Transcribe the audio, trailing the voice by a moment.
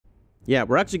Yeah,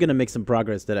 we're actually going to make some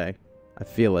progress today. I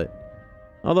feel it.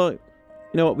 Although, you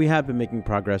know what? We have been making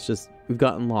progress. Just we've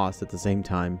gotten lost at the same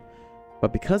time.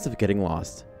 But because of getting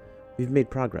lost, we've made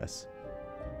progress.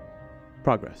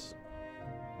 Progress.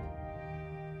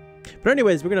 But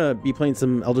anyways, we're going to be playing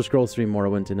some Elder Scrolls 3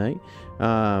 Morrowind tonight.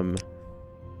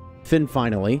 Finn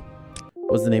Finally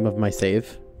was the name of my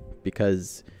save.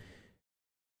 Because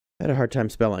I had a hard time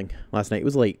spelling last night. It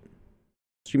was late.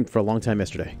 Streamed for a long time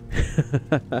yesterday.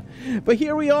 But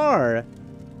here we are.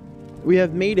 We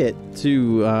have made it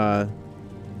to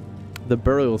the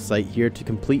burial site here to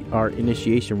complete our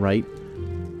initiation rite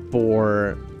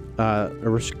for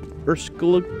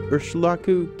Ursulaku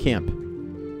camp.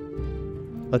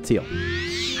 Let's heal.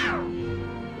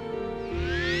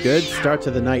 Good start to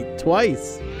the night.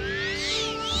 Twice.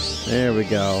 There we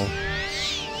go.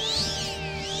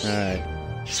 Alright.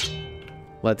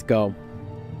 Let's go.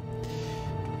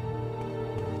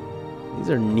 These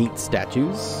are neat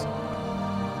statues.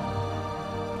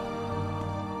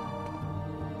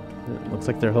 It looks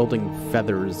like they're holding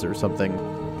feathers or something.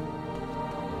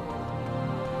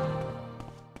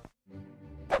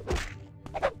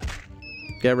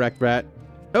 Get wrecked, rat.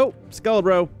 Oh,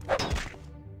 Skelebro.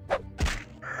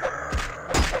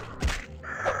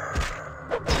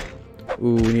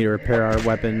 Ooh, we need to repair our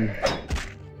weapon.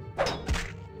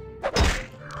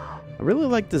 I really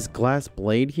like this glass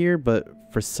blade here, but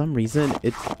for some reason,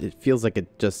 it feels like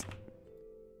it just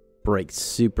breaks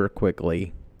super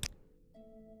quickly.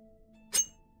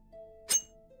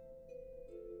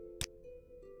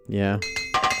 Yeah.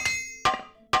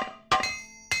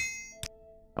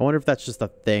 I wonder if that's just a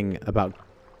thing about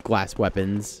glass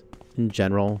weapons in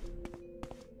general.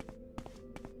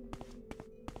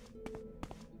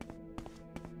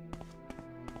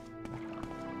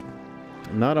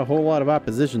 Not a whole lot of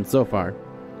opposition so far.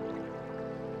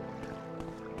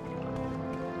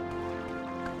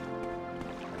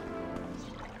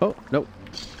 Oh, nope.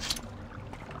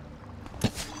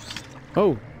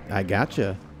 Oh, I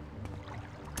gotcha.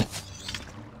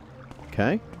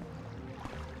 Okay.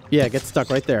 Yeah, get stuck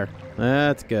right there.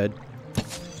 That's good.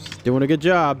 Doing a good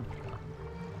job.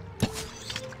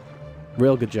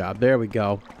 Real good job. There we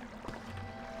go.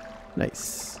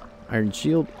 Nice. Iron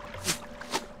shield.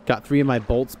 Got 3 of my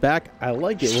bolts back. I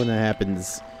like it when that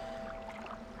happens.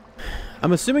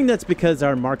 I'm assuming that's because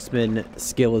our marksman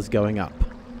skill is going up.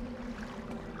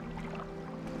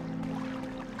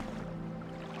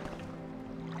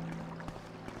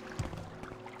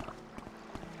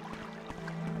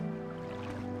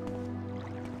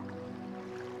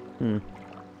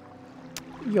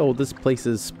 Yo, this place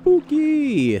is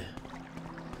spooky.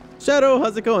 Shadow,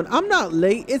 how's it going? I'm not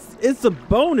late. It's a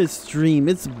bonus stream.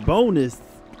 It's bonus.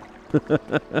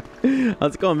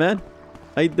 How's it going, man?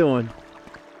 How you doing?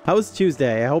 How was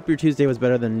Tuesday? I hope your Tuesday was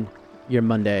better than your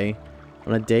Monday.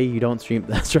 On a day you don't stream.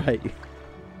 That's right.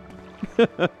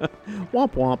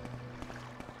 Womp womp.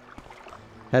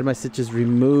 Had my stitches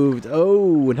removed.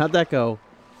 Oh, and how'd that go?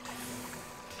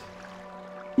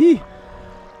 Yee.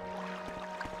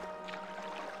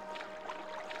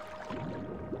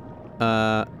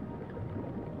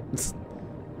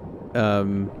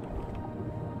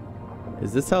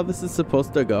 Is this how this is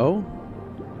supposed to go?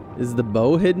 Is the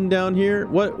bow hidden down here?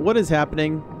 What is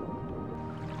happening?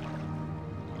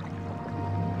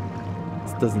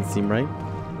 This doesn't seem right.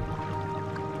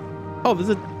 Oh,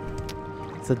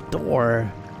 it's a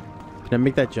door. Can I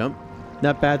make that jump?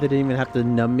 Not bad. They didn't even have to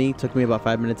numb me. Took me about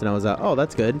 5 minutes and I was out. Oh,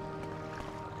 that's good.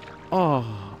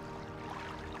 Oh.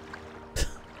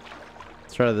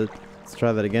 Let's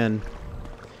try that again.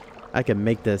 I can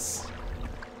make this.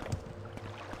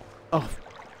 Oh.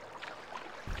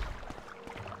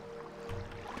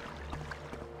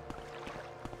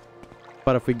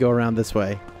 But if we go around this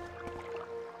way.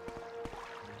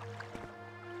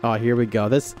 Oh, here we go.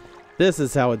 This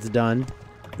is how it's done.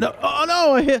 No. Oh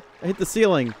no, I hit the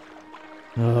ceiling.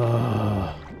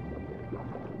 Oh.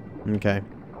 Okay.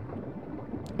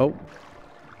 Oh.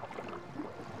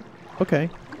 Okay.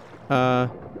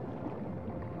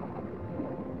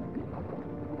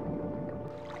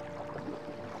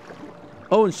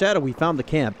 Oh, and Shadow, we found the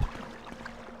camp.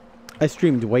 I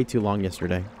streamed way too long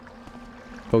yesterday.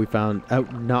 But we found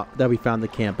not that we found the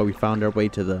camp, but we found our way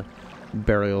to the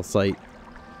burial site.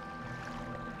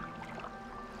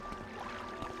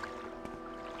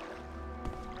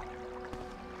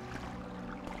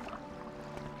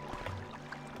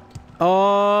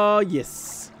 Oh,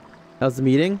 yes. How's the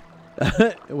meeting?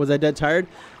 Was I dead tired?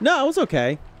 No, it was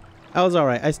okay. I was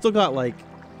alright. I still got like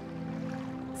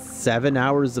 7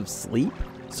 hours of sleep,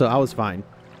 so I was fine.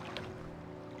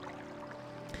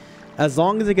 As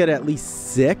long as I get at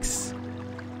least 6,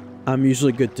 I'm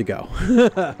usually good to go.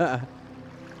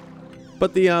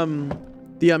 But the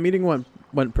meeting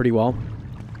went pretty well.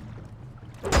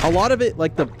 A lot of it,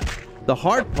 like the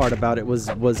hard part about it was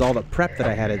all the prep that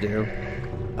I had to do.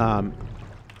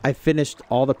 I finished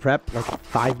all the prep like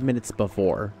 5 minutes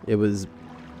before. It was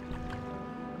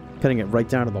cutting it right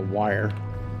down to the wire.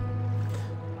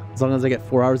 As long as I get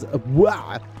 4 hours.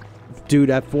 Wow.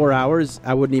 Dude, at 4 hours,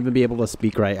 I wouldn't even be able to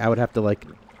speak right. I would have to, like,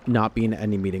 not be in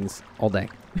any meetings all day.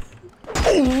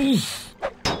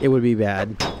 It would be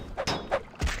bad.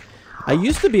 I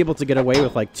used to be able to get away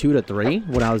with, like, 2 to 3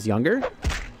 when I was younger.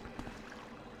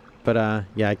 But,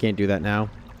 yeah, I can't do that now.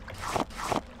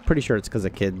 Pretty sure it's because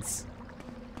of kids.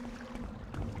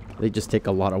 They just take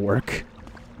a lot of work.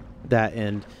 That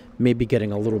and maybe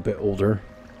getting a little bit older.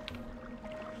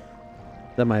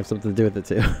 That might have something to do with it,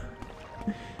 too.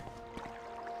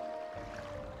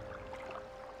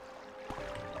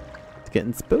 It's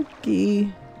getting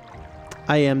spooky.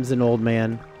 I am's an old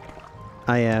man.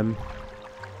 I am.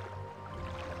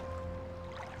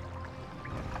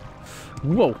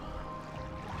 Whoa.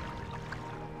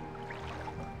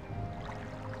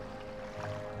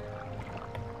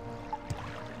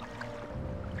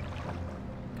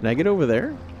 Can I get over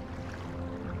there?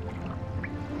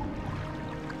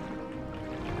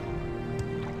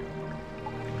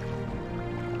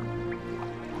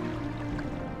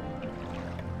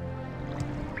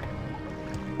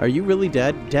 Are you really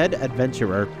dead? Dead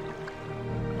adventurer.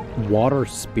 Water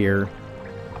spear.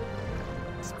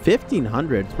 It's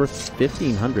 1,500. It's worth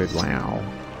 1,500. Wow.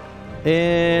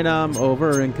 And I'm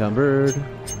over encumbered.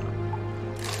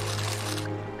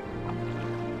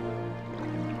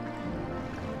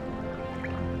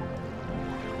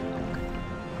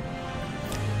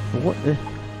 What?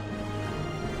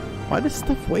 Why does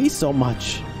stuff weigh so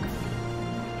much?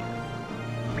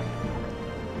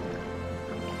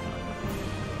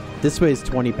 This weighs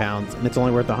 20 pounds, and it's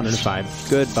only worth 105.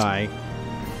 Goodbye.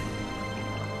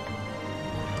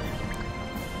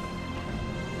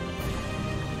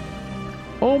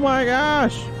 Oh my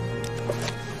gosh!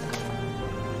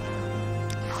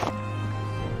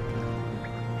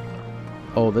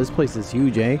 Oh, this place is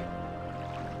huge, eh?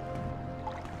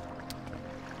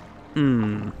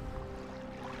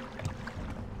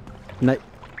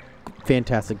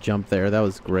 Fantastic jump there. That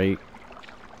was great.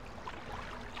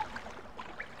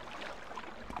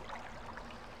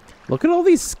 Look at all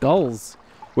these skulls.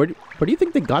 Where do you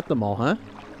think they got them all, huh?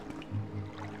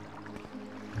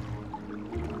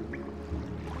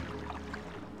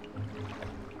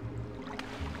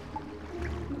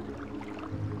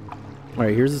 All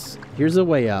right, here's a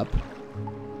way up.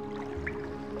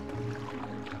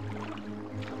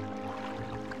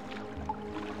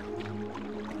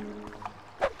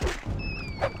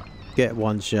 Get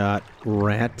one shot,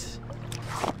 rat.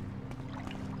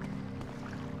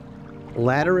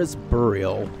 Latterus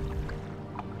Burial.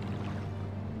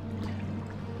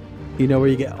 You know where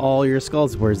you get all your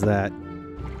skulls? Where's that?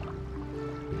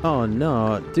 Oh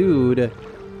no, dude.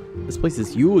 This place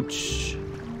is huge.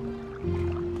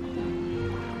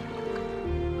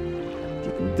 Do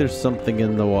you think there's something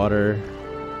in the water?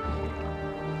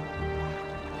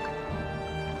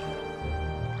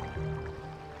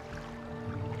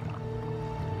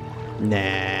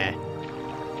 Nah.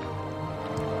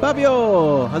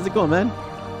 Fabio! How's it going, man?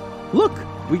 Look!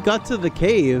 We got to the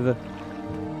cave.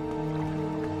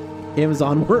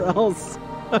 Amazon, where else?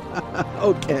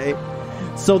 Okay.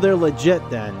 So they're legit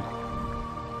then.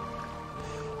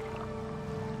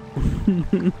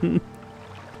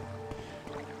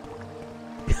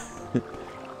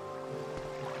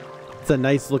 It's a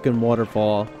nice looking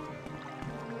waterfall.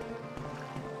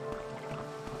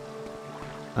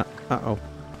 Uh-oh.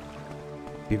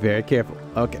 Be very careful.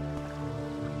 Okay.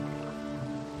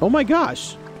 Oh my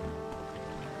gosh.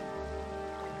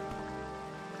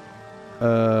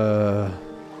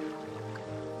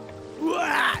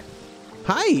 What?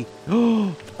 Hi.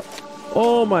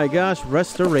 Oh my gosh.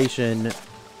 Restoration.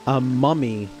 A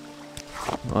mummy.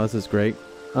 Oh, this is great.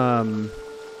 Yo,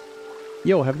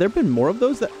 have there been more of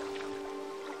those that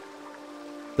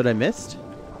I missed?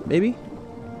 Maybe?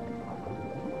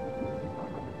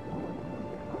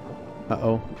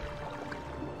 Uh-oh.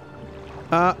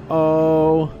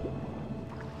 Uh-oh.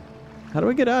 How do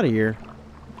I get out of here?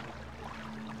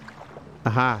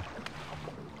 Aha.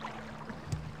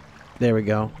 There we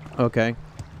go. Okay.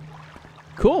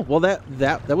 Cool. Well,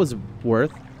 that was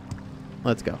worth.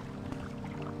 Let's go.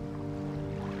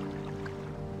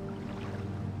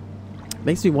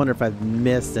 Makes me wonder if I've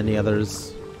missed any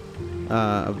others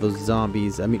of those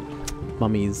zombies. I mean,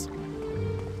 mummies.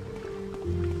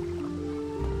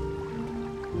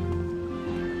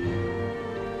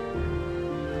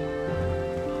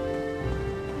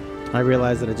 I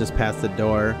realized that I just passed the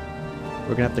door.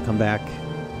 We're gonna have to come back.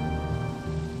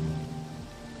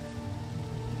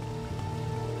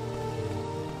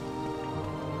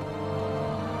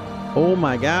 Oh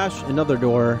my gosh, another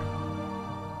door.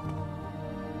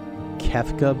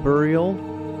 Kefka burial?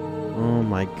 Oh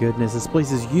my goodness, this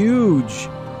place is huge!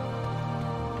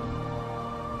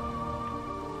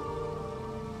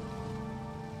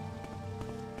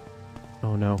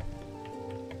 Oh no.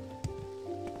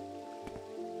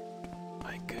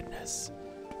 My goodness.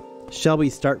 Shall we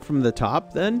start from the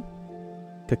top then?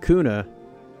 Kakuna.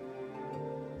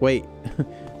 Wait.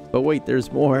 But wait,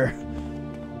 there's more.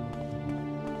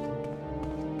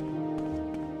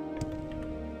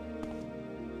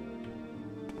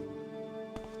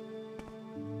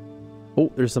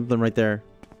 Oh, there's something right there.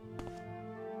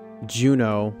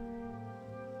 Juno.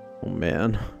 Oh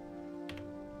man.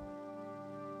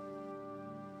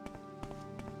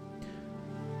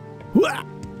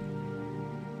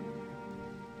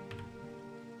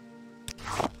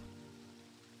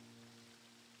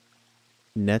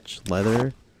 Netch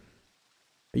leather.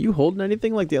 Are you holding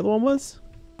anything like the other one was?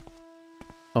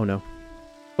 Oh no.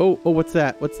 Oh, what's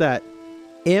that? What's that?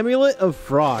 Amulet of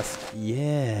Frost.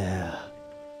 Yeah.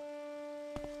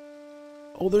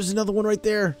 Oh, there's another one right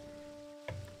there.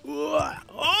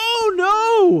 Oh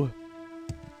no!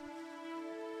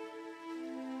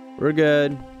 We're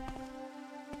good.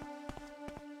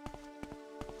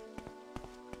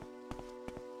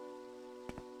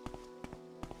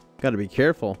 Gotta be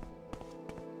careful.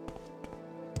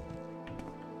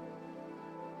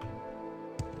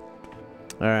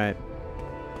 All right.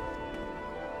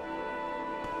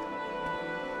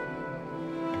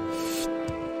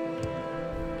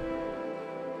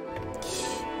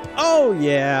 Oh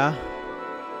yeah.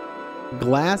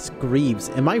 Glass greaves.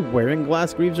 Am I wearing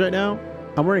glass greaves right now?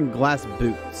 I'm wearing glass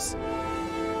boots.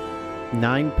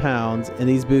 9 pounds, and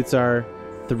these boots are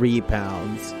 3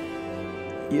 pounds.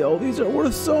 Yo, these are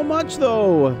worth so much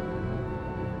though.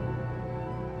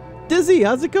 Dizzy,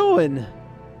 how's it going?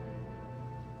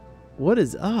 What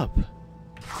is up?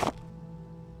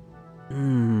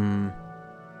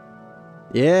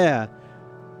 Yeah.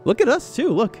 Look at us too,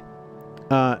 look.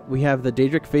 We have the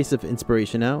Daedric Face of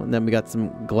Inspiration now, and then we got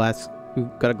some glass. We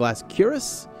got a glass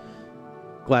cuirass.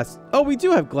 Glass. Oh, we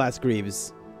do have glass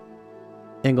greaves.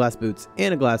 And glass boots.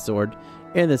 And a glass sword.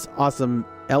 And this awesome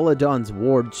Eladon's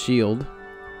Ward shield.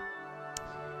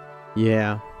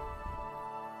 Yeah.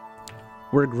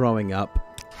 We're growing up.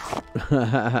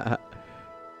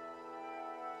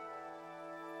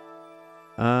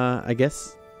 I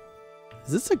guess...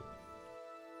 Is this a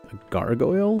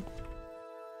gargoyle?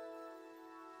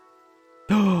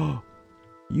 Oh,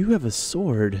 you have a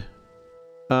sword.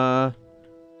 Oh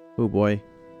boy.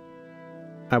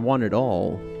 I want it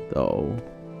all, though.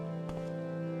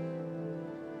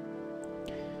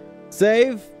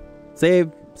 Save!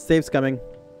 Save! Save's coming.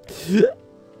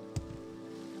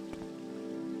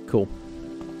 Cool.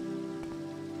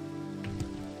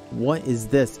 What is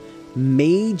this?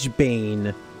 Mage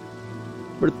Bane.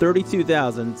 For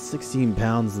 32,000. 16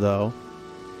 pounds, though.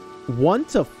 1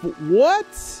 to 4.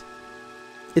 What?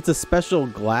 It's a special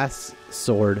glass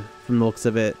sword from the looks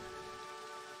of it.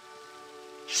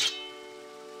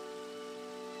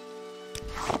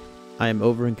 I am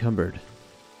over encumbered.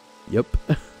 Yep.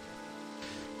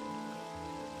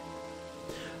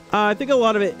 I think a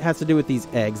lot of it has to do with these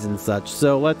eggs and such.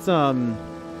 So let's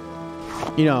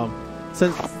you know,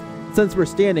 since we're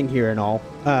standing here and all,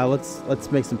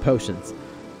 let's make some potions.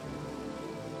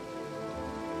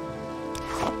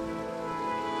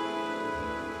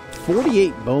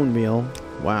 $48 bone meal.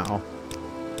 Wow.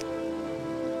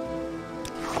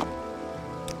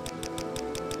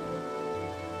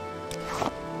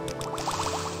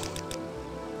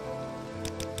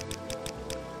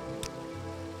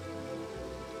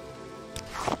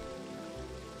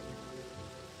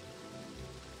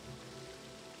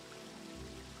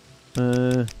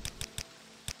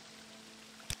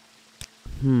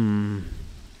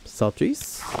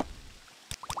 Saltries?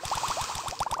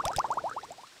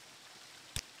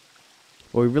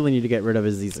 What we really need to get rid of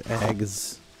is these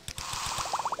eggs.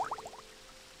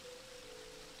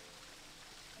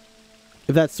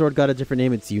 If that sword got a different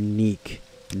name, it's unique.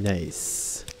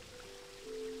 Nice.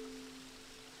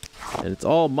 And it's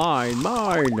all mine,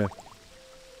 mine!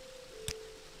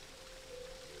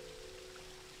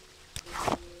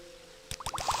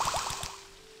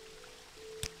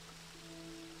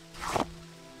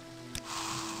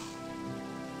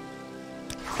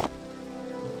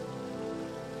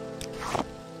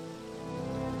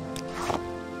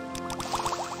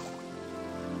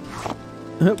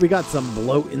 We got some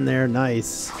bloat in there.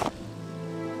 Nice.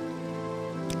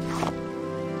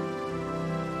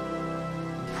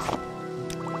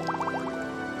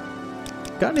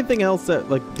 Got anything else that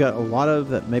like got a lot of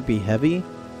that might be heavy?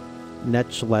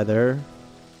 Netch leather.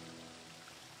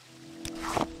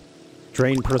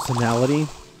 Drain personality.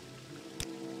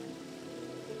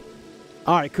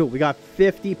 Alright, cool. We got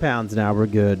 50 pounds now. We're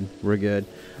good. We're good.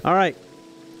 Alright.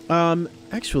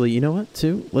 Actually, you know what,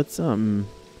 too? Let's,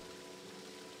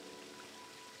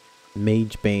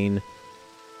 Mage Bane.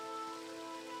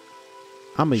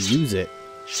 I'm gonna use it.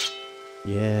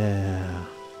 Yeah.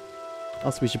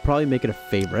 Also, we should probably make it a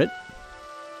favorite.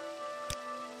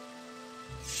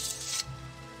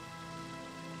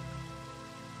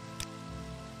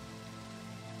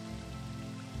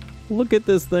 Look at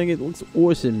this thing. It looks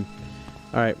awesome.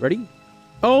 Alright, ready?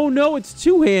 Oh, no, it's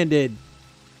two-handed.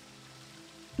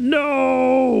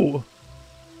 No!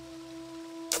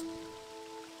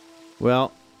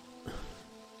 Well.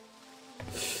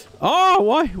 Oh,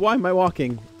 why? Why am I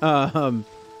walking?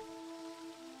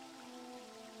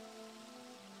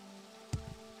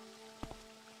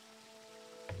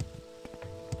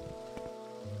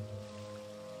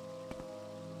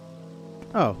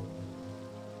 Oh.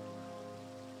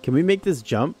 Can we make this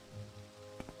jump?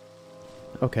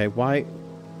 Okay, why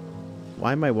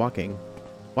am I walking?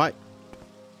 Why?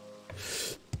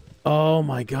 Oh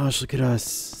my gosh, look at us.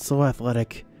 So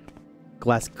athletic.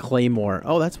 Glass claymore.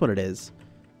 Oh, that's what it is.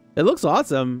 It looks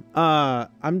awesome.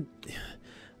 I'm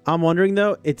wondering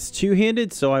though, it's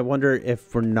two-handed, so I wonder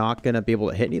if we're not gonna be able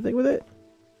to hit anything with it.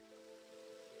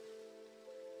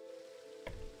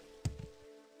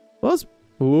 Well,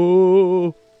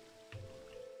 ooh.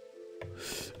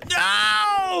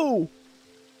 No!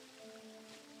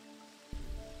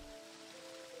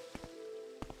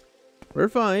 We're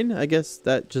fine. I guess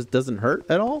that just doesn't hurt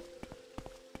at all.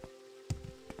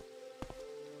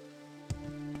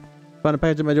 Found a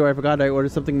package in my door. I forgot I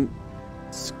ordered something.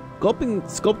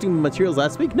 Sculpting materials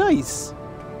last week. Nice.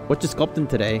 What you sculpting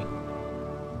today?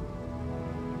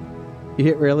 You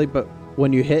hit rarely, but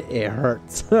when you hit, it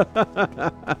hurts.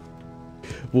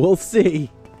 We'll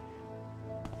see.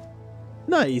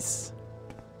 Nice.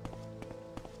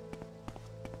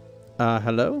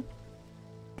 Hello?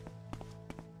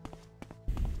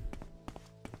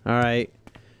 Alright.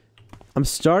 I'm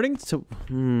starting to...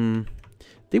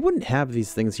 They wouldn't have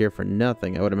these things here for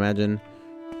nothing, I would imagine.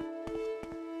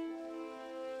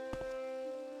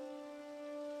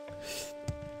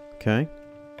 Okay.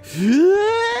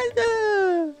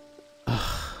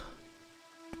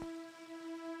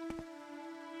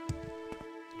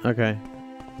 Okay.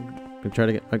 I'm gonna try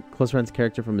to get my close friend's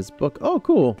character from his book. Oh,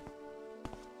 cool.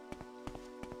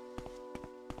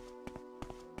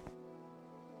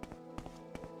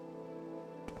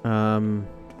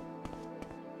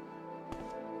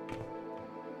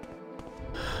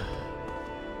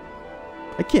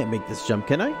 I can't make this jump,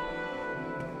 can I?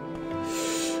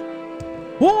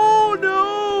 Oh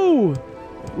no!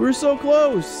 We're so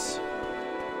close.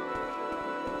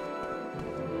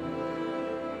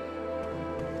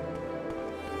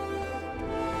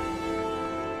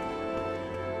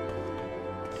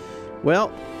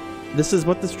 Well, this is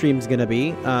what the stream's gonna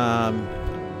be.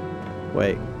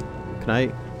 Wait, can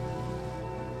I?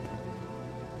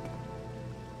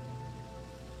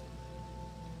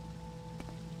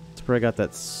 That's where I got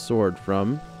that sword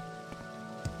from.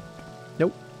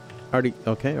 Nope. Already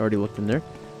looked in there.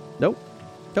 Nope.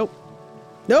 Nope.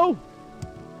 No!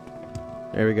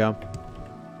 There we go.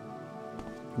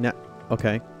 Now,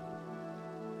 okay.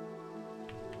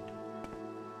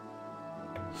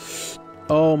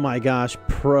 Oh my gosh,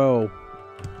 pro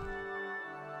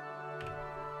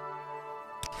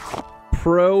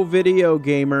video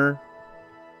gamer.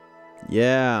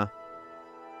 Yeah.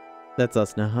 That's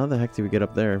us. Now, how the heck do we get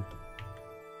up there?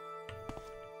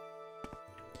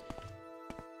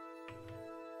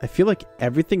 I feel like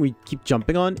everything we keep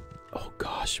jumping on, oh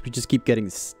gosh, we just keep getting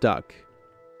stuck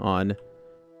on.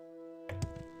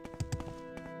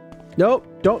 Nope,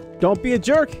 don't be a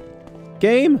jerk.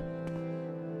 Game.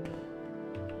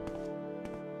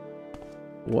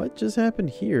 What just happened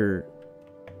here?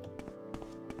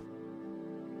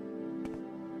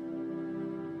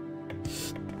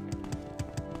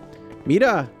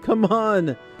 Mira, come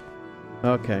on.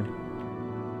 Okay.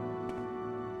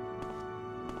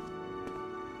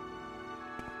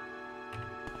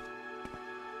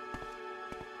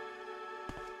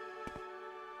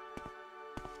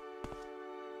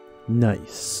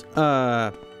 Nice.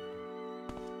 Oh,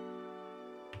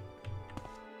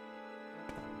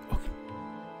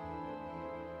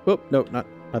 no, not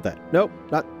that. Nope,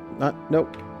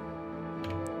 nope.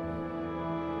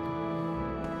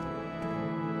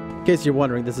 In case you're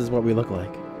wondering, this is what we look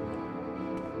like.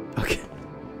 Okay.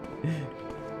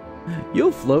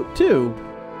 You'll float too.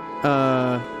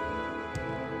 Oh!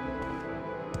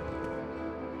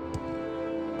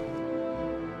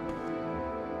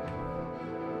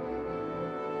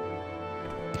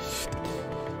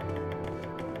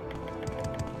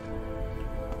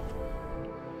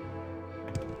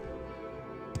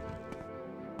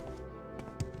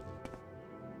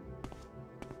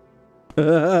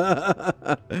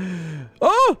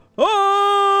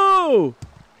 Oh!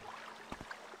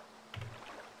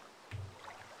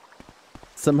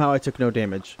 Somehow I took no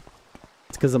damage.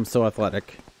 It's because I'm so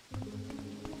athletic.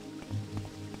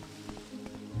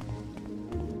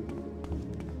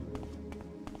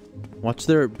 Watch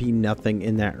there be nothing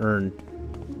in that urn.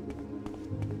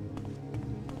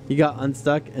 You got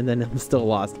unstuck and then I'm still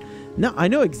lost. No, I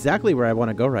know exactly where I want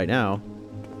to go right now.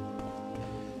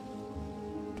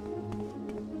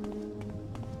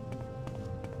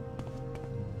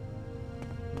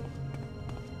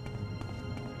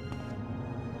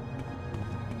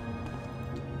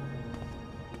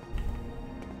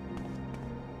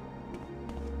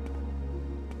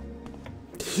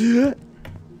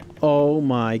 Oh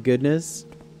my goodness.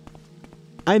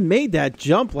 I made that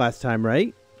jump last time,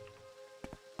 right?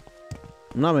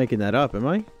 I'm not making that up, am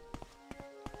I?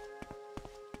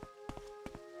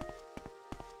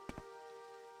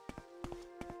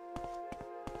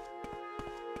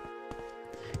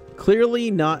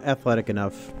 Clearly not athletic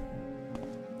enough.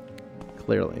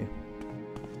 Clearly.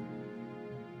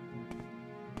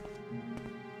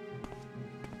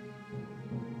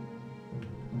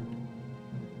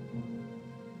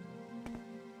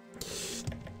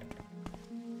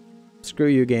 Screw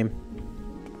you, game.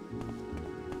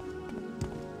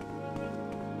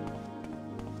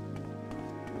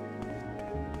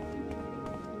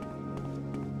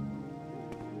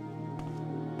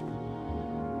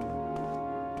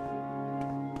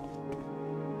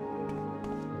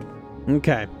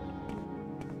 Okay.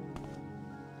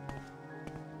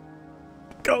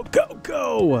 Go, go,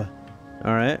 go!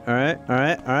 Alright, alright,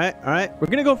 alright, alright, alright. We're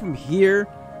gonna go from here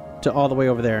to all the way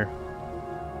over there.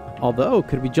 Although,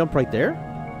 could we jump right there?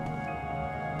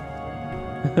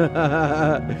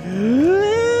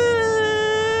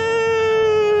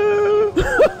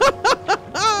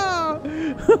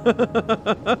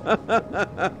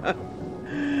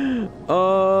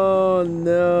 Oh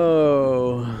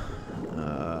no.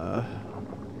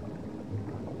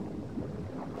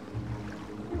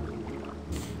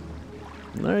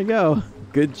 There you go.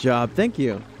 Good job. Thank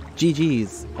you.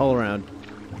 GG's all around.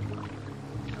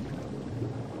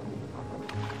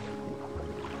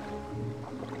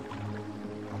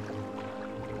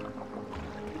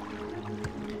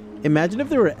 Imagine if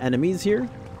there were enemies here.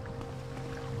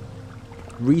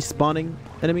 Respawning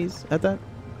enemies at that.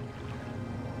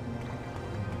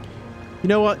 You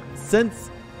know what?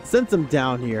 Since I'm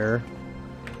down here.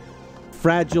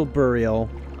 Fragile burial.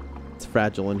 It's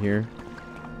fragile in here.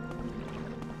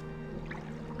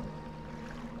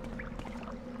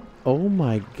 Oh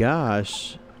my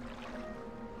gosh.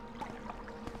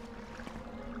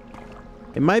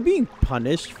 Am I being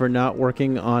punished for not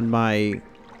working on my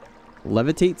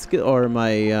levitate skill or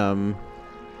my yeah,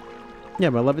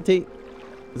 my levitate?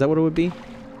 Is that what it would be?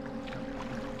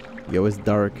 Yo, it's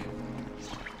dark.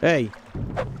 Hey.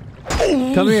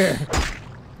 Come here.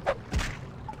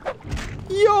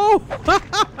 Yo.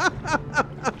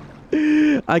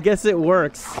 I guess it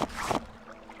works.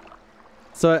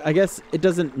 So I guess it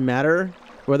doesn't matter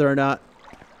whether or not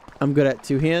I'm good at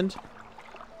two-hand.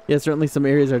 Yeah, certainly some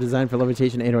areas are designed for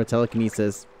levitation and or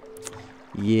telekinesis.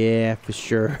 Yeah, for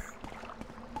sure.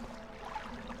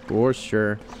 For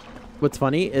sure. What's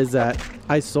funny is that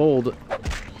I sold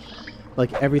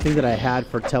like everything that I had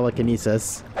for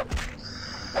telekinesis.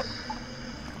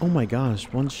 Oh my gosh,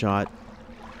 one shot.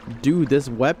 Dude, this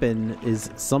weapon is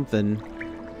something.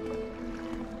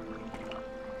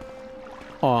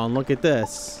 Oh, and look at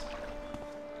this.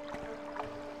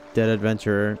 Dead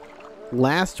Adventurer.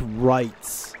 Last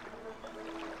rites.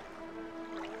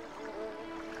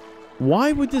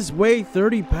 Why would this weigh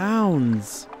 30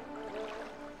 pounds?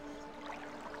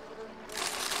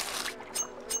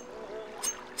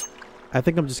 I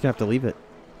think I'm just gonna have to leave it.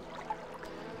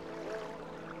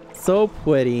 So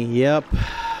pretty, yep.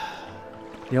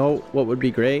 You know what would be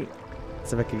great?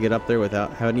 Is if I could get up there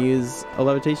without having to use a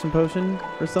levitation potion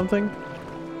or something.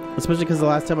 Especially because the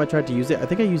last time I tried to use it, I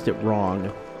think I used it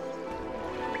wrong.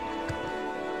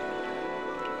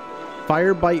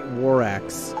 Firebite War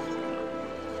Axe.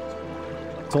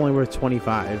 It's only worth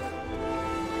 25.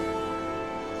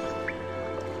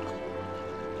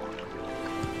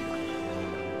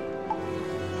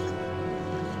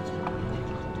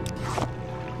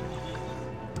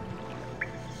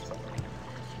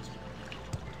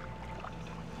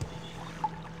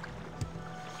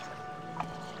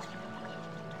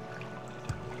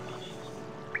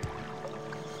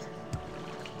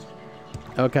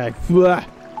 Okay.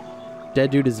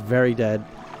 Dead dude is very dead.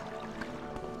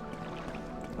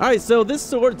 Alright, so this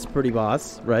sword's pretty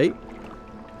boss, right?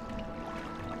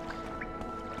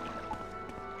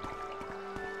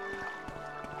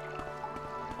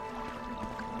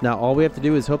 Now all we have to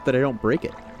do is hope that I don't break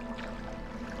it.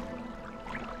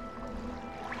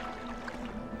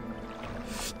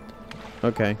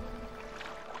 Okay.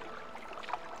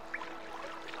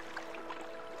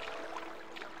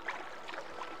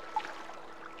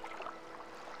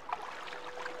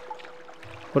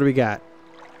 What do we got?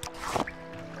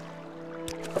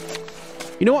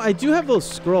 You know what? I do have those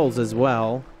scrolls as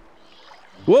well.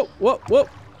 Whoa, whoa, whoa.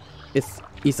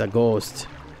 It's a ghost.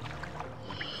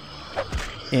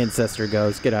 Ancestor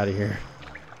ghost. Get out of here.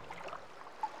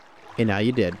 And now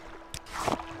you did.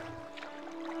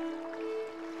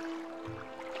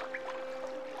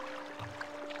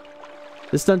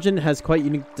 This dungeon has quite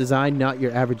unique design, not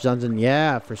your average dungeon.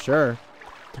 Yeah, for sure.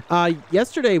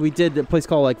 Yesterday we did a place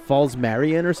called like Falls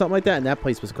Marion or something like that, and that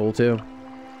place was cool too.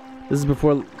 This is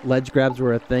before ledge grabs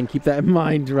were a thing. Keep that in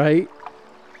mind, right?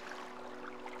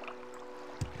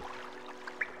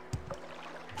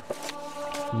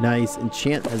 Nice.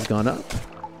 Enchant has gone up.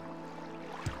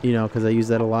 You know, because I use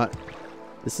that a lot.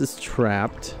 This is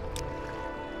trapped.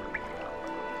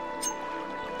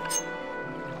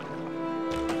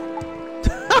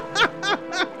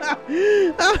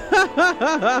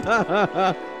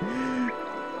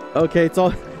 Okay,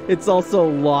 it's also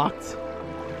locked.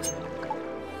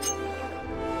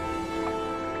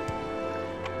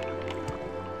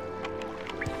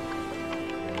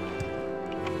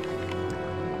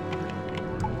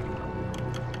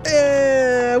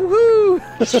 Woo!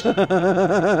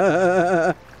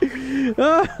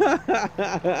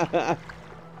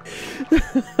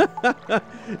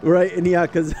 Right, and yeah,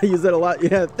 because I use that a lot.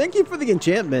 Yeah, thank you for the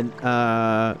enchantment.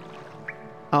 I'll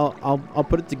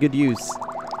put it to good use.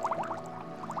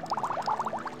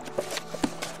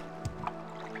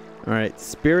 All right,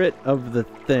 spirit of the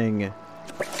thing.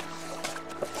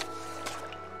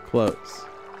 Close.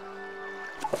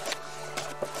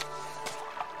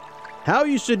 How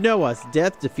you should know us: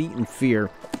 death, defeat, and fear.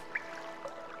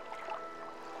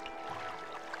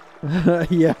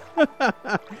 Yeah.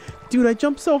 Dude, I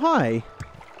jumped so high.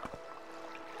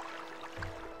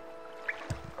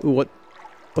 Ooh,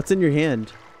 what's in your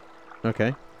hand?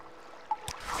 Okay.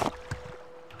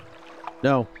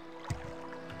 No.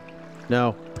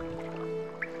 No.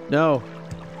 No.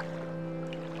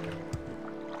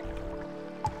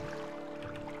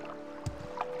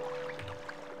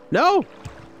 No.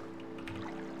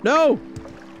 No.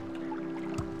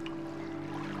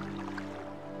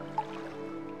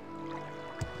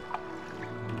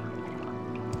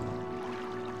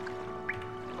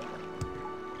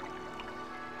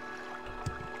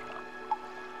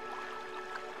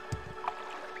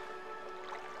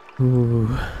 Ooh.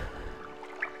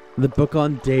 The book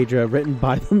on Daedra, written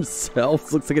by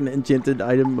themselves, looks like an enchanted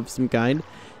item of some kind.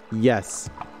 Yes,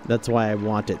 that's why I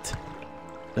want it.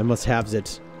 I must have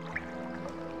it.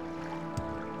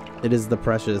 It is the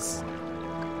precious.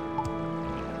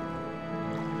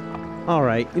 All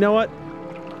right, you know what?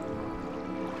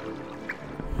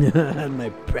 My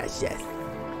precious.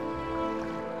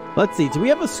 Let's see. Do we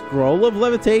have a scroll of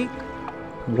levitate?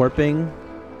 Warping,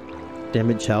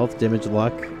 damage health, damage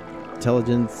luck,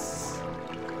 intelligence,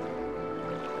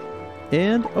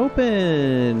 and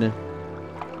open.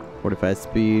 45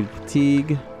 speed,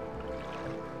 fatigue,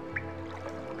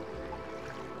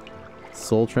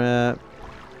 soul trap,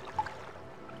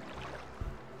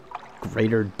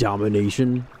 greater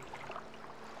domination.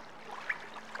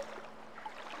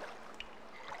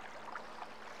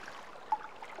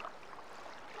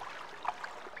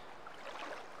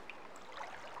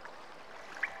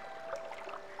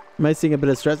 Am I seeing a bit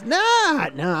of stress? Nah,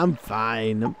 I'm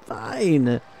fine. I'm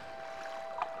fine.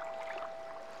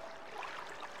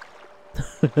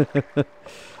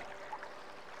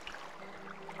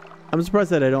 I'm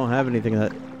surprised that I don't have anything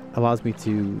that allows me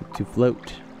to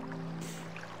float.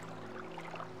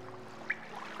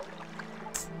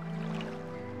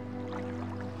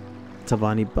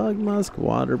 Tavani bug musk,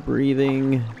 water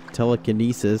breathing,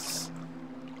 telekinesis.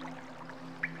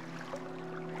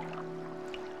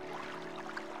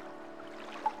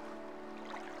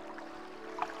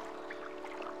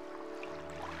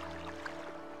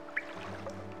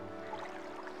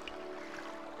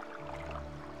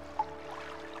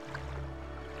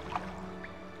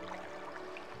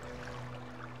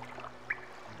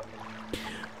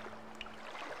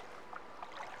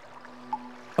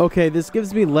 Okay, this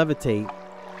gives me levitate,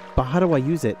 but how do I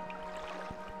use it?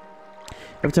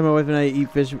 Every time my wife and I eat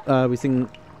fish, we sing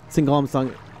Gollum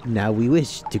song. Now we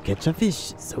wish to catch a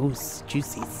fish so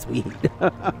juicy sweet.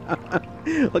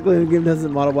 Luckily the game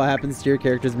doesn't model what happens to your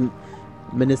character's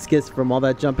meniscus from all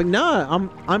that jumping. Nah,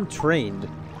 I'm trained.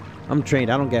 I'm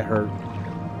trained. I don't get hurt.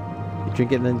 You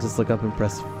drink it and then just look up and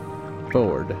press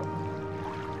forward.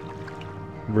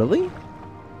 Really?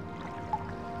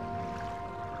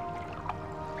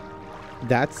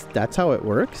 That's how it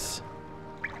works?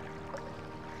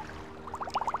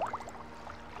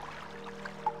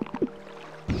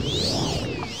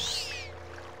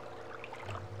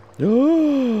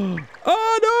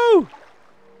 Oh no!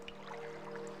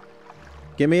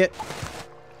 Give me it.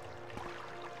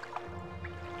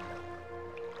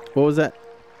 What was that?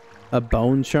 A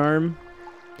bone charm?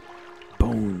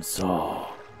 Bone saw.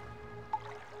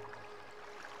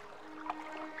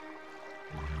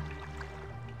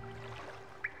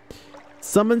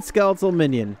 Summon skeletal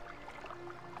minion.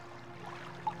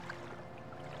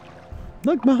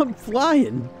 Look, Mom, I'm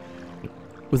flying.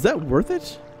 Was that worth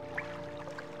it?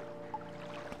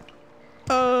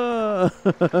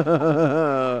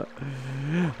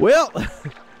 Well,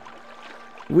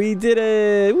 we did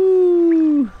it.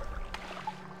 Woo.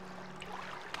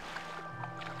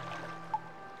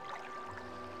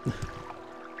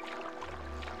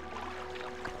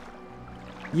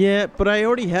 Yeah, but I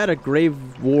already had a Grave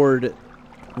Ward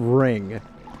ring.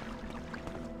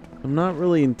 I'm not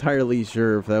really entirely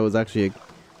sure if that was actually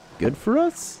good for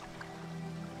us.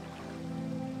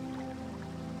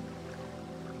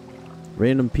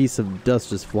 Random piece of dust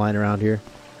just flying around here.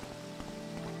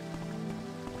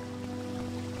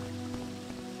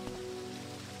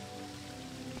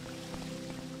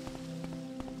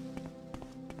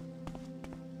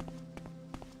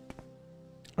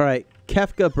 All right,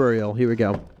 Kefka burial. Here we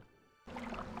go.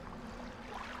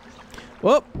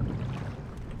 Whoop.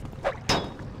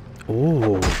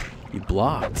 Oh, you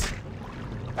blocked.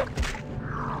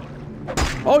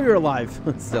 Oh, you're alive.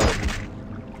 Still.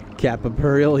 Kappa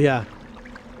burial, yeah.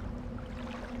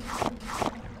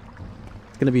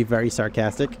 It's gonna be very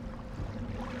sarcastic.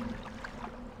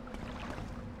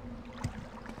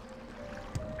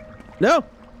 No!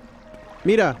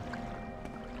 Mita!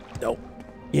 No.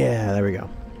 Yeah, there we go.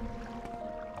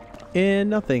 And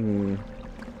nothing.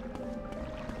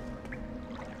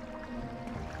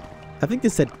 I think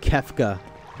this said Kefka,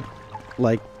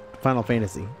 like Final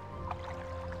Fantasy.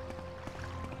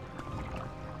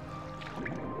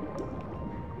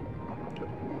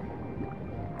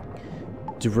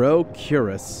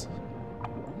 Drocurus.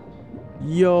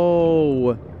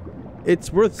 Yo!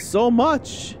 It's worth so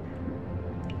much!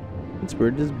 It's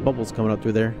weird, there's bubbles coming up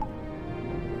through there.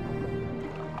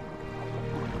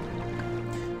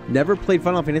 Never played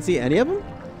Final Fantasy, any of them?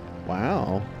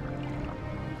 Wow.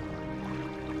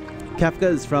 Kefka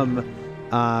is from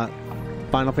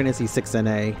Final Fantasy VI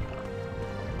NA.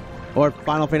 Or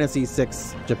Final Fantasy VI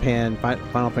Japan,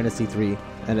 Final Fantasy III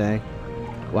NA.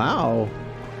 Wow.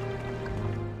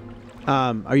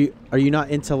 Are you not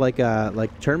into like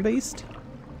turn-based?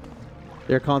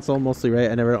 Their console mostly, right?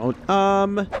 I never owned.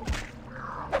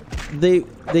 They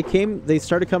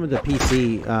started coming to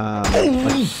PC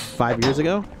like 5 years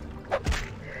ago.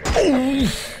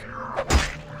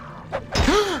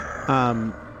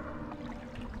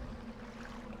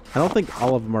 I don't think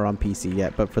all of them are on PC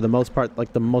yet, but for the most part,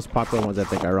 like the most popular ones I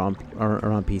think are on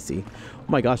PC. Oh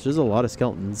my gosh, there's a lot of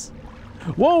skeletons.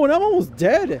 Whoa, and I'm almost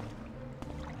dead.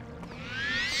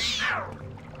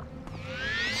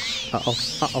 Uh-oh,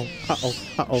 uh-oh, uh-oh,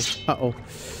 uh-oh, uh-oh.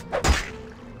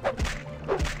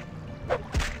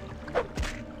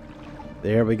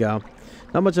 There we go.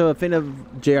 Not much of a fan of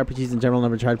JRPGs in general,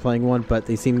 never tried playing one, but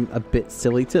they seem a bit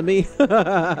silly to me.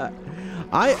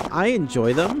 I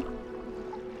enjoy them.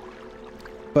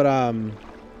 But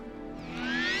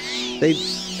they,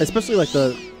 especially like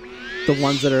the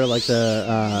ones that are like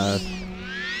the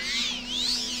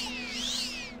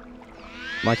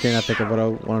why can't I think of what I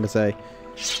wanted to say?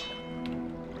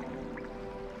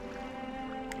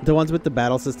 The ones with the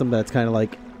battle system that's kind of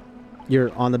like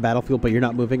you're on the battlefield but you're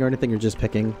not moving or anything, you're just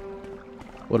picking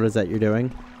what it is that you're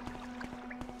doing.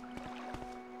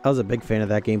 I was a big fan of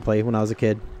that gameplay when I was a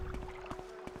kid.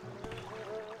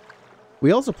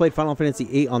 We also played Final Fantasy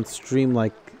VIII on stream,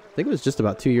 like, I think it was just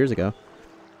about 2 years ago.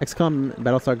 XCOM,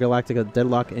 Battlestar Galactica,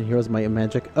 Deadlock, and Heroes Might and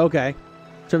Magic. Okay.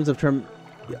 In terms of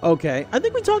okay. I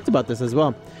think we talked about this as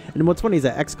well. And what's funny is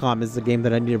that XCOM is the game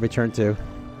that I need to return to.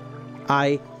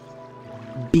 I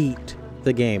beat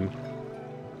the game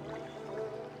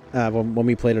when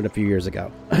we played it a few years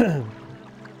ago.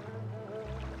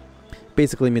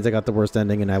 Basically means I got the worst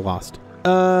ending and I lost.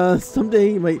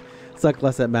 Someday you might suck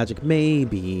less at Magic.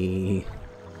 Maybe.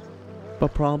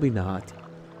 But probably not.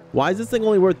 Why is this thing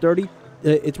only worth 30?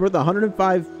 It's worth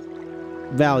 105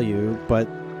 value, but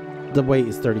the weight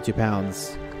is 32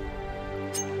 pounds.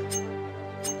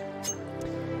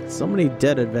 So many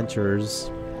dead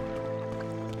adventurers.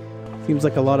 Seems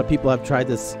like a lot of people have tried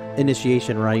this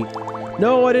initiation rite.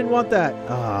 No, I didn't want that.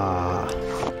 Ah,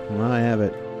 I have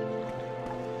it.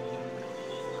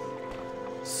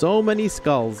 So many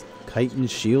skulls. Kite and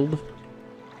shield.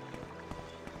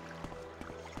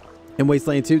 And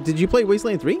Wasteland 2. Did you play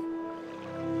Wasteland 3?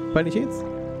 By any chance?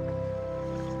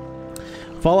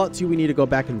 Fallout 2 we need to go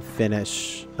back and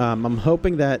finish. I'm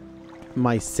hoping that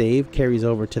my save carries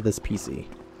over to this PC.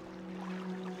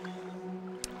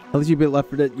 At least you beat Left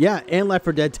 4 Dead. Yeah, and Left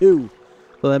 4 Dead 2.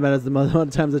 So that matters the amount of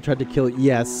times I tried to kill it.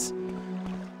 Yes.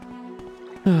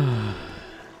 And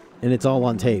it's all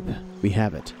on tape. We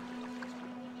have it.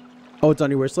 Oh, it's on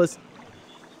your wish list?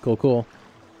 Cool, cool.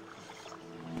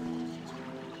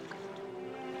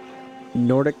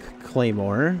 Nordic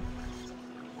Claymore.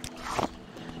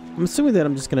 I'm assuming that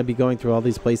I'm just going to be going through all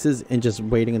these places and just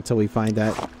waiting until we find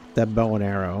that bow and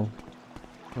arrow.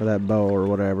 Or that bow or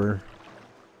whatever.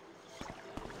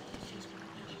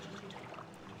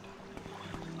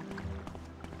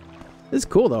 This is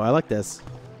cool, though. I like this.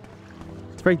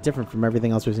 It's very different from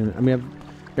everything else we've seen. I mean,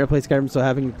 I've never played Skyrim, so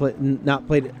having not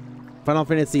played Final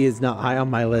Fantasy is not high on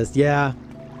my list. Yeah.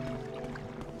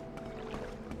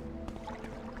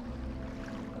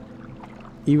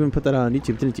 You even put that on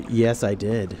YouTube, didn't you? Yes, I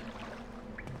did.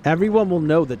 Everyone will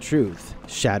know the truth,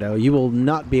 Shadow. You will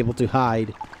not be able to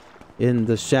hide in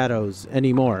the shadows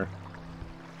anymore.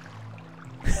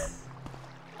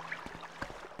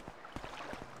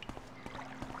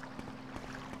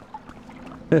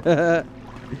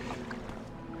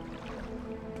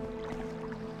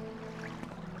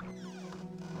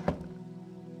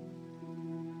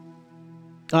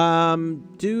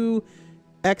 Do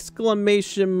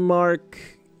exclamation mark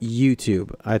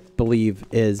YouTube, I believe,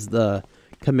 is the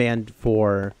command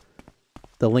for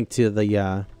the link to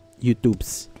the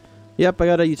YouTubes. Yep, I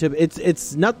got a YouTube.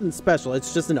 It's nothing special.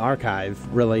 It's just an archive,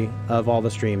 really, of all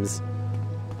the streams.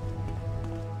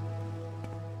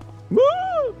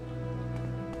 Woo!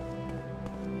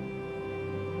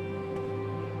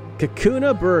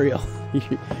 Kakuna Burial.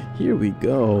 Here we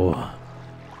go.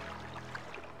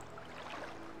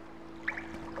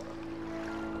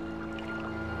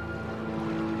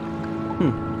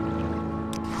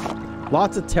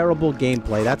 Lots of terrible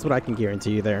gameplay. That's what I can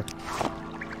guarantee you there.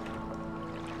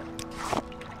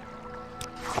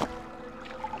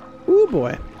 Ooh,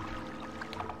 boy.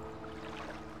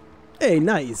 Hey,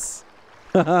 nice.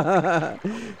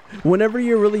 Whenever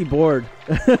you're really bored,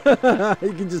 you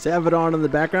can just have it on in the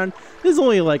background. There's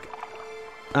only like,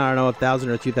 I don't know, 1,000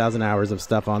 or 2,000 hours of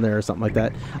stuff on there or something like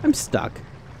that. I'm stuck.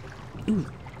 Ooh,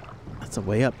 that's a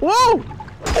way up. Whoa!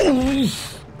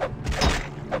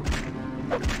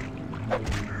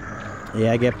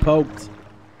 Yeah, get poked.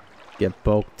 Get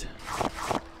poked.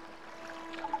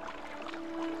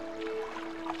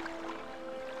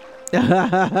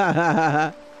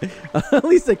 At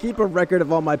least I keep a record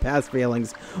of all my past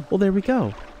failings. Well, there we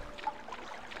go.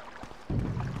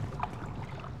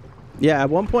 Yeah, at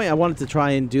one point I wanted to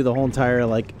try and do the whole entire,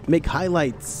 like, make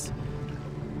highlights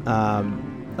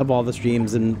of all the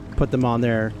streams and put them on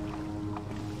there.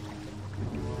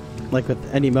 Like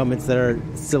with any moments that are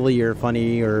silly or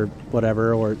funny or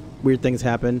whatever, or weird things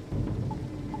happen.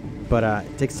 But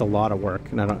it takes a lot of work,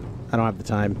 and I don't have the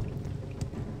time.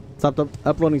 Stopped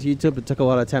uploading to YouTube. It took a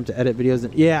lot of time to edit videos.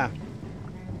 And yeah,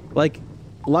 like,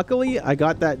 luckily I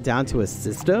got that down to a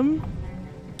system,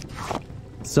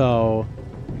 so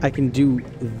I can do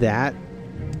that.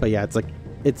 But yeah,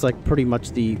 it's like pretty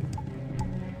much the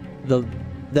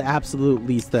absolute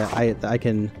least that I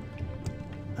can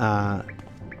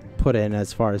put in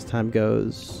as far as time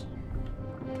goes.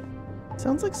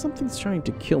 Sounds like something's trying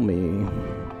to kill me.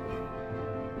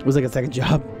 It was like a second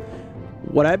job.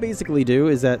 What I basically do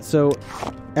is that, so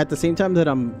at the same time that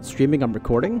I'm streaming, I'm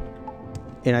recording,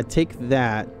 and I take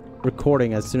that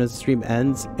recording as soon as the stream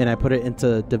ends and I put it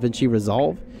into DaVinci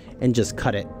Resolve and just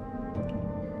cut it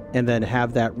and then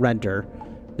have that render.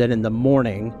 Then in the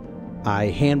morning I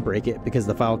handbrake it because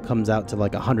the file comes out to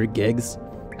like 100 gigs.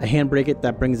 I handbrake it,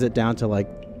 that brings it down to like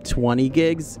 20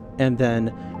 gigs, and then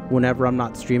whenever I'm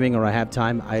not streaming or I have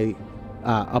time, I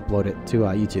upload it to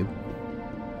YouTube.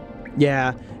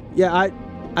 Yeah,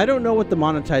 I don't know what the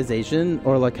monetization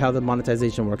or like how the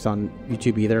monetization works on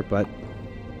YouTube either, but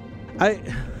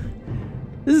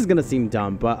this is gonna seem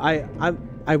dumb, but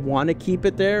I want to keep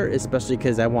it there, especially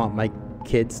because I want my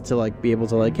kids to like be able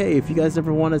to like, hey, if you guys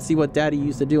ever want to see what Daddy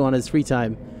used to do on his free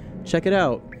time, check it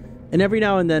out. And every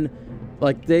now and then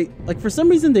Like for some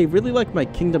reason they really like my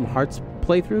Kingdom Hearts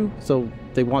playthrough, so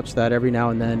they watch that every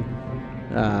now and then.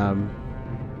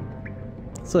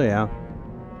 So yeah,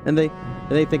 and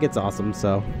they think it's awesome,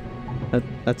 so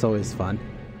that's always fun.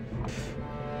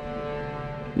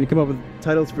 You come up with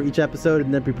titles for each episode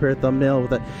and then prepare a thumbnail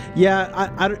with it.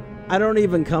 Yeah, I don't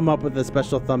even come up with a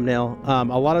special thumbnail.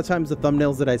 A lot of times the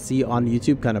thumbnails that I see on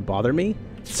YouTube kind of bother me.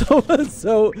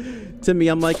 So to me,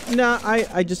 I'm like, nah,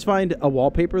 I just find a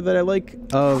wallpaper that I like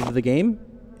of the game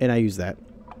and I use that.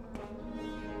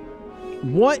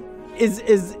 What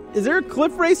is there a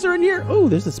cliff racer in here? Oh,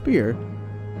 there's a spear.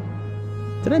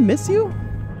 Did I miss you?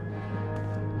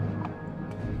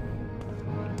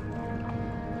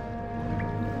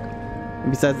 And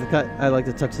besides the cut, I like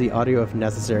to touch the audio if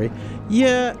necessary.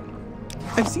 Yeah,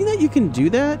 I've seen that you can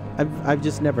do that. I've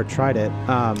just never tried it.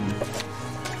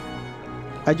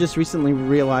 I just recently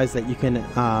realized that you can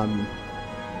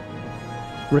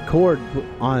record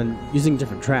on using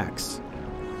different tracks,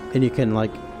 and you can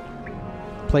like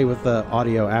play with the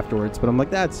audio afterwards. But I'm like,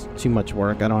 that's too much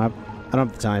work. I don't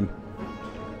have the time.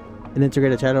 And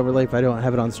integrate a chat overlay if I don't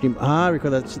have it on stream.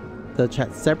 Record the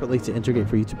chat separately to integrate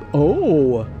for YouTube.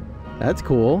 Oh, that's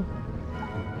cool.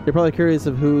 They're probably curious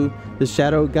of who the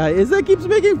shadow guy is that keeps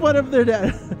making fun of their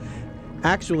dad.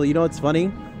 Actually, you know what's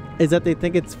funny? Is that they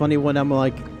think it's funny when I'm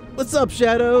like, what's up,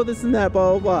 Shadow? This and that,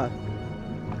 blah, blah, blah.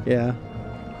 Yeah.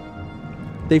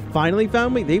 They finally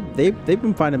found me. They've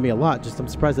been finding me a lot. Just I'm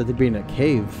surprised that they'd be in a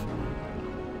cave.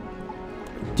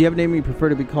 Do you have a name you prefer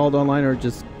to be called online or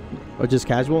just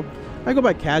casual? I go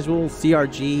by casual,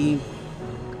 CRG,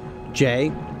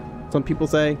 J. Some people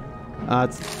say. I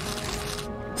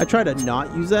try to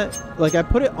not use that. Like, I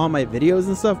put it on my videos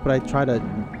and stuff, but I try to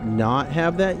not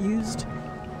have that used.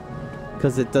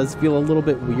 Because it does feel a little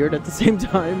bit weird at the same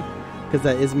time. Because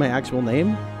that is my actual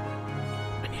name.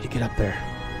 I need to get up there.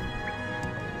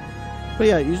 But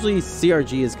yeah, usually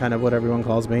CRG is kind of what everyone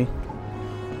calls me.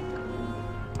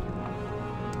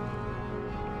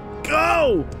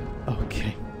 Go!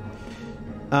 Okay.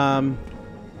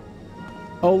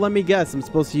 Oh, let me guess. I'm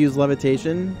supposed to use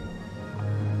levitation.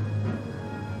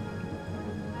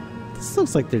 This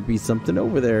looks like there'd be something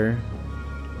over there.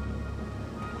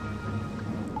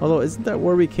 Although, isn't that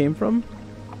where we came from?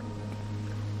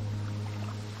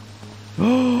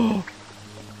 Oh!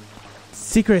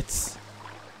 Secrets!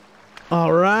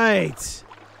 Alright!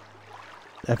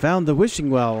 I found the wishing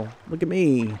well. Look at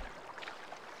me.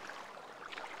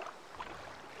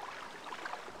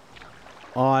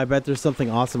 Oh, I bet there's something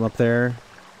awesome up there.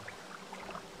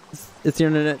 It's the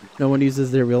internet. No one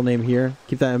uses their real name here.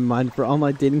 Keep that in mind for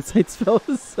online dating sites,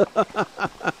 fellas.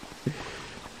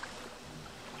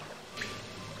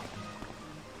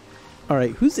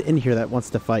 Alright, who's in here that wants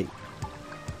to fight?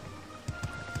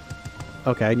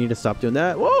 Okay, I need to stop doing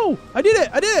that. Whoa! I did it!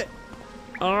 I did it!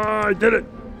 Oh, I did it!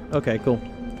 Okay, cool.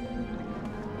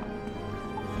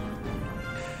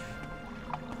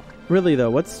 Really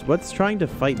though, what's trying to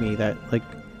fight me that like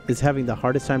is having the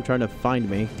hardest time trying to find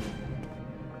me?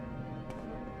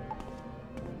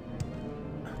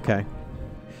 Okay.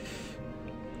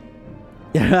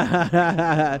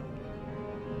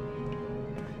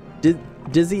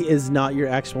 Dizzy is not your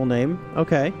actual name?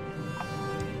 Okay.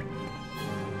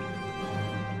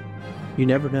 You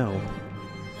never know.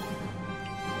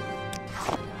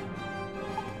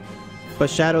 But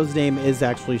Shadow's name is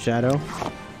actually Shadow.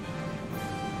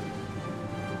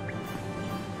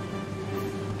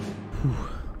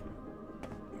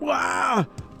 Wow!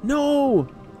 No!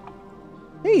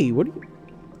 Hey, what are you...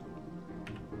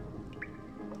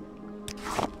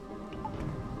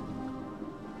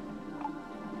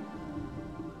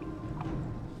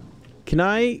 Can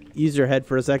I use your head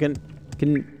for a second?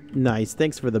 Nice,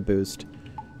 thanks for the boost.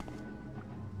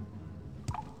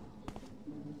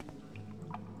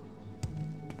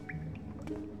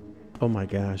 Oh my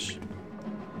gosh.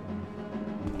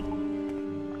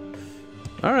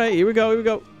 Alright, here we go, here we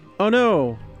go. Oh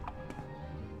no!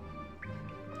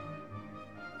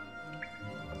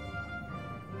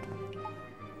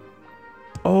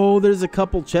 Oh, there's a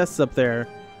couple chests up there.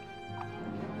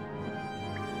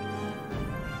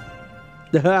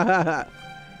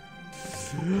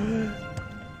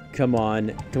 Come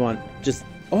on, come on. Just...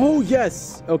 Oh,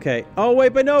 yes! Okay. Oh,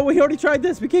 wait, but no, we already tried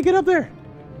this. We can't get up there.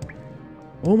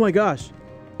 Oh my gosh.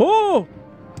 Oh!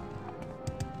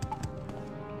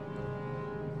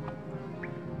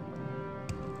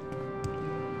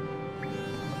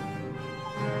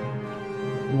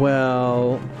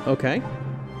 Well, okay.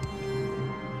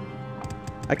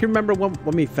 I can remember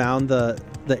when we found the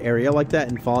area like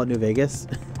that in Fallout New Vegas.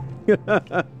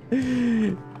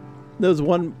 There was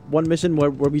one mission where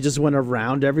we just went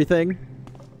around everything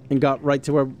and got right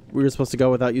to where we were supposed to go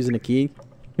without using a key.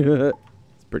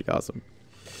 It's pretty awesome.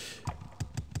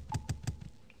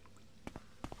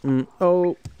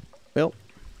 Oh, well.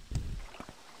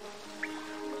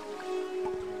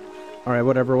 All right,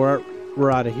 whatever.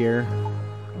 We're out of here.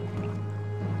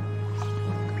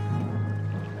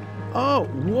 Oh,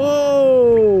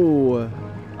 whoa!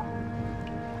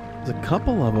 There's a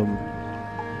couple of them.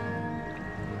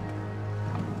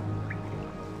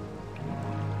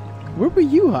 Where were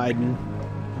you hiding?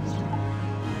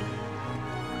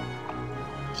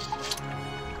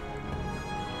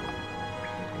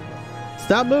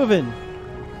 Stop moving!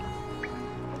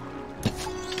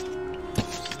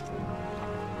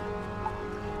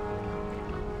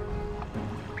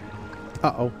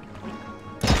 Uh-oh.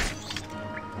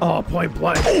 Oh, point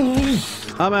blank.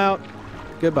 I'm out.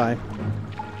 Goodbye.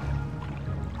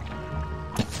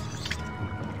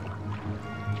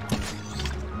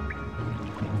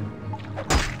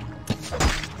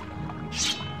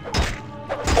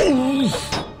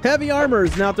 Heavy armor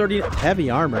is now 30. Heavy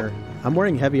armor? I'm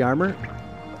wearing heavy armor?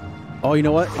 Oh, you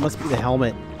know what? It must be the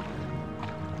helmet.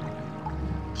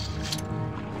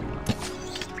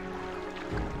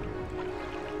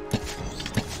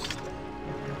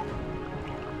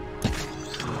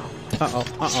 Uh-oh,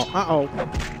 uh-oh,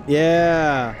 uh-oh.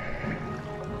 Yeah.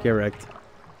 Correct.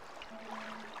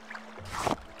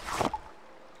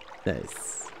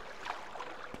 Nice.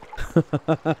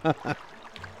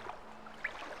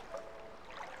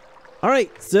 All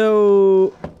right,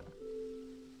 so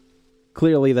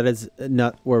clearly that is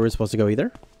not where we're supposed to go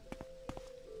either.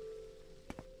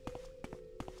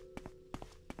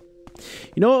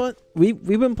 You know what? We've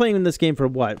been playing this game for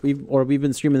what? We've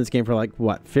been streaming this game for like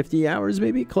what, 50 hours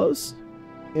maybe, close?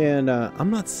 And I'm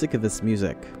not sick of this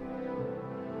music.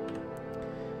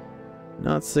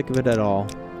 Not sick of it at all.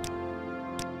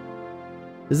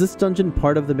 Is this dungeon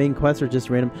part of the main quest or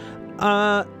just random?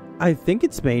 I think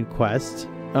it's main quest.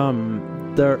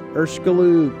 The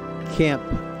Urshgalu camp,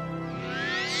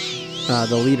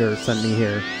 the leader sent me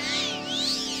here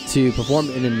to perform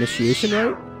an initiation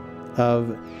rite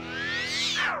of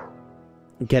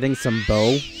getting some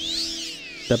bow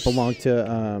that belonged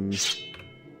to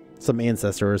some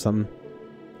ancestor or something.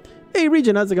 Hey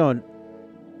Regent, how's it going?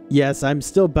 Yes, I'm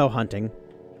still bow hunting.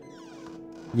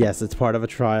 Yes, it's part of a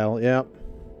trial. Yep.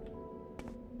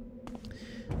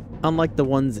 Unlike the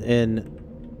ones in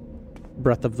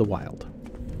Breath of the Wild.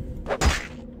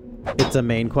 It's a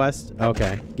main quest?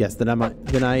 Okay. Yes, then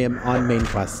I am on main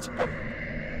quest.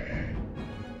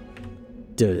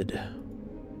 Dude.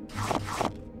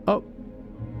 Oh.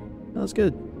 That was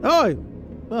good. Oh,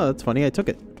 that's funny. I took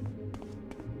it.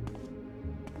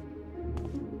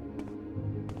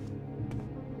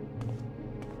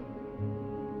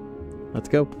 Let's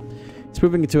go. He's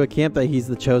proving to a camp that he's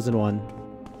the chosen one.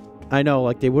 I know,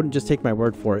 like, they wouldn't just take my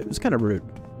word for it. It was kind of rude.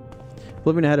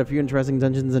 Oblivion had a few interesting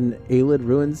dungeons in Aelid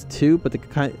Ruins too, but they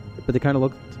kind of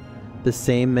looked the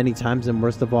same many times, and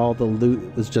worst of all, the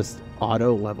loot was just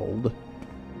auto-leveled.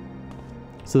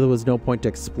 So there was no point to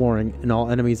exploring, and all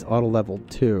enemies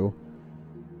auto-leveled too.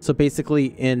 So basically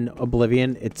in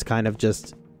Oblivion, it's kind of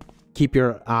just keep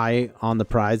your eye on the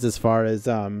prize as far as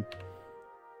the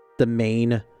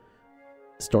main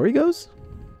story goes.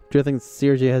 Do you think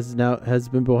CRG has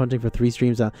been bow hunting for 3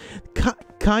 streams now?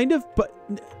 Kind of, but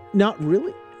not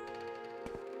really.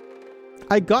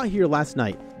 I got here last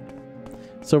night,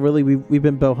 so really we've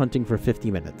been bow hunting for 50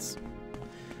 minutes.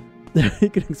 You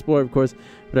can explore, of course,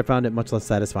 but I found it much less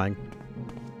satisfying.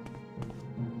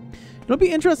 It'll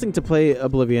be interesting to play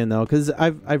Oblivion though, because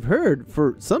I've heard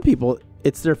for some people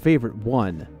it's their favorite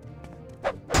one.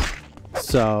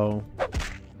 So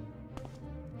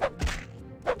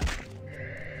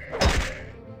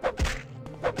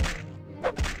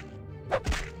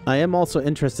I am also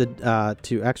interested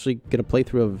to actually get a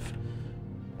playthrough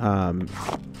of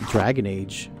Dragon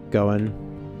Age going.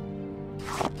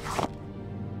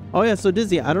 Oh yeah, so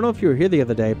Dizzy, I don't know if you were here the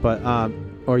other day, but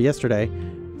or yesterday.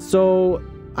 So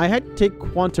I had to take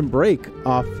Quantum Break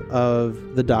off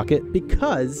of the docket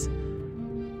because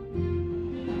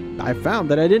I found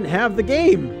that I didn't have the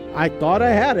game. I thought I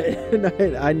had it,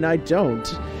 and I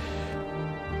don't.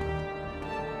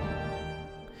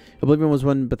 Oblivion was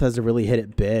when Bethesda really hit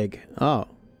it big. Oh,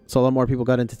 so a lot more people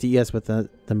got into TES with the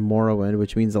Morrowind,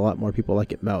 which means a lot more people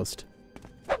like it most.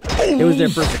 It was their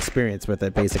first experience with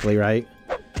it, basically, right?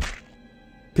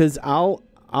 Because I'll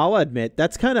admit,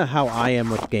 that's kind of how I am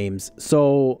with games.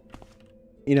 So,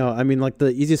 you know, I mean, like,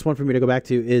 the easiest one for me to go back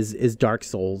to is Dark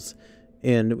Souls.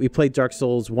 And we played Dark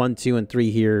Souls 1, 2, and 3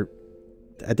 here.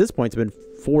 At this point, it's been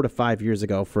 4 to 5 years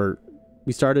ago for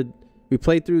We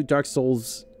played through Dark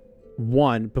Souls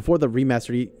 1 before the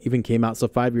remaster even came out, so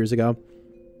 5 years ago.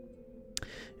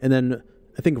 And then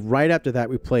I think right after that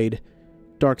we played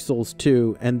Dark Souls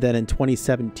 2, and then in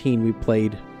 2017 we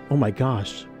played... Oh my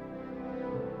gosh.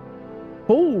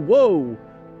 Oh, whoa!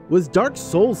 Was Dark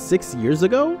Souls 6 years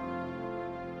ago?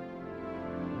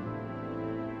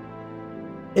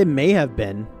 It may have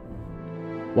been.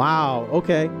 Wow,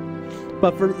 okay.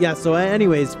 But so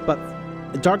anyways, but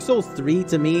Dark Souls 3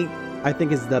 to me, I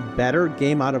think is the better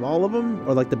game out of all of them,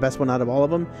 or like the best one out of all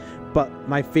of them, but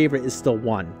my favorite is still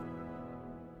 1.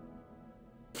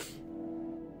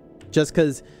 Just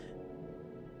because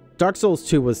Dark Souls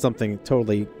 2 was something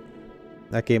totally...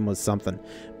 That game was something.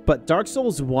 But Dark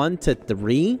Souls 1 to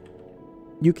 3,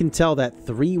 you can tell that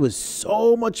 3 was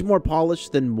so much more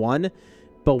polished than 1,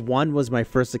 but 1 was my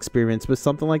first experience with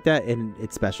something like that, and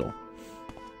it's special.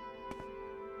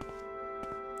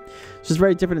 It's just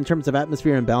very different in terms of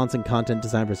atmosphere and balance and content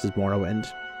design versus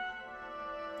Morrowind.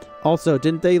 Also,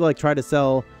 didn't they like try to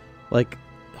sell like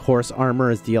horse armor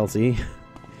as DLC?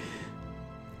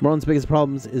 Morrowind's biggest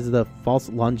problems is the false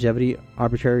longevity,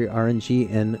 arbitrary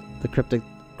RNG, and the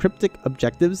cryptic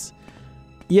objectives.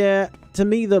 Yeah, to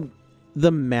me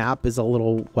the map is a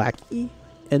little wacky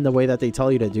in the way that they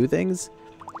tell you to do things.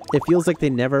 It feels like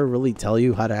they never really tell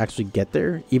you how to actually get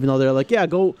there, even though they're like, yeah,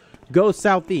 go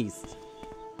southeast.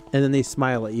 And then they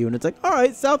smile at you and it's like, all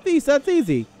right, southeast, that's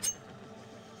easy.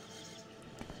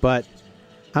 But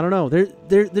I don't know.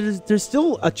 There's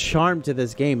still a charm to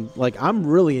this game. Like, I'm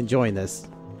really enjoying this.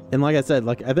 And like I said,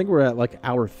 like I think we're at like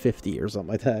hour 50 or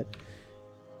something like that.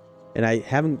 And I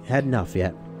haven't had enough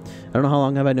yet. I don't know how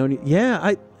long have I known you.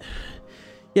 Yeah,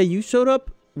 you showed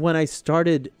up when I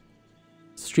started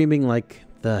streaming like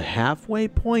the halfway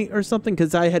point or something,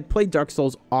 because I had played Dark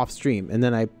Souls off stream and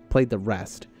then I played the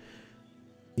rest.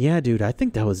 Yeah, dude, I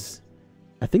think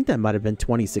that might have been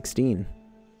 2016.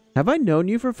 Have I known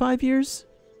you for 5 years?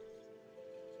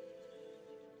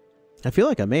 I feel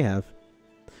like I may have.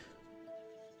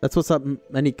 That's what's up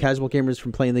many casual gamers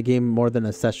from playing the game more than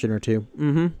a session or two.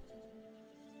 Mm-hmm.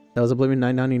 That was Oblivion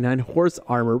 $9.99 horse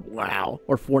armor. Wow.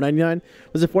 Or $4.99.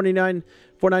 Was it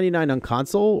 $4.99 on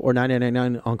console, or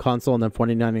 $9.99 on console and then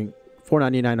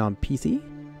 $4.99 on PC?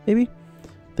 Maybe?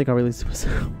 I think our release was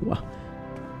wow.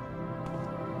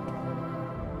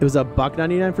 It was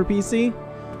 $1.99 for PC?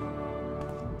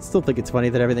 Still think it's funny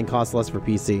that everything costs less for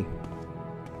PC.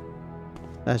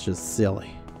 That's just silly.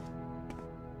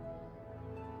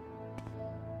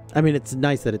 I mean, it's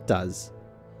nice that it does.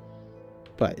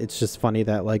 But it's just funny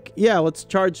that, like, yeah, let's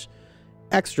charge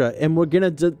extra, and we're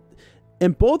gonna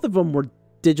and both of them were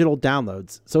digital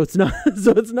downloads. So it's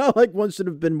not like one should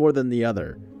have been more than the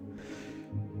other.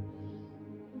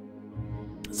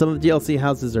 Some of the DLC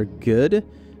houses are good.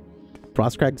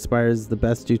 Frostcrack Spire is the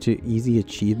best due to easy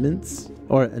achievements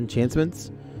or enchantments.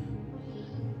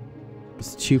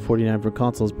 It's $2.49 for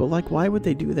consoles, but like, why would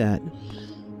they do that?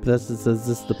 Says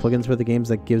this the plugins for the games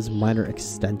that gives minor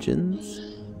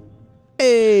extensions.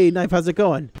 Hey, Knife, how's it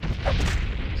going?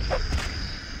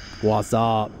 What's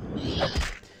up?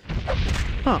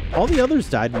 Huh, all the others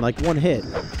died in like one hit.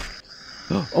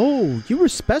 Oh, you were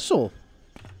special.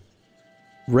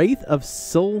 Wraith of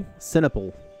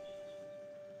Sinopol.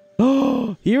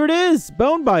 Oh, here it is,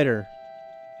 Bonebiter.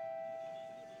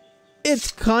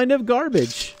 It's kind of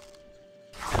garbage.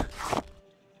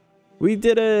 We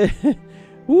did a...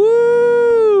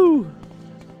 Woo!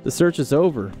 The search is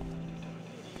over.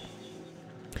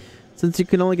 Since you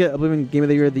can only get Oblivion Game of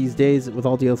the Year these days with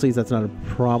all DLCs, that's not a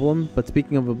problem. But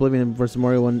speaking of Oblivion versus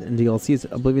Morrowind and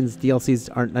DLCs, Oblivion's DLCs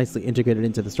aren't nicely integrated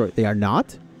into the story. They are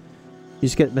not? You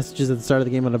just get messages at the start of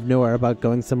the game out of nowhere about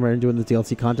going somewhere and doing the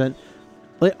DLC content.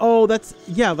 Like, oh, that's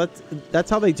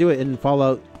how they do it in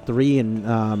Fallout 3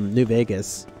 and New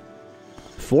Vegas.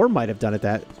 4 might have done it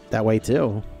that way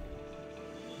too.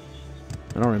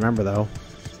 I don't remember though.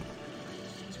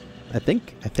 I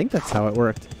think that's how it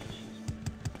worked.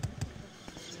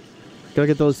 Gotta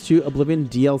get those 2 Oblivion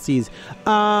DLCs.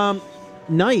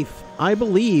 Knife, I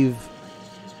believe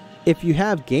if you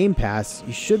have Game Pass,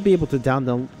 you should be able to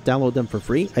download them for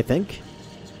free, I think.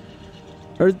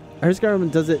 Hearth's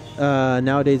Government does it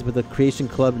nowadays with the Creation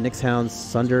Club, Nyx Hounds,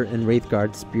 Sunder, and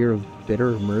Wraithguard, Spear of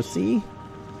Bitter Mercy.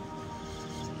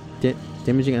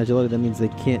 Damaging agility, that means they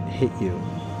can't hit you.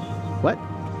 What?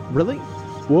 Really?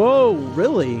 Whoa,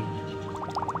 really?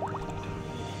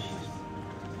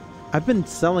 I've been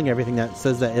selling everything that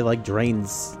says that it like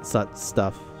drains such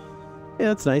stuff. Yeah,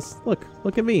 that's nice. Look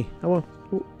at me. I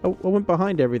went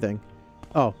behind everything.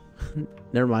 Oh,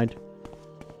 never mind.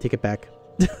 Take it back.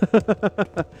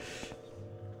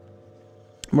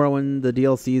 Morrowind, the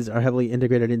DLCs are heavily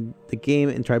integrated in the game,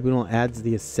 and Tribunal adds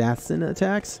the assassin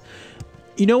attacks.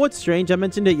 You know what's strange? I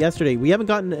mentioned it yesterday. We haven't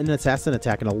gotten an assassin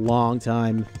attack in a long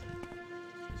time.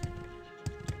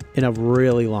 In a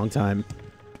really long time.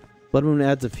 Blood Moon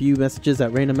adds a few messages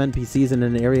at random NPCs in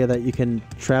an area that you can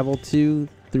travel to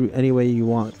through any way you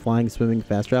want. Flying, swimming,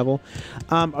 fast travel.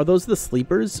 Are those the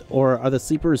sleepers, or are the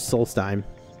sleepers Solstheim?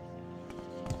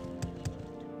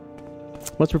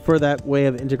 Let's prefer that way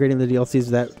of integrating the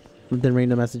DLCs than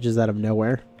random messages out of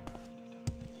nowhere.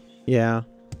 Yeah.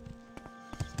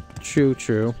 True,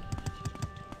 true.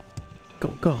 Go,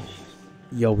 go.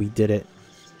 Yo, we did it.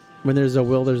 When there's a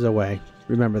will, there's a way.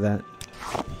 Remember that.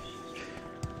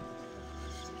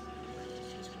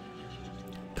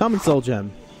 Common Soul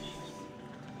Gem.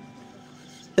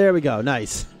 There we go.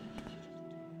 Nice.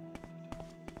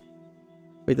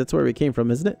 Wait, that's where we came from,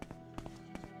 isn't it?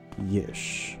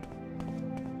 Yes.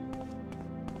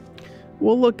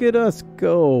 Well, look at us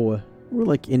go. We're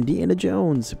like Indiana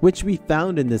Jones, which we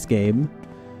found in this game.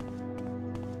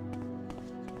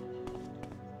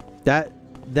 That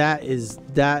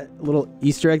little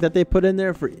Easter egg that they put in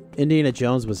there for Indiana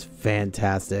Jones was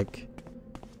fantastic.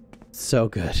 So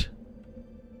good.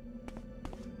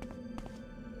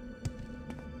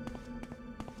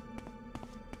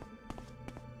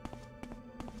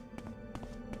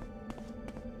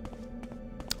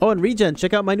 Oh, and Regen,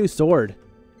 check out my new sword.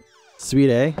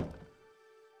 Sweet, eh?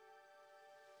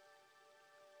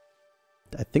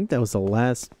 I think that was the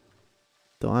last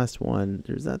one.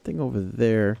 There's that thing over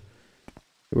there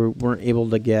we weren't able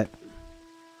to get.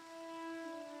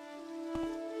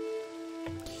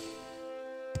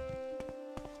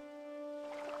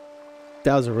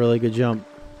 That was a really good jump.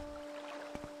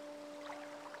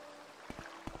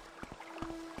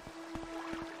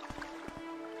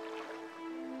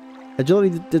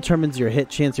 Agility determines your hit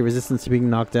chance, your resistance to being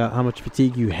knocked out, how much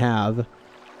fatigue you have,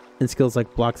 and skills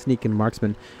like block, sneak, and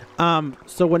marksman.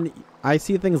 So when I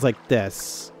see things like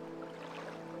this,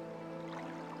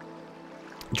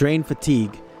 drain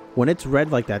fatigue, when it's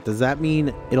red like that, does that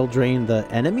mean it'll drain the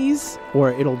enemies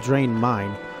or it'll drain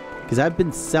mine? Because I've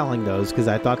been selling those because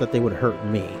I thought that they would hurt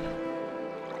me.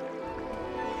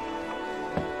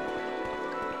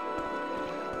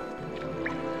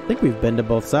 I think we've been to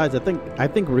both sides. I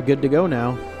think we're good to go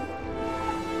now.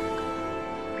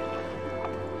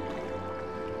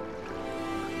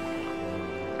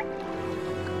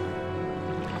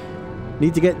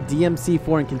 Need to get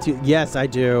DMC4 and continue. Yes, I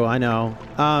do. I know.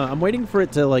 I'm waiting for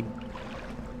it to, like...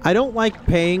 I don't like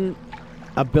paying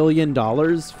 $1 billion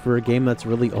for a game that's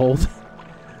really old.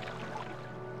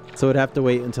 So I'd have to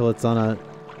wait until it's on a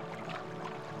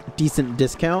decent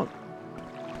discount.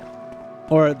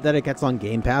 Or that it gets on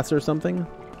Game Pass or something.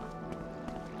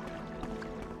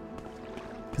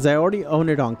 Because I already own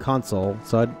it on console,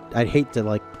 so I'd hate to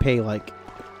like pay like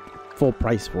full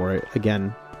price for it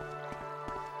again.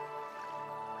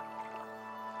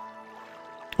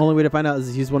 Only way to find out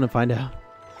is to use one and find out.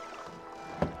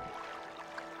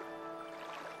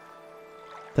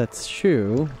 That's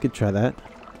true. Could try that.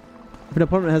 If an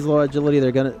opponent has low agility,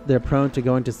 they're prone to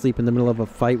going to sleep in the middle of a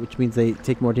fight, which means they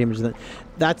take more damage than...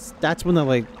 That's when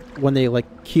they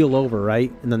keel over, right?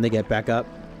 And then they get back up.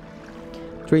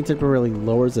 Drain temporarily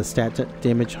lowers the stat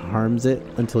damage, harms it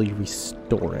until you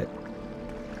restore it.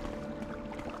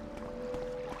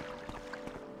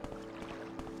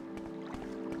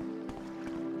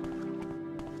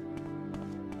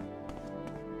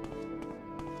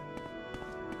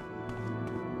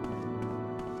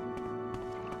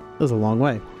 That was a long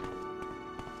way.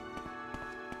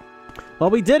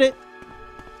 Well, we did it.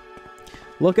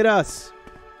 Look at us.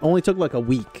 Only took like a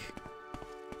week.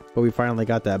 But we finally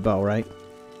got that bow, right?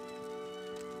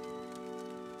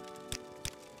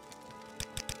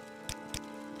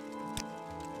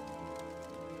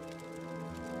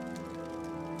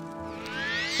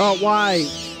 Oh, why?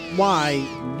 Why?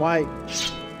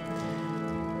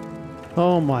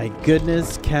 Oh my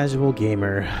goodness, casual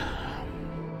gamer.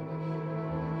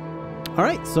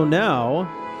 Alright, so now...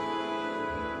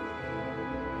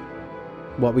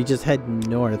 What, we just head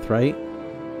north, right?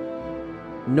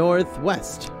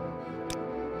 Northwest.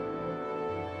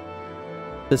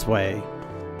 This way.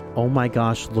 Oh my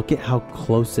gosh, look at how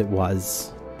close it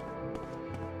was.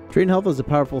 Drain health is a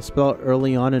powerful spell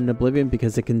early on in Oblivion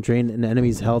because it can drain an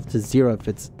enemy's health to 0 if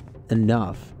it's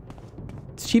enough.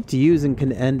 It's cheap to use and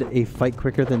can end a fight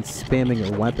quicker than spamming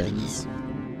your weapons.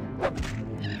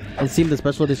 It seems the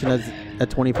special edition is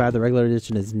at 25, the regular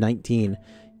edition is 19.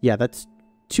 Yeah, that's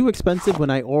too expensive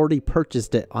when I already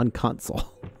purchased it on console.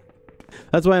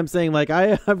 That's why I'm saying, like,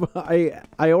 I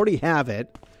already have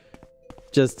it.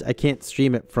 just I can't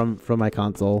stream it from my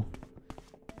console.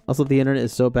 Also, the internet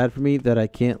is so bad for me that I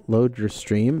can't load your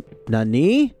stream.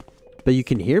 Nani? But you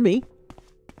can hear me.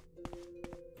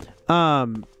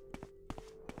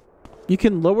 You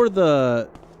can lower the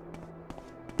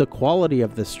quality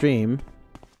of the stream.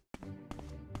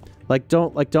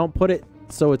 Don't put it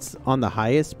so it's on the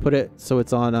highest. Put it so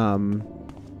it's on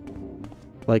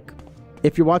like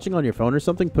if you're watching on your phone or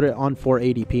something, put it on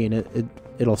 480p and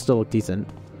it'll still look decent.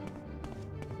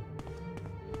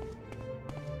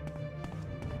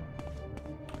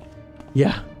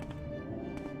 Yeah.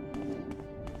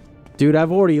 Dude,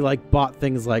 I've already like bought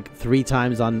things like 3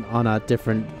 times on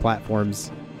different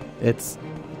platforms.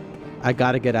 I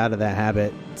gotta get out of that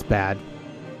habit. It's bad.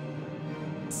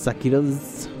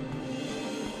 Sakitas.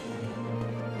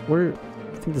 I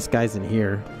think this guy's in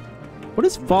here. What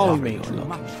is following me?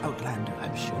 Outlander,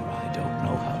 I'm sure I don't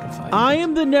know how to find I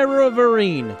am the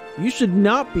Nerevarine. You should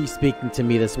not be speaking to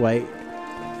me this way.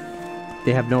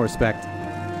 They have no respect.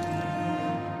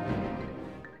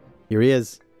 Here he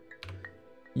is.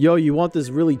 Yo, you want this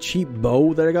really cheap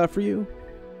bow that I got for you?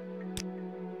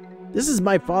 This is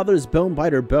my father's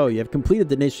Bonebiter bow. You have completed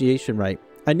the initiation rite.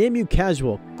 I name you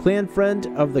Casual, clan friend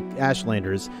of the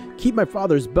Ashlanders. Keep my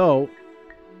father's bow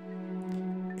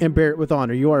and bear it with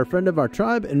honor. You are a friend of our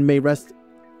tribe and may rest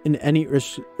in any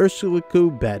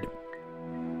Ursulaku bed.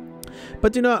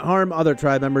 But do not harm other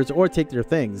tribe members or take their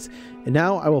things. And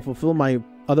now I will fulfill my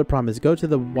other promise. Go to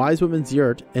the wise woman's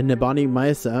yurt and Nabani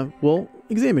Maesa will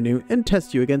examine you and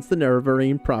test you against the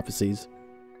Nerevarine prophecies.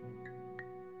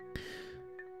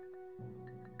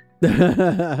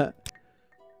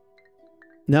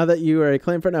 Now that you are a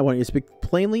clan friend, I want you to speak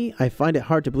plainly. I find it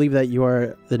hard to believe that you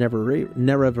are the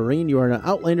Nerevarine. You are an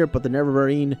outlander, but the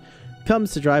Nerevarine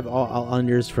comes to drive all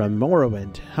outlanders from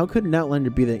Morrowind. How could an outlander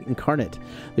be the incarnate?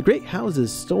 The great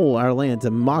houses stole our lands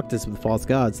and mocked us with false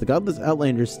gods. The godless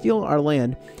outlanders steal our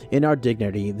land and our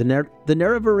dignity. The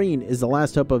Nerevarine is the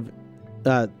last hope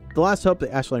the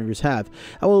Ashlanders have.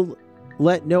 I will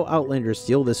let no outlander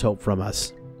steal this hope from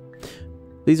us.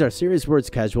 These are serious words,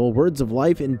 Casual, words of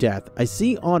life and death. I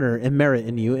see honor and merit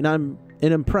in you, and I'm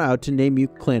proud to name you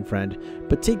clan friend.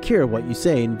 But take care of what you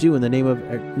say and do in the name of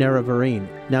Nerevarine.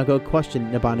 Now go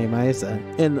question Nabane Maesa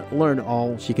and learn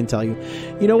all she can tell you.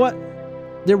 You know what?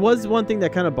 There was one thing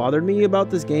that kind of bothered me about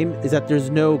this game, is that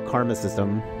there's no karma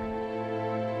system.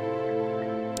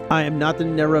 I am not the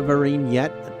Nerevarine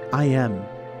yet. I am.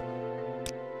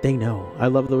 They know. I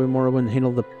love the way Morrowind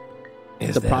handled the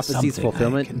prophecy's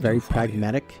fulfillment. Very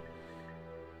pragmatic.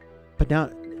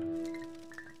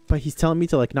 But he's telling me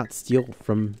to like not steal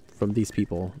from these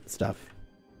people and stuff.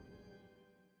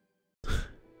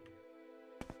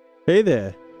 Hey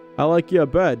there. I like your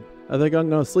bed. I think I'm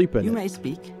gonna sleep in it. You may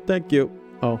speak. Thank you.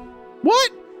 Oh.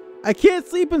 What? I can't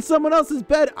sleep in someone else's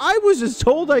bed. I was just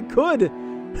told I could.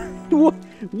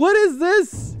 What is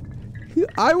this?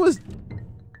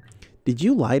 Did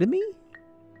you lie to me?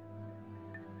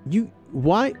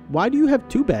 Why do you have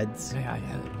 2 beds? May I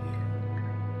help you?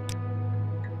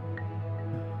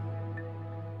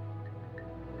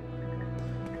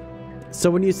 So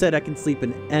when you said I can sleep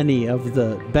in any of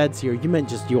the beds here, you meant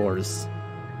just yours.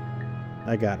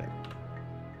 I got it.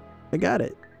 I got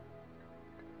it.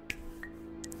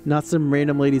 Not some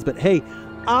random ladies, but hey,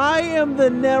 I am the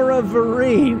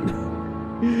Nerevarine.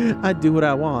 I do what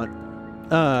I want.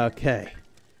 Okay.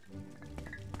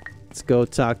 Let's go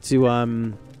talk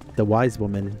to the wise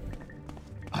woman.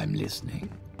 I'm listening.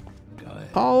 Go ahead.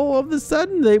 All of a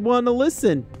sudden, they want to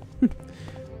listen.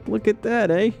 Look at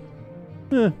that, eh?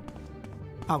 Huh.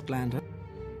 Outlander.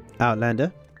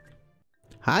 Outlander.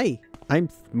 Hi, I'm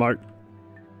smart.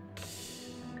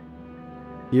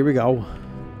 Here we go.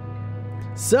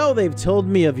 So they've told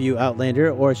me of you,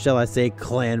 Outlander, or shall I say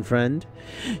clan friend.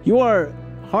 You are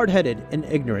hard-headed and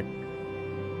ignorant.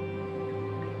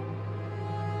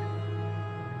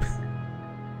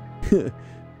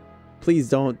 Please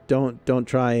don't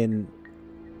try and,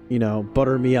 you know,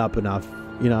 butter me up enough,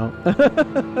 you know.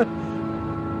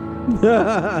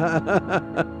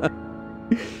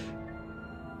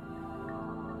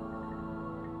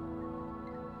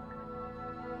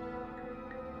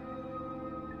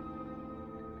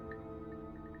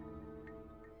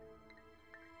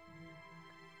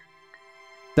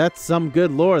 That's some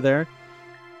good lore there.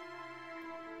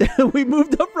 We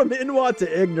moved up from Inwa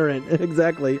to ignorant.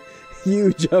 Exactly.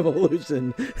 Huge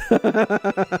evolution.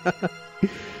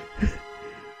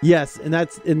 Yes, and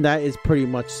that is pretty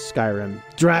much Skyrim.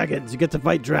 Dragons, you get to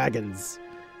fight dragons.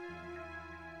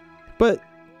 But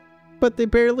they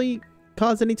barely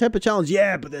cause any type of challenge.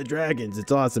 Yeah, but they're dragons.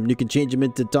 It's awesome. You can change them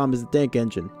into Thomas the Tank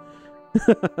Engine.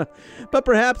 But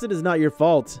perhaps it is not your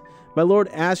fault. My Lord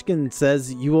Ashkin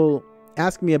says you will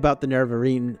ask me about the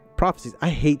Nerevarine prophecies. I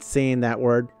hate saying that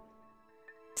word.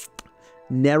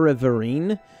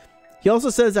 Nerevarine. He also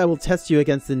says I will test you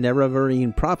against the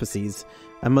Nerevarine prophecies.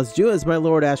 I must do as my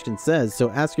Lord Ashkin says, so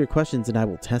ask your questions and I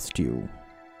will test you.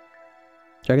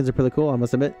 Dragons are pretty cool, I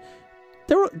must admit.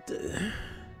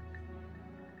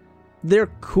 They're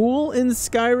cool in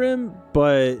Skyrim,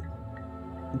 but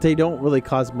they don't really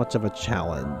cause much of a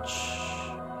challenge.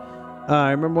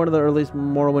 I remember one of the earliest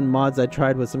Morrowind mods I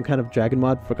tried was some kind of dragon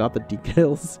mod. Forgot the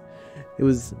details. It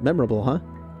was memorable, huh?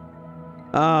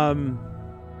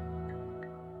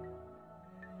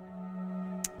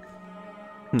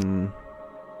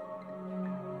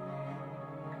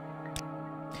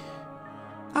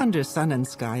 Under sun and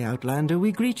sky, Outlander,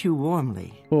 we greet you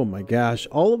warmly. Oh my gosh.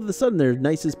 All of a sudden, they're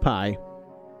nice as pie.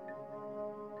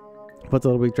 But the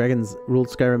Little Weak Dragons ruled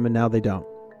Skyrim and now they don't.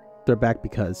 They're back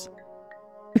because.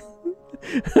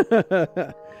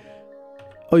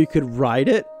 Oh, you could ride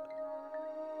it?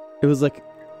 It was like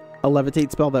a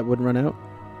levitate spell that wouldn't run out?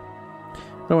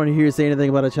 I don't want to hear you say anything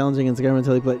about it challenging in Skyrim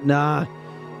until you play. Nah.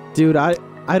 Dude, I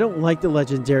don't like the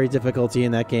legendary difficulty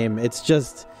in that game. It's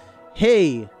just,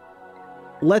 hey,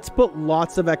 let's put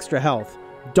lots of extra health.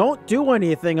 Don't do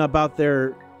anything about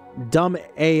their dumb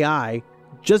AI.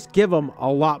 Just give them a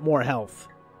lot more health.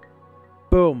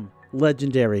 Boom.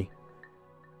 Legendary.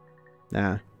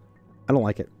 Nah. I don't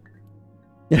like it.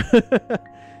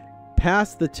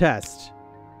 Pass the test.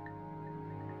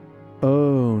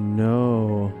 Oh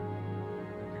no.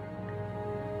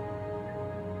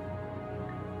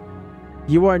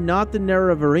 You are not the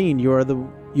Nerevarine.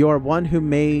 You are one who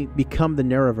may become the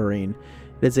Nerevarine.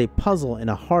 It is a puzzle and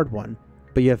a hard one,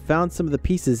 but you have found some of the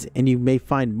pieces and you may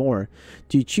find more.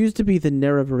 Do you choose to be the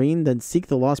Nerevarine, then seek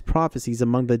the lost prophecies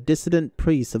among the dissident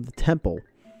priests of the temple.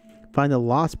 Find the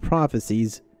lost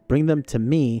prophecies, bring them to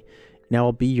me, and I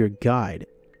will be your guide.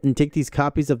 And take these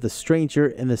copies of the Stranger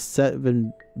and the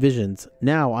 7 Visions.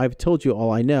 Now I've told you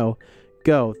all I know.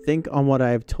 Go, think on what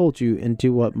I have told you and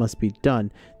do what must be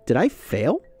done. Did I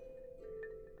fail?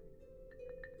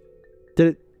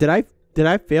 Did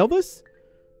I fail this?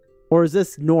 Or is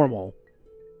this normal?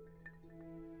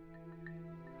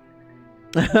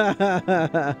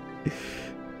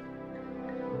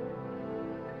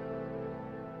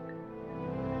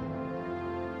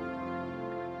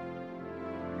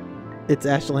 It's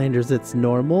Ashlanders, it's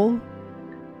normal?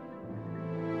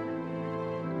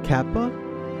 Kappa?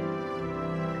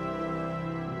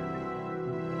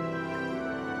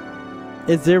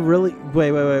 Is there really...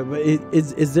 Wait.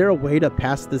 Is there a way to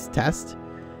pass this test?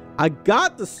 I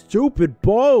got the stupid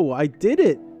bow! I did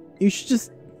it! You should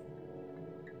just...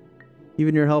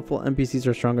 Even your helpful NPCs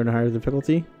are stronger and higher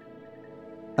difficulty?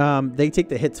 They take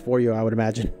the hits for you, I would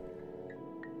imagine.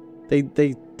 They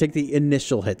take the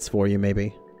initial hits for you,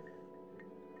 maybe.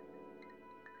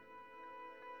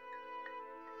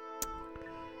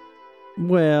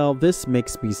 Well, this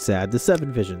makes me sad. The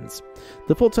 7 Visions.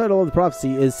 The full title of the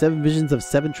prophecy is 7 Visions of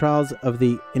 7 Trials of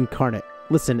the Incarnate.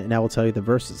 Listen, and I will tell you the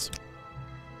verses.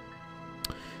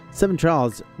 7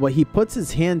 trials. What he puts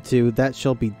his hand to, that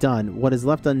shall be done. What is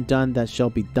left undone, that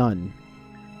shall be done.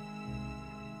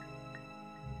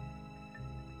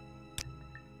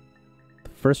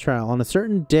 First trial. On a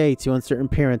certain day, to uncertain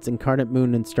parents, incarnate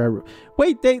moon and star...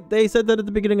 Wait, they said that at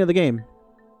the beginning of the game.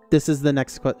 This is the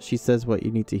next question. She says what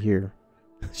you need to hear.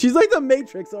 She's like the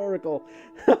Matrix Oracle.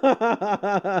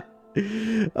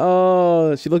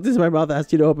 Oh, she looked into my mouth,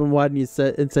 asked you to open wide, and you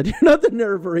said, you're not the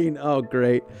Nerevarine. Oh,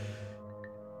 great.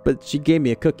 But she gave me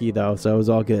a cookie, though, so it was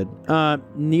all good.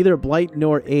 Neither blight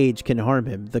nor age can harm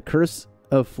him. The curse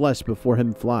of flesh before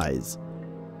him flies.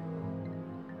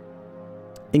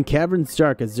 In caverns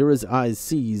dark, Azura's eyes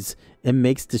sees and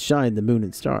makes to shine the moon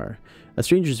and star. A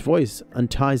stranger's voice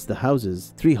unties the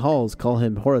houses. 3 halls call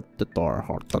him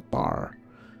Hortatar.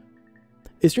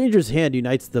 A stranger's hand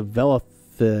unites the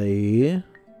Velathe.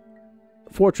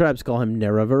 4 tribes call him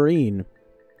Nerevarine.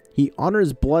 He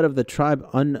honors blood of the tribe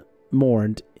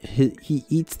unmourned. He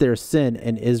eats their sin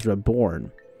and is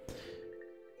reborn.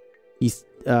 His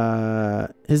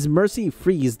mercy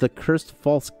frees the cursed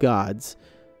false gods,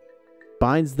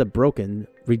 binds the broken,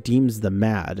 redeems the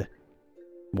mad.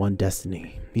 One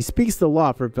destiny. He speaks the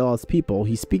law for Velas people.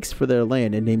 He speaks for their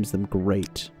land and names them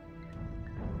great.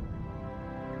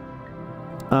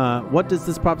 What does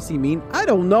this prophecy mean? I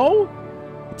don't know.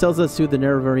 It tells us who the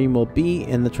Nerevarine will be,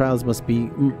 and the trials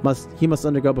he must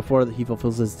undergo before he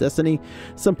fulfills his destiny.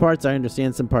 Some parts I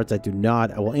understand, some parts I do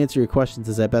not. I will answer your questions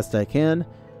as best I can,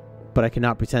 but I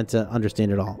cannot pretend to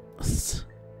understand it all.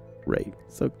 Right.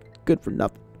 So good for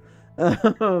nothing.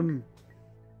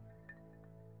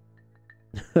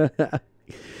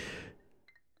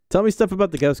 Tell me stuff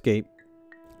about the Ghost Gate.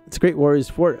 It's a great warrior's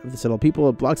fort of the Settled People.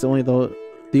 It blocks the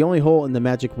only hole in the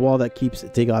magic wall that keeps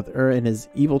Dagoth-Ur and his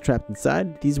evil trapped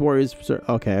inside. These warriors...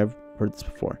 Okay, I've heard this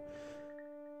before.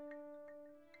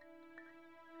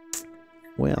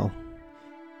 Well.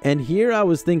 And here I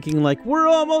was thinking, like, we're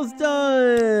almost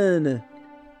done!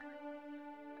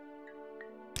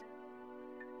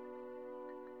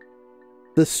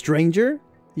 The Stranger?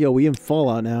 Yo, we in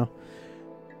Fallout now.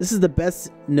 This is the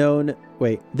best known...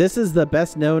 Wait. This is the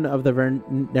best known of the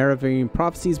Nerevarine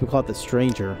prophecies. We call it the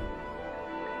Stranger.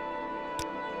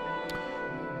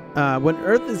 When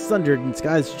earth is sundered and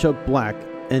skies choke black,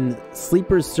 and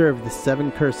sleepers serve the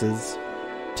 7 curses,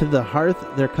 to the hearth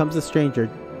there comes a stranger,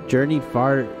 journeyed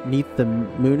far neath the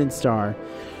moon and star.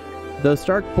 Though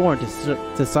stark born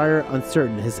to sire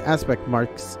uncertain, his aspect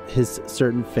marks his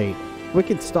certain fate.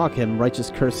 Wicked stalk him,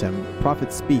 righteous curse him,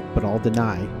 prophets speak, but all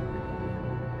deny.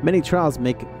 Many trials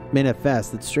make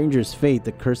manifest the stranger's fate,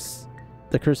 the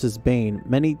curse's bane.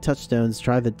 Many touchstones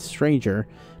try the stranger,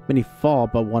 many fall,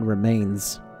 but one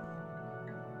remains.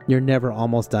 You're never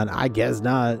almost done. I guess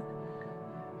not.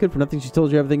 Good for nothing. She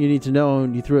told you everything you need to know,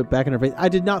 and you threw it back in her face. I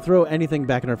did not throw anything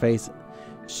back in her face.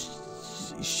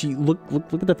 She look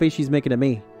at the face she's making at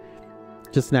me.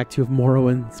 Just in Act 2 of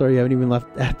Morrowind. Sorry, I haven't even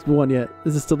left Act 1 yet.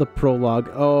 This is still the prologue.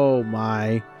 Oh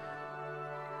my.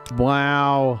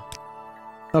 Wow.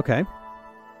 Okay.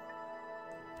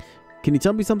 Can you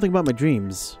tell me something about my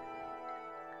dreams?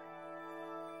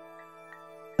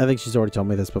 I think she's already told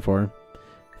me this before.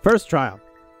 First trial.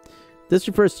 This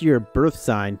refers to your birth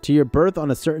sign, to your birth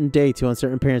on a certain day to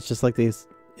uncertain parents, just like these.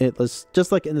 It was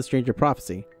just like in the Stranger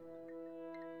prophecy.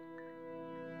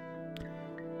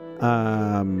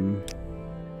 I'm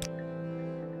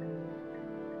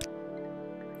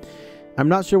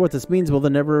not sure what this means. Will the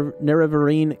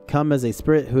Nerevarine come as a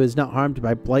spirit who is not harmed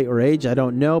by blight or age? I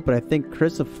don't know, but I think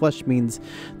curse of flesh means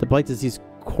the blight disease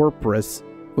corporus,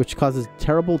 which causes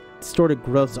terrible distorted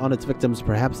growths on its victims.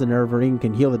 Perhaps the Nerevarine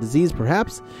can heal the disease.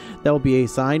 Perhaps that will be a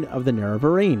sign of the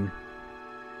Nerevarine.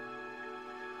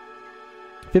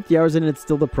 50 hours in, it's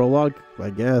still the prologue, I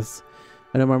guess.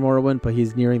 I know my Morrowind, but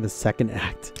he's nearing the second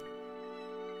act.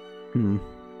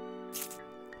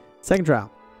 Second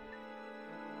trial.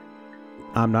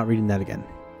 I'm not reading that again.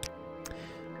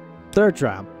 Third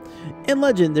trial. In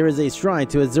legend, there is a shrine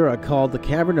to Azura called the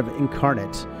Cavern of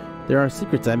Incarnate. There are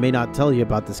secrets I may not tell you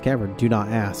about this cavern. Do not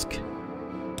ask.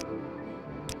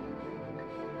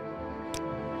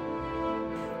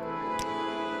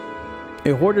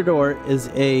 A Hordador is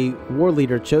a war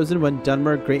leader chosen when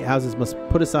Dunmer great houses must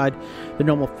put aside their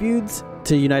normal feuds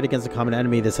to unite against a common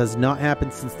enemy. This has not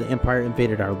happened since the Empire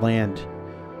invaded our land.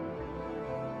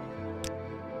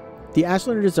 The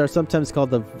Ashlanders are sometimes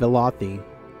called the Velothi,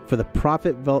 for the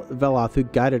prophet Veloth who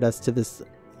guided us to this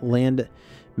land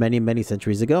many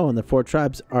centuries ago. And the 4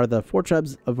 tribes are the 4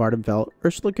 tribes of Ardenfell: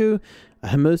 Urshlaku,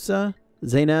 Ahamusa,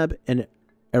 Zainab, and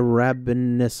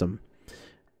Arabinism.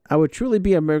 It would truly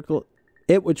be a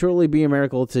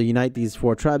miracle to unite these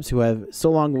 4 tribes who have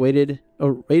so long waited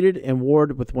and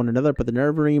warred with one another, but the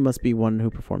Nerevarine must be one who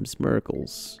performs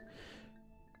miracles.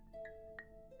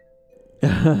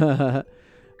 I'm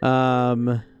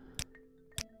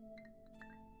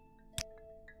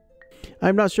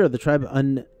not sure. The tribe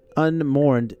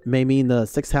unmourned may mean the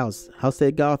 6th house, House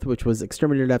Dagoth, which was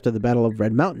exterminated after the Battle of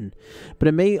Red Mountain. But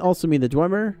it may also mean the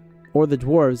Dwemer, or the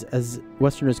dwarves, as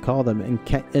Westerners call them,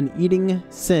 and eating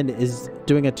sin is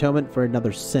doing atonement for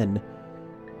another sin.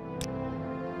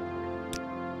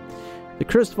 The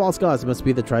cursed false gods must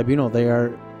be the tribunal. They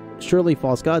are surely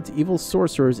false gods, evil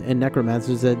sorcerers and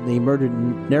necromancers, and they murdered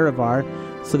Nerevar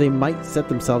so they might set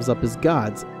themselves up as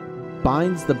gods.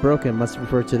 Binds the broken must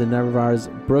refer to the Nerevar's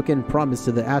broken promise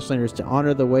to the Ashlanders to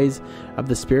honor the ways of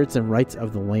the spirits and rights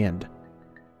of the land.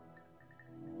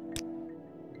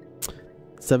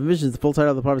 7 visions. The full title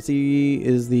of the prophecy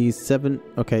is the 7...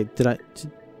 Okay,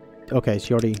 okay,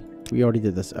 we already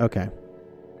did this. Okay.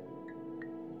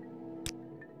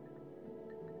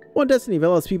 One destiny.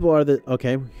 Velos people are the...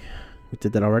 Okay, we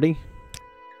did that already.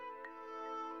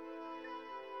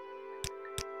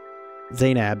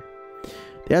 Zainab.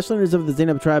 The Ashlanders of the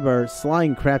Zainab tribe are sly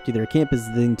and crafty. Their camp is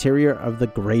the interior of the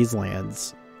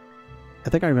Grazelands. I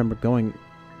think I remember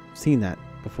seeing that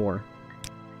before.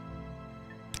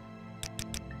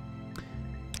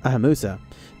 Ahamusa.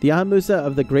 The Ahamusa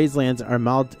of the Grazelands are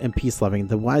mild and peace-loving.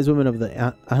 The wise woman of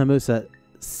the Ahamusa,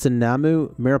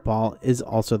 Sinamu Mirapal, is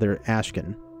also their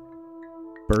Ashken.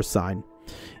 Birth sign.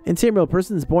 In Tamriel,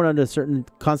 persons born under certain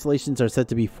constellations are said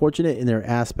to be fortunate in their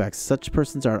aspects. Such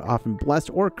persons are often blessed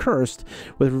or cursed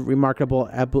with remarkable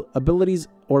abilities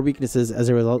or weaknesses as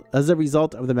a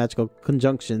result of the magical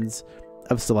conjunctions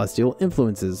of celestial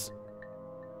influences.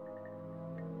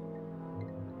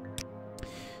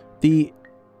 The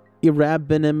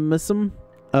Irabinimism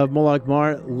of Molag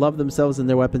Mar love themselves and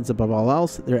their weapons above all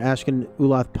else. Their Ashken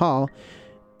Ulath Pal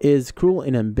is cruel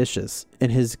and ambitious,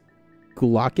 and his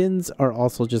Gulakins are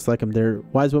also just like him. Their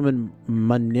wise woman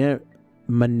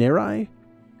Manerai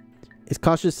is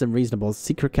cautious and reasonable.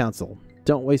 Seek her counsel.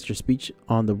 Don't waste your speech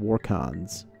on the war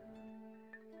cons.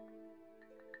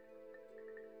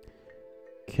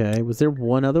 Okay, was there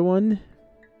one other one?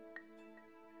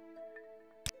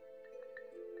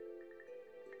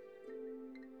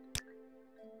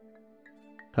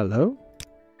 Hello?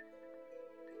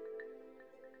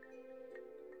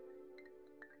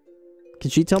 Can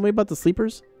she tell me about the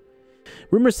sleepers?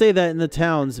 Rumors say that in the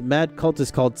towns, mad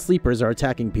cultists called sleepers are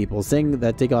attacking people, saying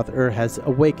that Dagoth has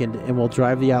awakened and will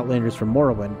drive the outlanders from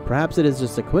Morrowind. Perhaps it is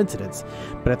just a coincidence,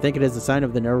 but I think it is a sign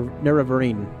of the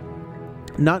Nerevarine.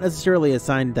 Not necessarily a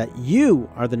sign that you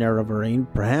are the Nerevarine.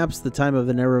 Perhaps the time of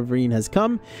the Nerevarine has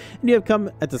come, and you have come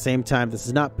at the same time. This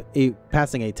is not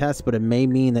passing a test, but it may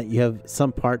mean that you have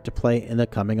some part to play in the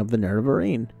coming of the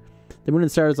Nerevarine. The moon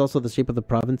and star is also the shape of the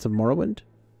province of Morrowind.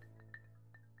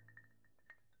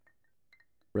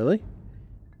 Really?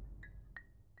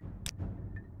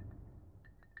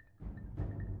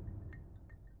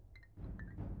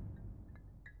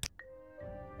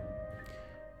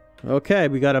 Okay,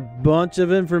 we got a bunch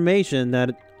of information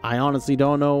that I honestly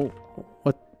don't know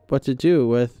what to do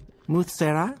with.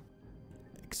 Muthsera?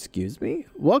 Excuse me?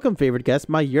 Welcome, favorite guest.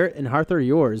 My yurt and hearth are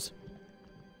yours.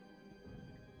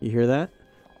 You hear that?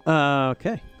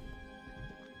 Okay.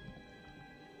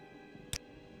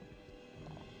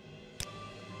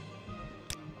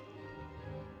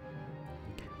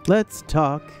 Let's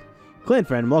talk. Clan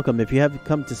friend, welcome. If you have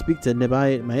come to speak to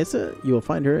Nibai Maesa, you will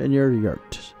find her in your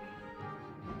yurt.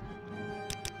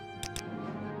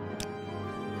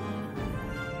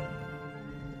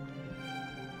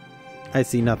 I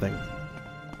see nothing.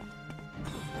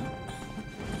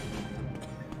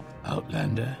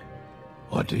 Outlander,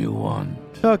 what do you want?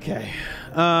 Okay.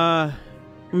 Let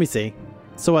me see.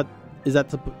 So what is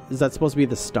that supposed to be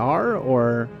the star,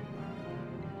 or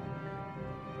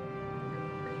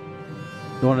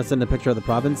you want to send a picture of the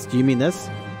province? Do you mean this?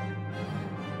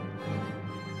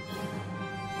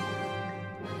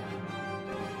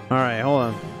 All right, hold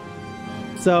on.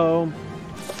 So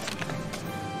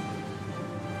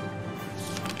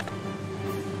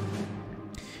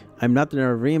I'm not the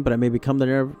Nerevarine, but I may become the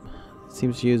Nerevarine.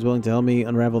 Seems she is willing to help me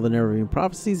unravel the Nerevarine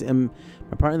prophecies, and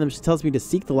my partner in them, she tells me to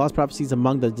seek the lost prophecies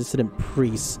among the dissident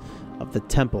priests of the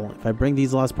temple. If I bring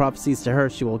these lost prophecies to her,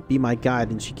 she will be my guide,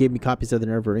 and she gave me copies of the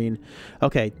Nerevarine.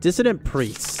 Okay, dissident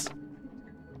priests.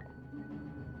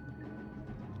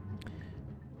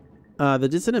 The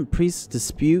dissident priests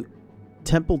dispute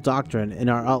temple doctrine and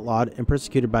are outlawed and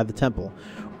persecuted by the temple.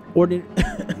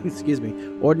 Excuse me.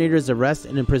 Ordinators arrest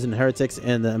and imprison heretics,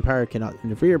 and the Empire cannot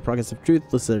interfere. Progress of truth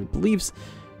lists their beliefs.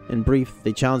 In brief,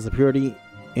 they challenge the purity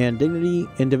and dignity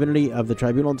and divinity of the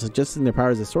tribunal, suggesting their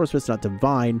powers as sorceress, not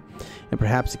divine, and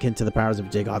perhaps akin to the powers of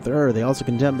Dagoth. They also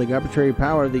condemn the arbitrary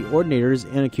power of the Ordinators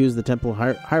and accuse the temple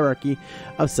hierarchy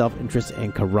of self-interest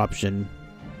and corruption.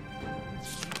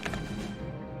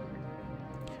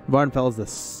 Varnfell is the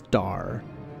star.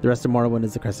 The rest of Morrowind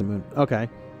is the crescent moon. Okay.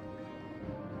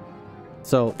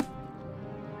 So,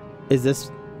 is this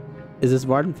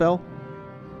Vardenfell?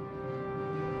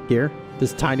 Here?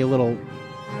 This tiny little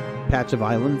patch of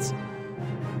islands?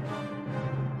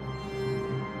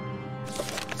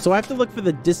 So I have to look for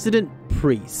the dissident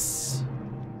priests.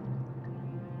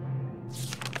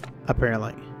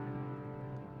 Apparently.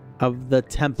 Of the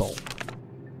temple.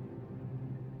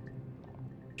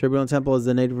 Tribunal Temple is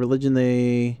the native religion.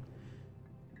 They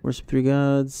worship 3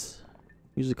 gods.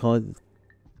 Usually call it...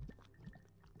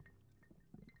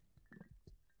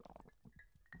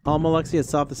 Almalexia,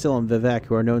 Sothasil, and Vivek,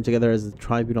 who are known together as the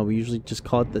Tribunal, we usually just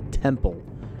call it the Temple.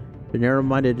 They're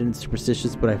narrow-minded and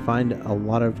superstitious, but I find a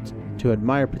lot to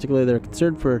admire. Particularly, they're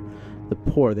concerned for the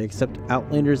poor. They accept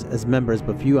Outlanders as members,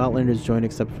 but few Outlanders join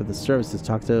except for the services.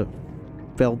 Talk to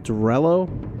Feldrello.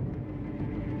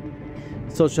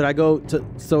 So should I go to...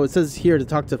 So it says here to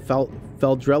talk to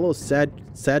Feldrello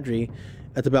Sadri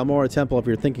at the Balmora Temple if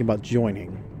you're thinking about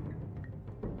joining.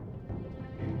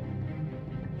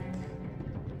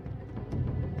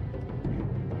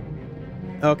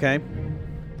 Okay.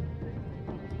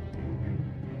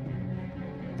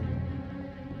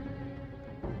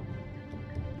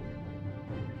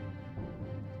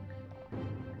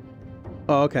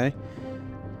 Oh, okay.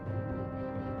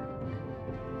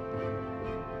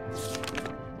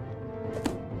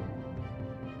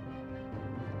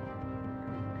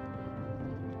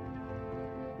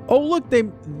 Oh, look,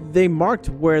 they marked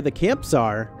where the camps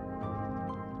are.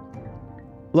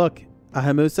 Look,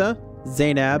 Ahamusa,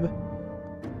 Zainab.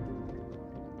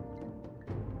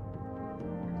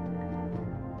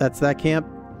 That's that camp.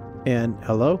 And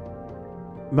hello?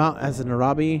 Mount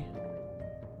Azanarabi.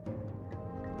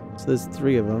 So there's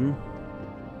 3 of them.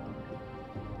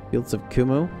 Fields of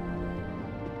Kumu.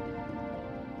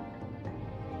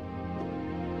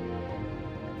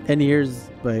 And here's,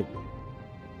 wait.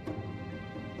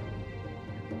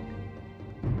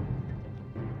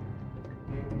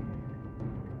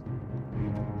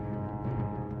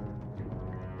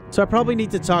 So I probably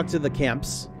need to talk to the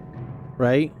camps,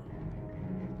 right?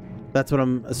 That's what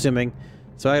I'm assuming.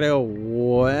 So I gotta go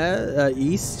west,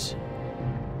 east.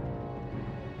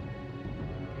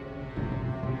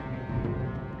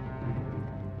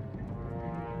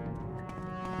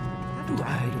 How do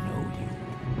I know you?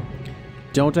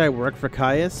 Don't I work for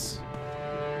Caius?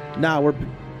 Nah,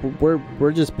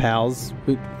 we're just pals.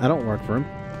 I don't work for him.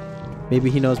 Maybe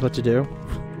he knows what to do.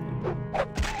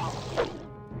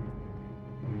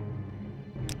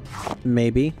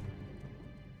 Maybe.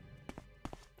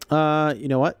 You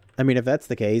know what? I mean, if that's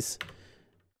the case.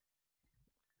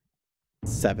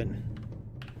 7.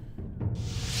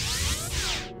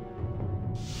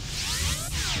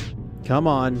 Come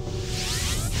on.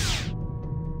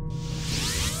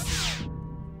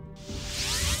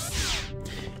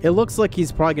 It looks like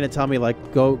he's probably going to tell me,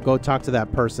 like, go talk to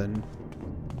that person.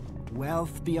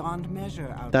 Wealth beyond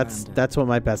measure, Outlander. That's what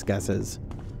my best guess is.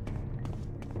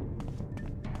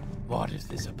 What is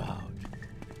this about?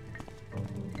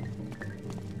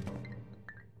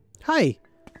 Hi.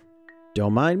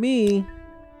 Don't mind me.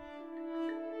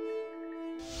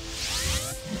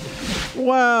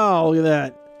 Wow, look at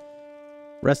that.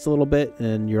 Rest a little bit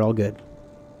and you're all good.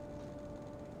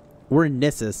 We're in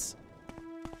Nissus.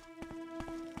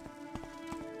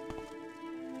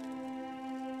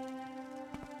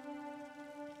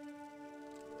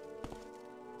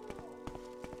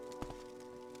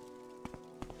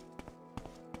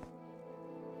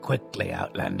 Quickly,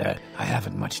 Outlander. I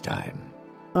haven't much time.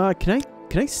 Can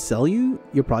I sell you?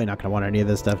 You're probably not gonna want any of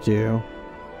this stuff, do you?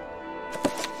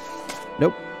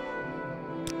 Nope.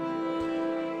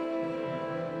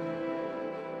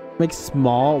 Make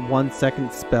small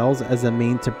 1-second spells as a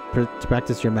mean to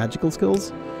practice your magical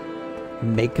skills.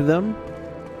 Make them.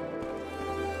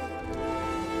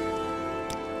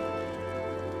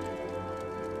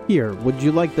 Here, would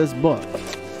you like this book?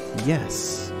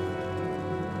 Yes.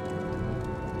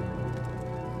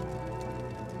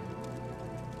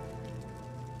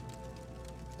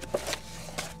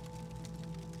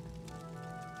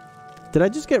 Did I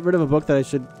just get rid of a book that I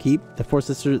should keep? The Four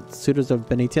Suitors of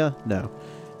Benitia? No.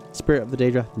 Spirit of the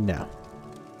Daedra? No.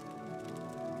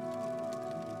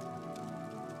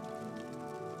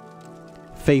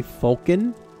 Fae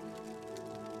Falcon?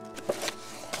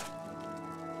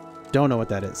 Don't know what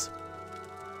that is.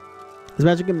 His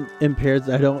magic impairs.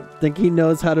 I don't think he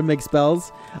knows how to make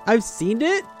spells. I've seen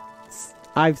it.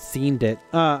 I've seen it,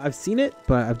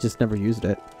 but I've just never used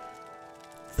it.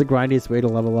 It's the grindiest way to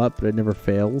level up, but it never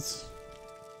fails.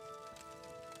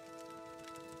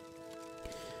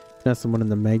 Now someone in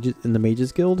the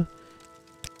Mages Guild.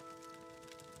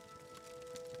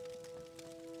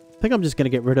 I think I'm just gonna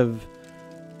get rid of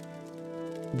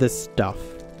this stuff.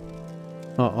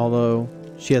 Although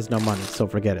she has no money, so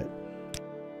forget it.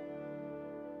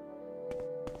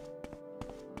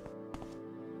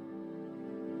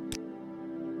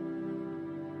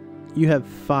 You have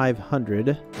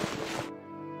 500.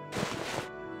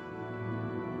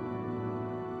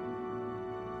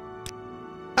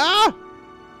 Ah!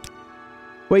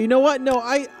 Wait, you know what? No,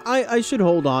 I should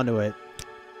hold on to it.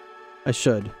 I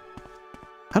should.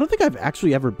 I don't think I've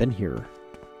actually ever been here.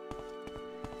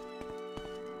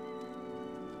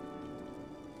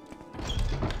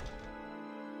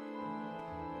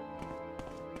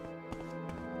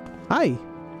 Hi.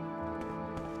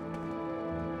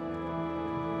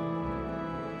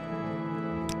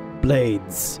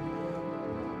 Blades.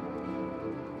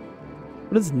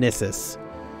 What is Nissus?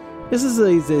 This is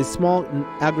a small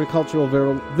agricultural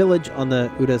village on the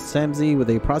Uda Samzi with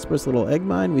a prosperous little egg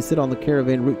mine. We sit on the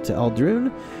caravan route to Aldrune.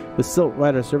 With silt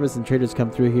rider service and traders come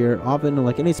through here often.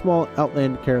 Like any small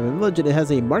outland caravan village, it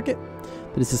has a market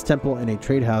that is its temple and a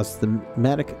trade house, the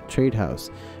Matic Trade House.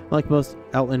 Like most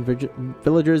outland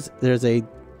villagers, there's a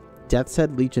Death's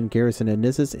Head Legion garrison in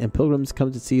Nissus, and pilgrims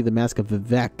come to see the Mask of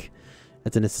Vivek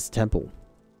at the Nissus Temple.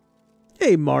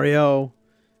 Hey, Mario.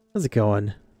 How's it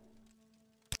going?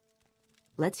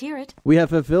 Let's hear it. We have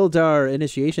fulfilled our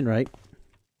initiation rite.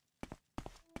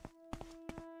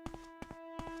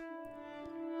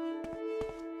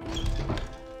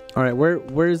 All right,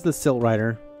 where's the Silt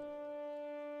Rider?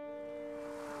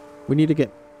 We need to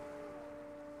get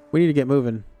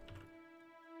moving.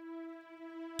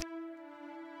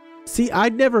 See,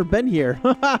 I'd never been here.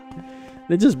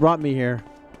 They just brought me here.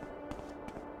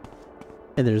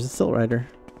 And there's a Silt Rider.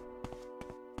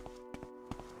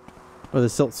 Or the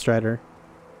Silt Strider.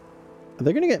 Are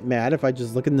they gonna get mad if I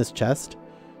just look in this chest?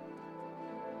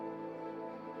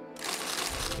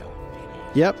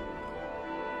 Yep.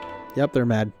 Yep, they're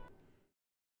mad.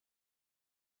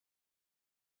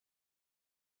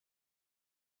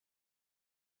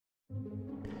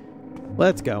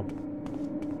 Let's go.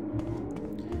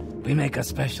 We make a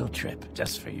special trip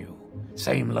just for you.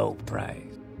 Same low price.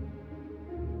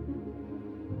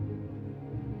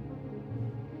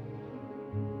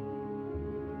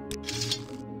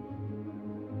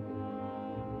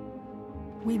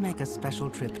 We make a special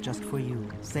trip just for you.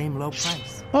 Same low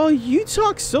price. Oh, you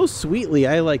talk so sweetly.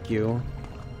 I like you.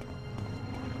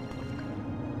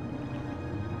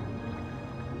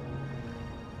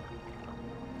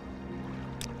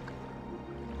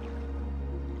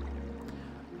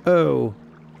 Oh,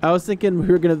 I was thinking we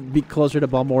were going to be closer to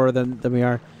Balmora than we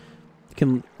are. You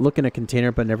can look in a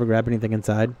container but never grab anything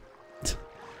inside.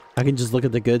 I can just look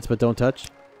at the goods but don't touch. Is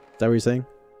that what you're saying?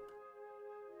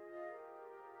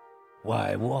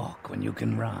 Why walk when you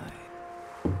can ride?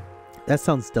 That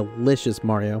sounds delicious,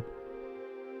 Mario.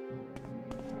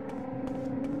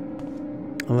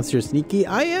 Unless you're sneaky.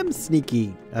 I am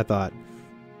sneaky, I thought.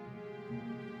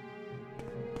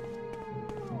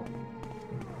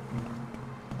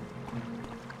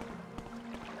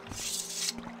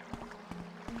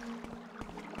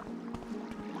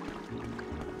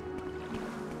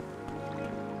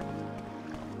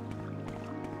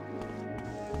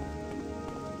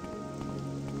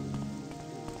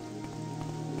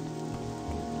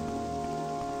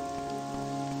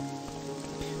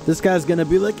 This guy's gonna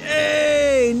be like,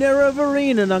 hey,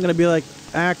 Nerevarine, and I'm gonna be like,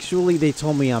 actually, they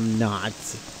told me I'm not.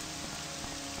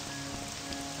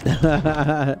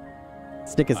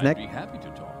 Stick his neck. I'd be happy to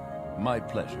talk. My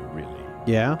pleasure, really.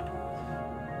 Yeah?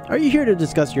 Are you here to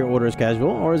discuss your orders, Casual,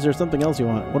 or is there something else you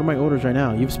want? What are my orders right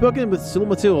now? You've spoken with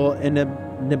Sulmatul and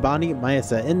Nibani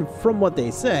Mayasa, and from what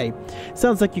they say,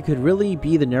 sounds like you could really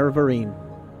be the Nerevarine.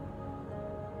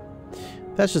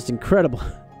 That's just incredible.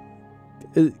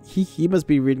 He must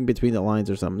be reading between the lines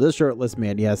or something. This shirtless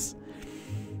man, yes.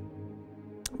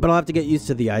 But I'll have to get used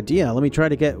to the idea. Let me try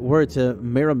to get word to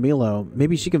Miramilo.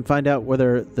 Maybe she can find out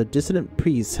whether the dissident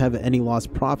priests have any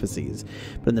lost prophecies.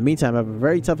 But in the meantime, I have a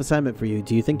very tough assignment for you.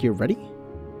 Do you think you're ready?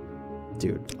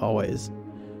 Dude, always.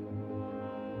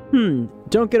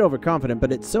 Don't get overconfident,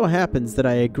 but it so happens that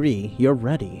I agree. You're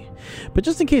ready. But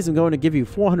just in case, I'm going to give you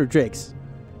 400 drakes.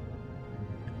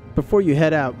 Before you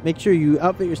head out, make sure you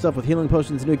outfit yourself with healing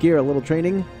potions, new gear, a little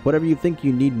training, whatever you think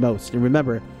you need most. And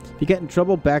remember, if you get in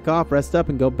trouble, back off, rest up,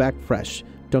 and go back fresh.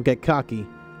 Don't get cocky.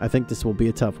 I think this will be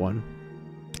a tough one.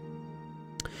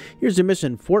 Here's your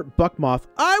mission, Fort Buckmoth.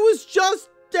 I was just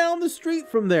down the street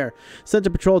from there. Sent a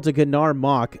patrol to Ganar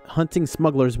Mach, hunting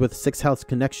smugglers with six-house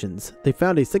connections. They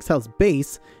found a six-house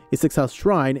base, a six-house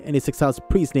shrine, and a six-house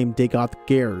priest named Dagoth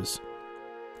Gares.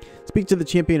 Speak to the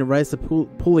champion of Raisa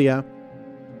Puglia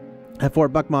at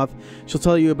Fort Buckmoth. She'll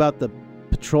tell you about the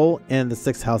patrol and the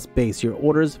six-house base. Your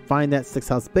orders: find that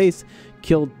six-house base,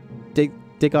 kill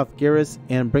Dagoth Gares,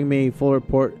 and bring me a full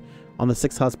report on the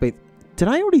six-house base. Did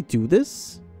I already do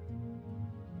this?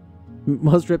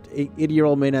 Most ripped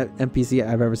 80-year-old main NPC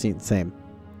I've ever seen. Same.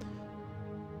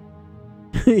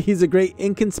 He's a great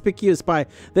inconspicuous spy.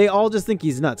 They all just think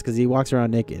he's nuts because he walks around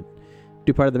naked.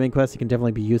 Do part of the main quest. He can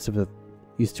definitely be used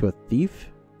to a thief.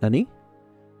 Nani?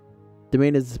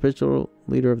 Domain is the spiritual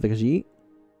leader of the Khajiit.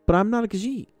 But I'm not a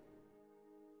Khajiit.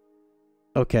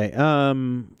 Okay,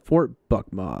 Fort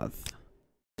Buckmoth.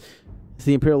 It's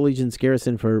the Imperial Legion's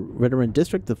garrison for Redoran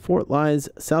District. The fort lies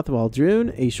south of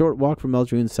Aldrune, a short walk from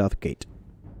Aldrune's south gate.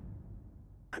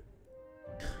 I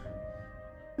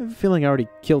have a feeling I already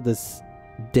killed this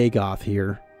Dagoth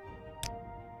here.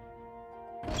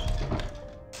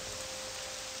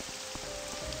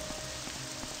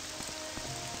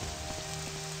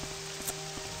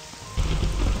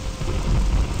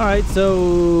 Alright,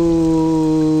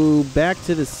 so back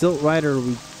to the Silt Rider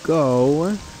we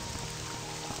go.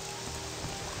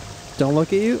 Don't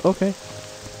look at you? Okay.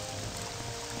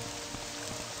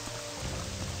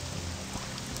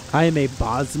 I am a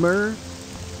Bosmer.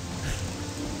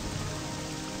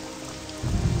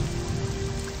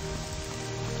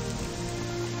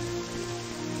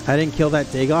 I didn't kill that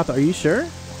Dagoth. Are you sure?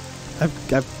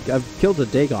 I've killed a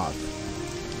Dagoth.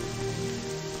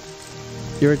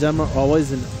 You're a demo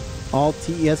always in all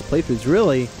TES playthroughs.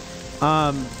 Really?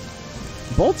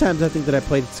 Both times I think that I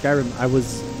played Skyrim, I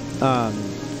was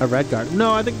a Red Guard.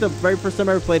 No, I think the very first time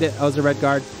I ever played it, I was a Red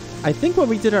Guard. I think when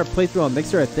we did our playthrough on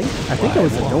Mixer, I think I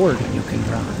was a Nord. You can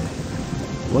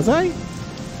drive. Was I?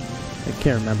 I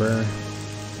can't remember.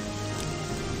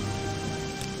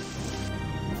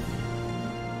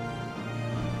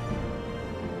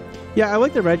 Yeah, I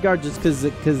like the Red Guard just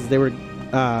because they were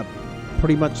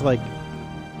pretty much like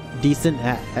decent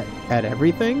at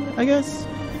everything, I guess,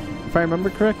 if I remember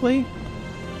correctly.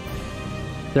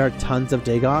 There are tons of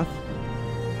Dagoth.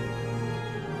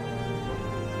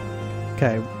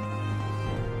 Okay.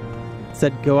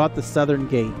 Said go out the southern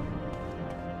gate.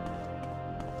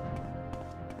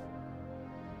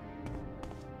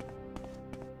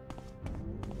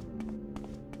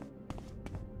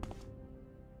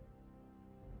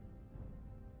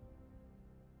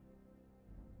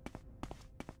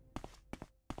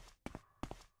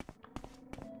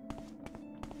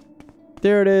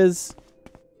 There it is.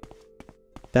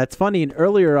 That's funny. And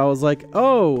earlier I was like,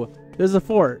 oh, there's a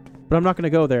fort, but I'm not going to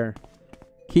go there.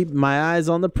 Keep my eyes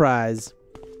on the prize.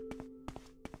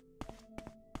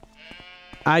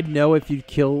 I'd know if you'd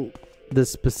kill the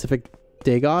specific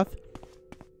Dagoth.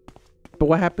 But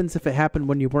what happens if it happened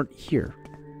when you weren't here?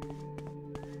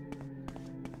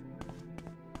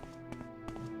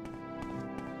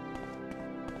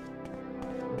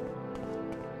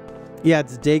 Yeah,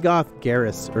 it's Dagoth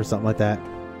Garrus or something like that.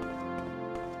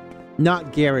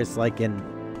 Not Garrus like in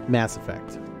Mass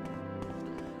Effect.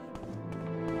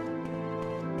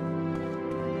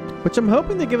 Which I'm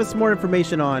hoping they give us more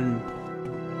information on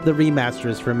the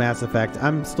remasters for Mass Effect.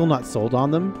 I'm still not sold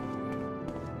on them.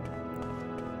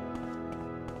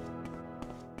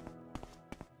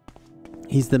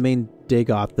 He's the main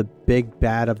Dagoth, the big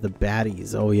bad of the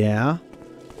baddies. Oh yeah?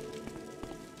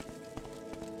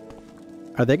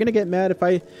 Are they gonna get mad if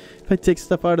I take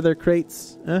stuff out of their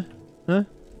crates? Huh?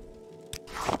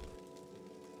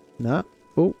 No.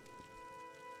 Oh.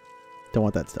 Don't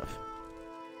want that stuff.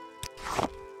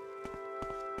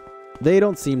 They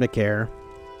don't seem to care.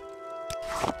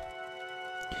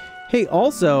 Hey,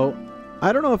 also,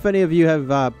 I don't know if any of you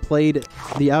have played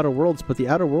The Outer Worlds, but The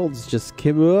Outer Worlds just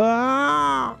came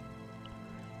out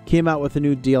with a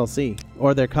new DLC.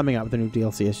 Or they're coming out with a new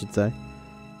DLC, I should say.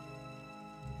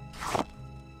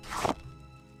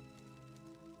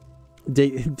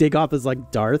 Dagoth is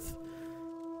like Darth.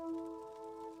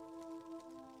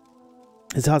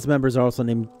 His house members are also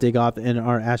named Dagoth and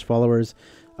are Ash followers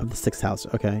of the 6th house.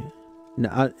 Okay.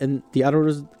 No, and the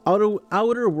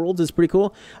Outer Worlds is pretty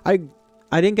cool. I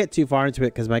didn't get too far into it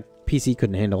because my PC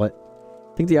couldn't handle it.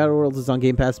 I think the Outer Worlds is on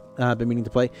Game Pass. Been meaning to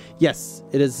play. Yes,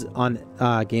 it is on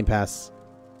Game Pass.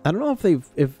 I don't know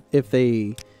if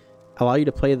they allow you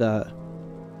to play the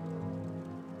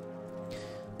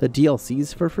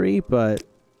DLCs for free, but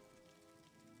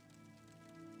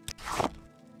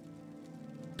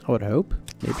I would hope,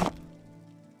 maybe.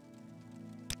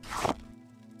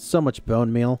 So much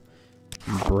bone meal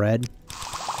and bread.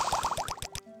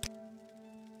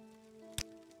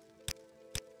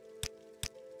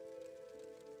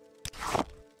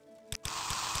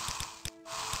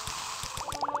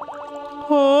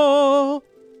 Oh.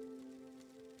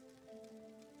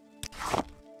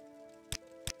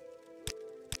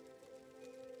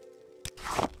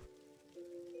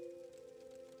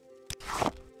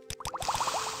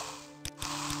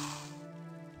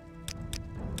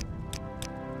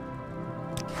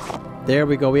 There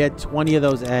we go. We had 20 of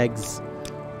those eggs.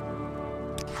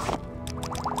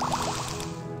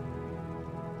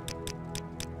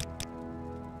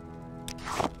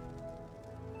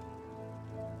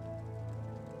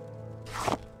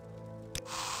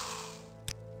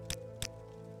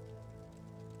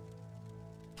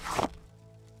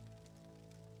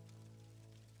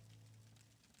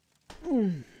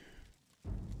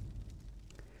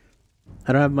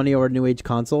 I don't have money or a new age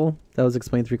console. That was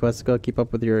explained 3 quests ago. Keep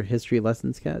up with your history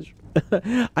lessons, Cash.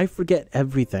 I forget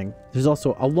everything. There's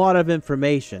also a lot of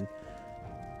information.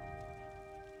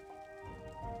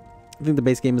 I think the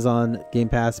base game is on Game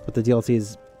Pass, but the DLC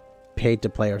is paid to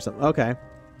play or something. Okay.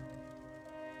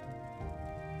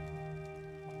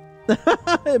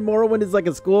 Morrowind is like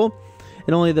a school,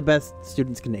 and only the best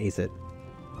students can ace it.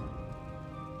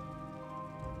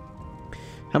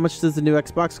 How much does the new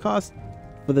Xbox cost?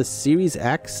 For the Series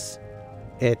X,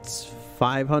 it's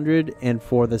 $500, and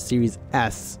for the Series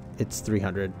S, it's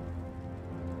 $300.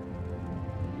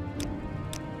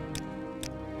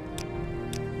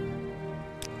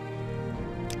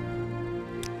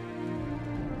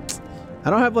 I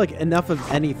don't have like enough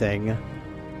of anything.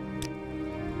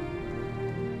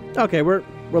 Okay, we're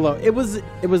low. It was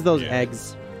those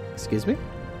eggs. Excuse me.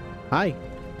 Hi.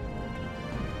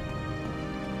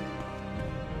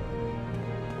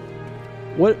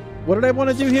 What did I want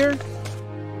to do here?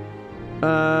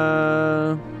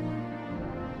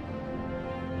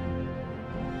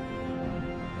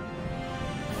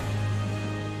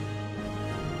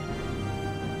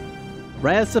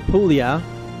 Rasapulia.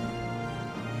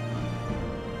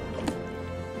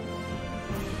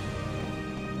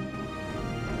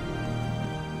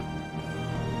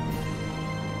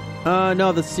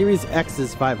 No, the Series X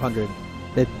is 500.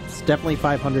 It's definitely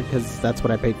 500 because that's what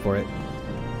I paid for it.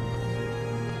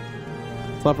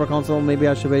 Software console, maybe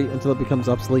I should wait until it becomes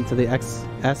obsolete to the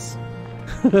XS.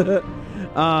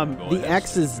 The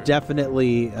X is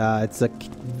definitely, it's a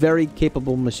very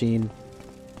capable machine.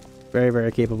 Very,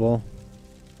 very capable.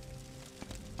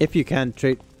 If you can,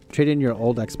 trade in your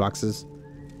old Xboxes.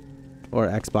 Or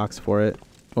Xbox for it.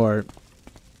 Or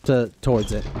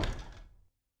towards it.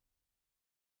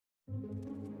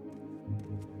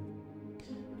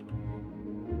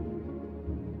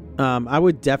 I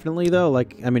would definitely, though,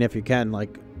 like, I mean, if you can,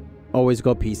 like, always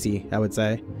go PC, I would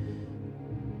say.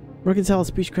 Mercantile,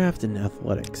 Speechcraft, and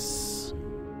Athletics.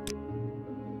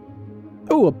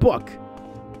 Oh, a book!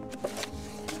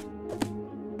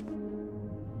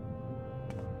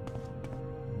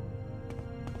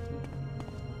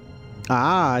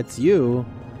 Ah, it's you.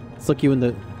 Let's look you in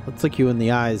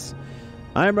the eyes.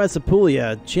 I'm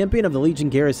Rasapulia, champion of the Legion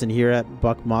garrison here at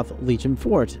Buckmoth Legion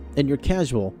Fort, and you're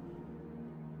casual.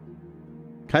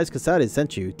 Kai's Kasade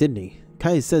sent you, didn't he?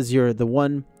 Kai says you're the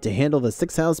one to handle the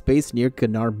 6th house base near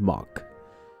Gunnar Mok.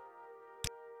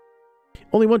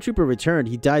 Only one trooper returned.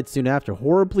 He died soon after,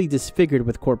 horribly disfigured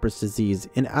with corpus disease,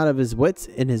 and out of his wits.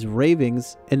 In his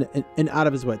ravings, out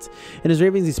of his wits. In his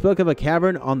ravings, he spoke of a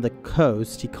cavern on the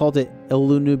coast. He called it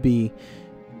Ilunubi.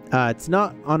 It's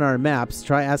not on our maps.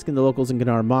 Try asking the locals in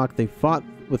Gunnar Mok. They fought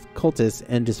with cultists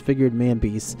and disfigured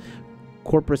man-beasts.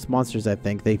 Corpus monsters, I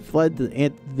think. They fled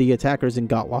the attackers and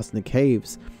got lost in the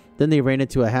caves. Then they ran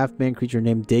into a half-man creature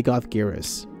named Dagoth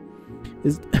Garrus.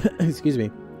 Excuse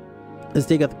me. This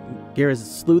Dagoth Garrus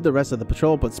slew the rest of the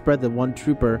patrol, but spared the one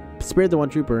trooper.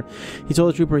 He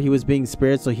told the trooper he was being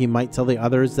spared so he might tell the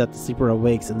others that the sleeper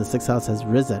awakes and the 6th house has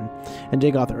risen. And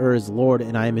Dagoth is Lord,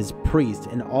 and I am his priest,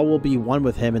 and all will be one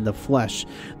with him in the flesh.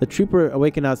 The trooper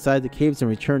awakened outside the caves and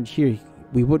returned here.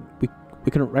 We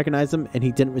couldn't recognize him, and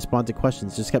he didn't respond to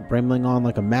questions. Just kept rambling on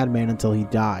like a madman until he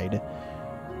died.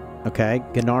 Okay,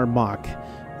 Gunnar Mok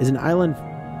is an island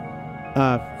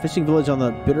fishing village on the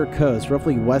Bitter Coast,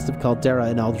 roughly west of Caldera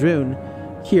and Aldrune.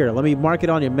 Here, let me mark it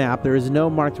on your map. There is no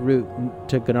marked route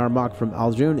to Gunnar Mok from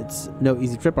Aldrune. It's no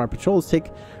easy trip. Our patrols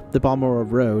take the Balmora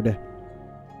Road.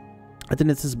 I think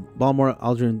this is Balmora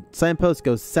Aldrune. Signpost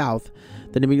goes south,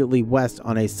 then immediately west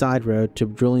on a side road to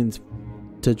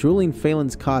Drooling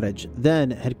Phelan's cottage.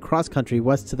 Then head cross country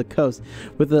west to the coast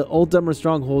with the Old Dummer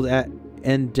stronghold at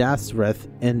Endasrith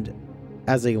and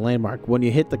as a landmark. When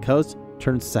you hit the coast,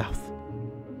 turn south.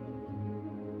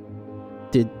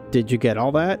 Did you get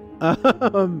all that?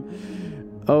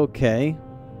 Okay.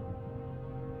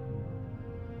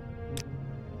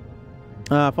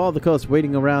 Follow the coast,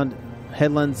 waiting around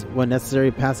headlands when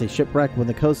necessary, past a shipwreck. When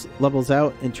the coast levels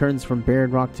out and turns from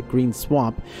barren rock to green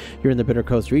swamp, you're in the Bitter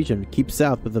Coast region. Keep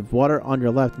south with the water on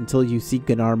your left until you see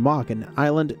Gunnar Mok, an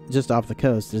island just off the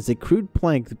coast. There's a crude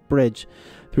plank bridge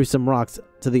through some rocks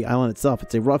to the island itself.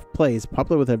 It's a rough place,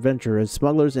 popular with adventurers,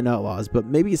 smugglers, and outlaws, but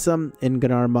maybe some in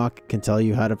Gunnar Mok can tell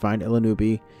you how to find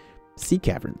Ilunubi sea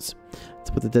caverns.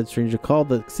 That's what the dead stranger called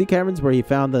the sea caverns, where he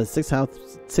found the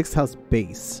 6th house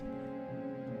base.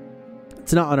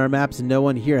 It's not on our maps, and no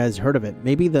one here has heard of it.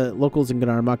 Maybe the locals in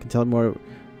Gunnar Mok can tell more,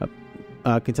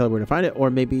 can tell you where to find it, or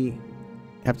maybe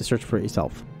have to search for it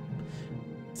yourself.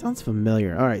 Sounds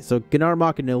familiar. All right, so Gunnar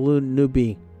Mok and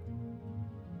Ilunubi.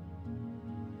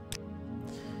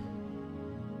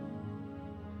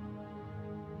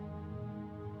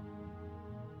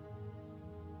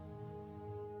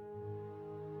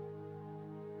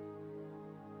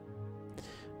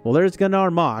 Well, there's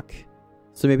Gunnar Mok,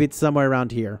 so maybe it's somewhere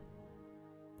around here.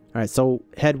 Alright, so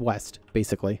head west,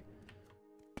 basically.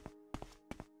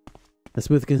 The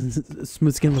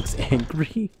smooth skin looks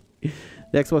angry. The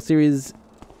Xbox Series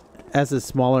S is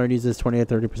smaller and uses 20 or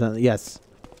 30%. Yes.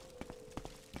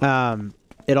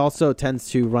 It also tends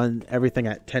to run everything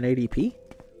at 1080p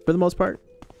for the most part.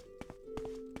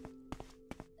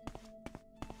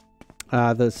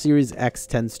 The Series X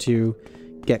tends to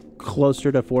get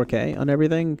closer to 4K on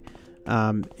everything,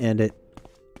 and it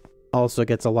also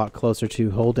gets a lot closer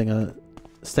to holding a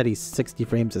steady 60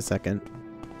 frames a second.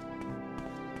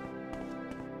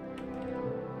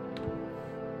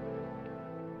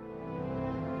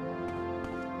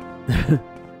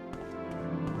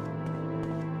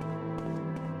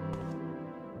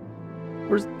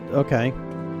 Where's... Okay. I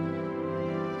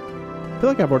feel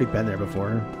like I've already been there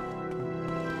before.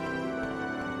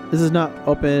 This is not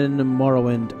open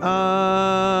Morrowind.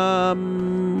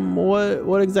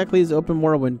 What exactly is open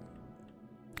Morrowind?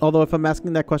 Although if I'm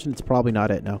asking that question, it's probably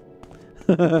not it. No.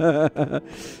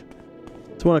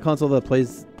 It's one console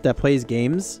that plays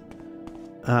games.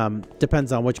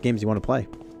 Depends on which games you want to play.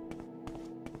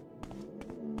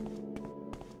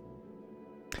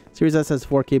 Series S has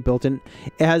 4K built in.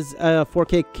 It has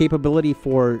 4K capability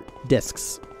for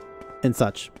discs and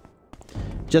such.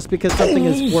 Just because something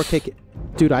is 4K...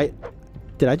 Dude,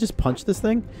 did I just punch this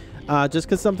thing? Just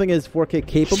because something is 4K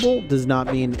capable does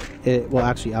not mean it will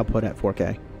actually output at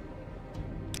 4K.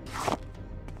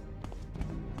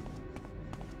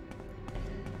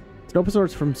 It's an open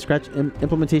source from scratch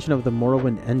implementation of the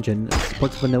Morrowind engine. It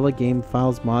supports vanilla game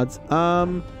files mods. I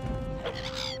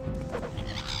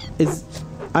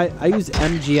use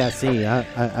MGSE.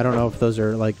 I don't know if those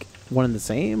are like one and the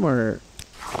same or...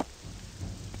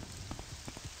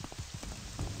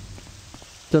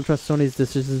 Don't trust Sony's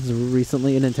decisions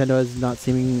recently, and Nintendo is not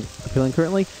seeming appealing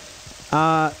currently.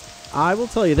 I will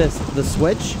tell you this: the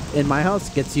Switch in my house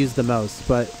gets used the most,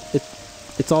 but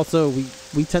it's also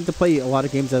we tend to play a lot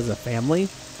of games as a family,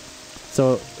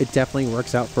 so it definitely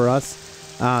works out for us.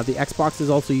 The Xbox is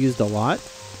also used a lot.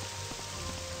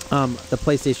 The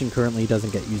PlayStation currently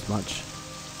doesn't get used much.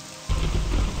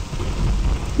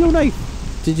 No knife.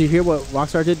 Did you hear what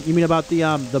Rockstar did? You mean about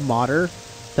the modder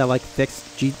that like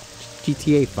fixed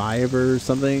GTA 5 or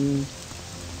something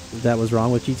that was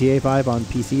wrong with GTA 5 on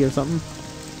PC or something?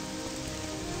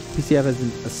 PC has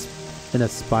an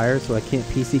Aspire, so I can't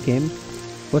PC game.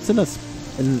 What's an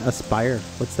Aspire?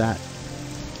 What's that?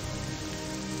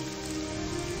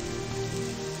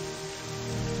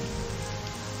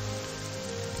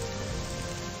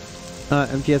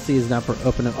 MGSC is not for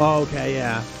open. Oh, okay,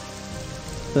 yeah.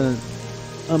 Then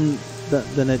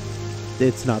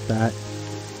it's not that.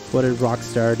 What did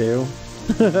Rockstar do?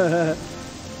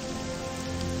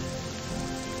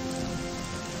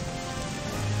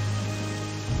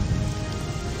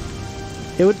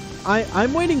 It would.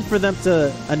 I'm waiting for them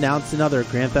to announce another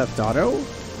Grand Theft Auto.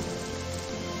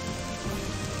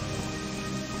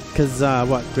 Because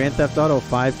what, Grand Theft Auto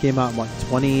 5 came out in what,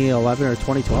 2011 or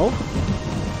 2012?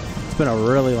 It's been a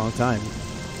really long time.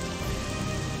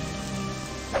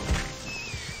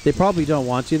 They probably don't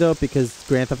want to though, because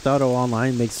Grand Theft Auto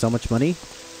Online makes so much money.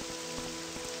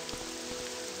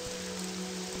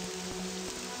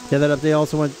 Yeah, that update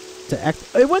also went to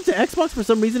it went to Xbox for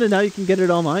some reason, and now you can get it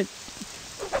online.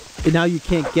 And now you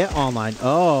can't get online.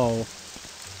 Oh,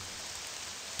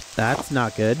 that's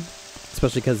not good.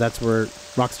 Especially because that's where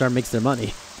Rockstar makes their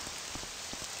money.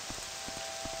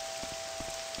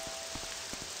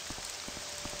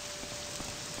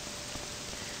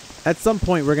 At some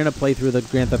point, we're gonna play through the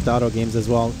Grand Theft Auto games as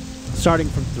well, starting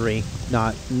from 3,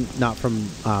 not from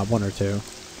 1 or 2.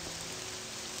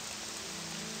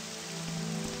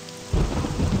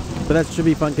 But that should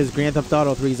be fun because Grand Theft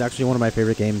Auto 3 is actually one of my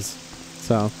favorite games,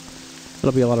 so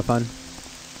it'll be a lot of fun.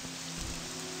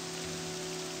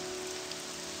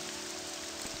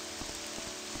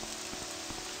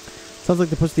 Sounds like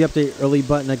they pushed the update early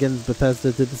button again.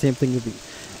 Bethesda did the same thing with the.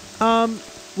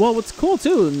 Well, what's cool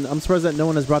too, and I'm surprised that no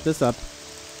one has brought this up.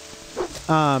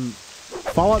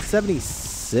 Fallout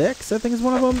 76, I think is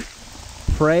one of them.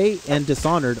 Prey and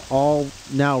Dishonored all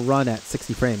now run at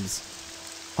 60 frames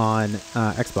on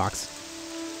Xbox.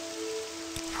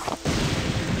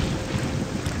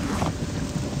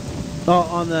 Oh,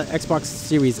 on the Xbox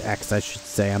Series X, I should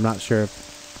say. I'm not sure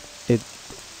if it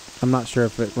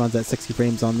runs at 60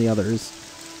 frames on the others.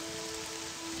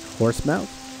 Horsemouth.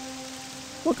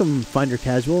 Welcome, Finder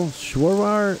Casual.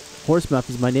 Shwarwar Horsemouth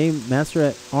is my name. Master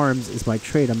at Arms is my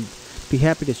trade. I'm be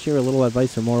happy to share a little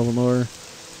advice or more.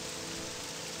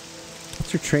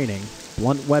 What's your training?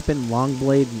 Blunt weapon, long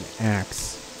blade, and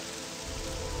axe.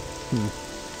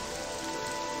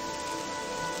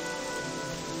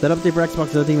 That update for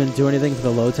Xbox doesn't even do anything for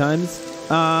the load times.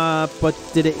 But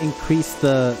did it increase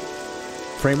the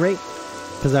frame rate?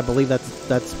 Because I believe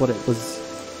that's what it was.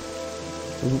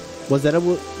 Is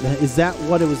that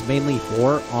what it was mainly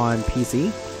for on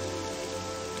PC?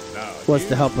 Was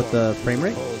to help with the frame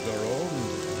rate?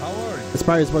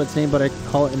 Aspire is what it's named, but I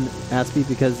call it an ASPI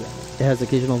because it has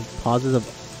occasional pauses of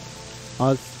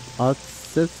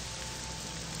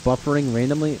buffering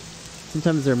randomly.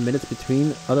 Sometimes there are minutes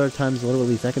between, other times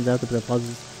literally seconds after, but it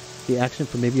pauses the action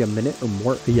for maybe a minute or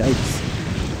more. Yikes.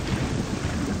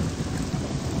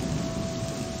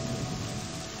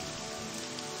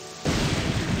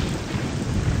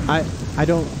 I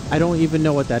don't even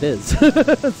know what that is.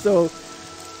 So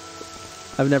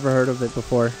I've never heard of it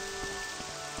before.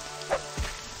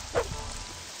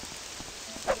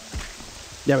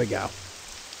 There we go.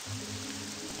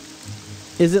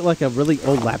 Is it like a really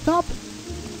old laptop?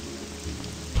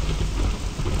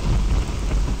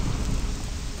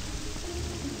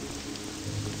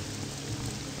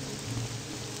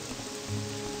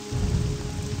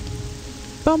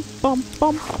 Bum bum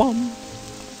bum bum.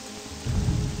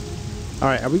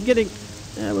 Alright, are we getting...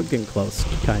 we're getting close,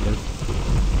 kind of.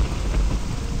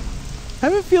 I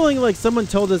have a feeling like someone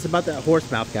told us about that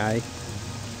horse mouth guy,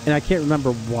 and I can't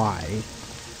remember why.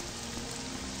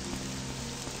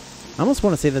 I almost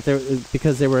want to say that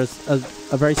because there was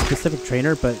a very specific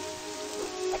trainer, but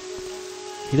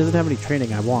he doesn't have any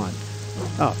training I want.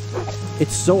 Oh,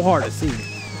 it's so hard to see.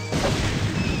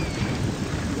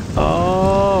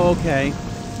 Oh, okay.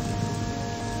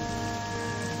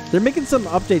 They're making some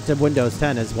update to Windows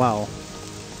 10 as well.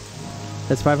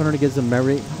 That's 500 gigs of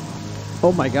memory.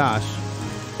 Oh my gosh.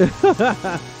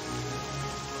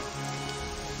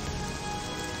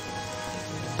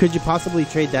 Could you possibly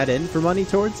trade that in for money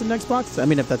towards an Xbox? I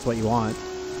mean, if that's what you want.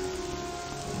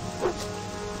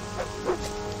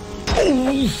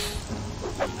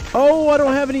 Oh, I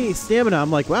don't have any stamina. I'm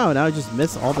like, wow, now I just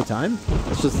miss all the time?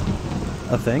 It's just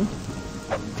a thing.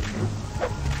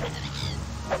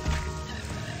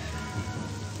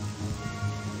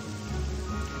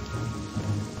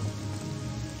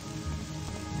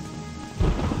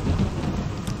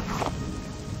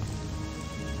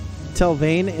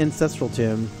 Telvain Ancestral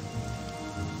Tomb.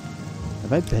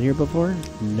 Have I been here before?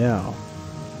 No.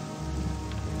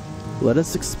 Let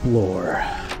us explore.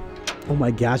 Oh my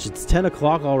gosh, it's 10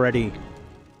 o'clock already.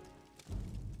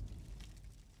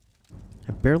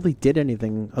 I barely did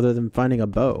anything other than finding a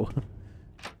bow.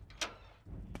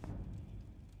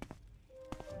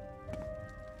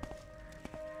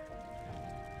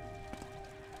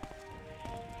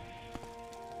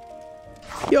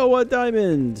 Yo, a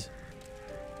diamond!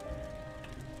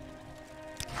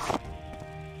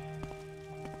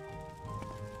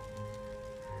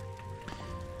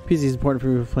 PC is important for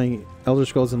me for playing Elder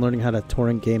Scrolls and learning how to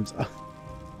torrent games.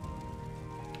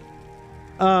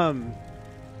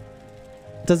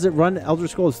 Does it run Elder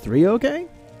Scrolls 3 okay?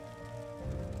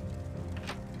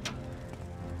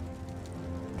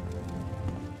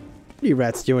 What are you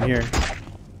rats doing here?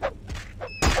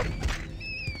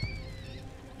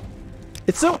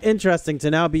 It's so interesting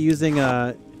to now be using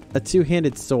a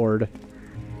two-handed sword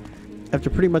after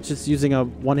pretty much just using a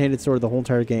one-handed sword the whole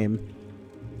entire game.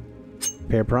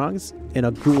 Pair prongs and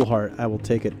a ghoul heart. I will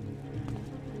take it.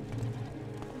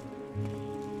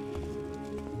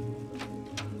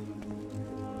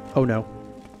 Oh no.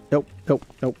 Nope, nope,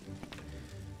 nope.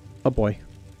 Oh boy.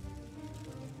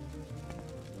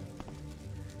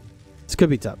 This could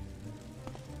be tough.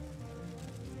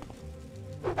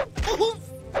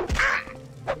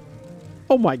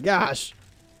 Oh my gosh.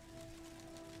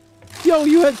 Yo,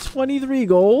 you had 23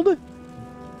 gold?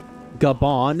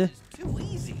 Gabon.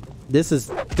 This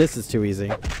is too easy.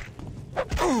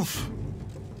 Oof.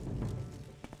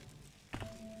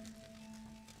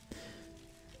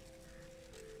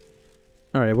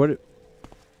 All right,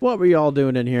 what were y'all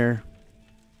doing in here?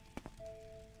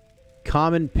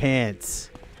 Common pants.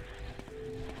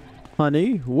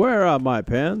 Honey, where are my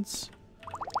pants?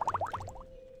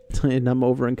 And I'm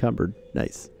over encumbered.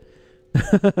 Nice.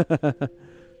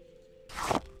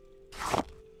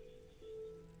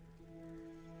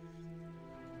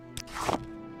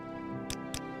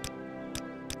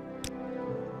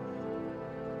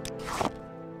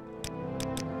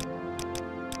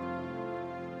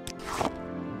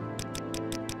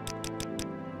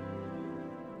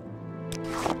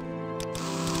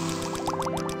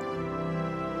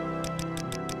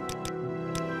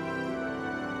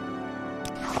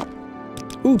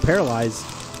 Ooh, paralyzed.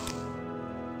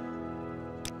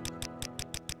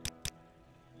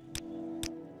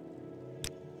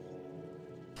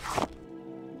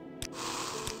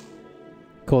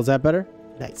 Cool, is that better?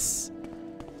 Nice.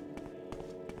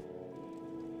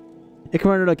 It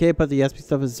can run it okay, but the SP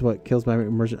stuff is what kills my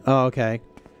immersion. Oh, okay.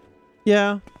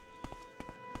 Yeah.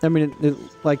 I mean,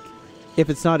 like, if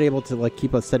it's not able to, like,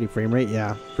 keep a steady frame rate,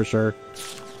 yeah, for sure.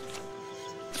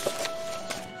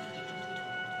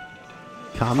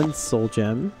 Common soul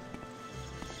gem.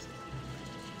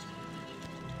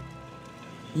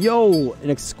 Yo,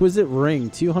 an exquisite ring,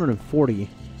 240.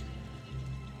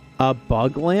 A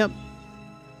bug lamp?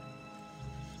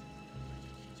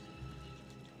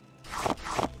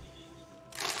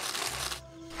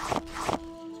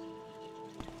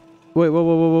 Wait,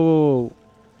 whoa.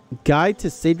 Guide to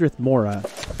Sadrith Mora.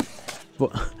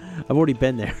 Well, I've already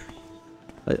been there.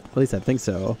 At least I think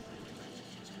so.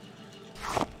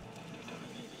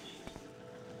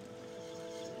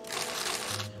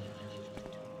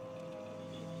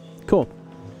 Cool.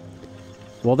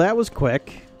 Well, that was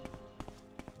quick.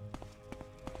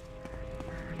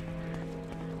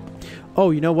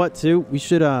 Oh, you know what, too? We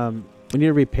should, we need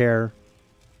to repair.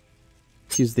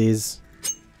 Let's use these.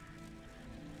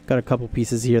 Got a couple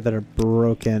pieces here that are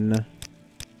broken.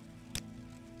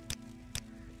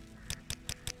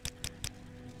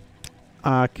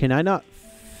 Can I not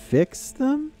fix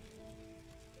them?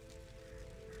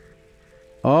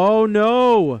 Oh,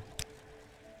 no!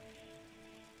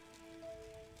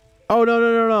 Oh,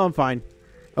 no, I'm fine.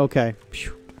 Okay.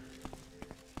 Phew.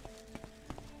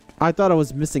 I thought I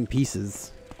was missing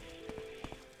pieces.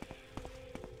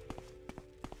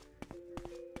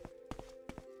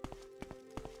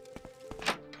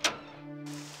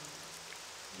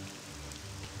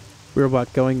 We're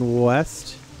what, going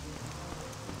west?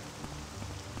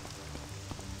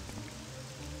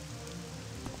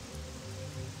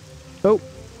 Oh.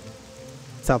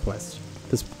 Southwest.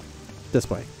 This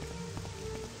way.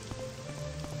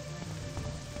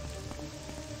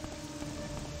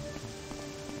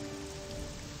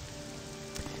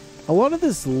 A lot of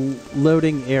this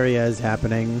loading area is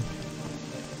happening.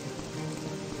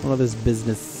 A lot of this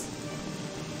business.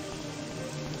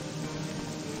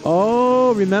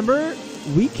 Oh, remember?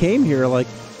 We came here like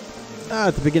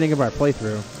at the beginning of our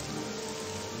playthrough.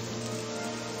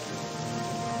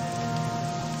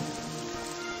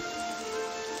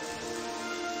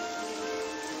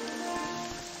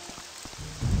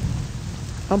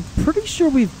 I'm pretty sure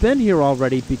we've been here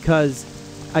already because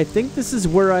I think this is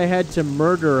where I had to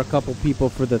murder a couple people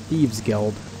for the Thieves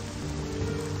Guild.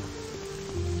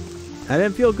 I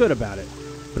didn't feel good about it,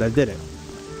 but I did it.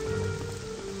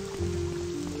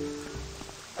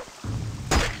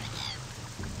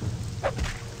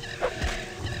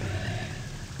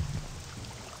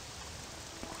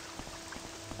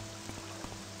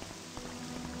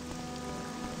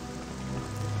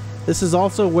 This is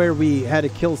also where we had to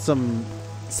kill some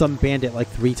bandit like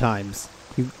 3 times.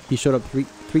 He showed up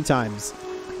three times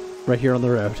right here on the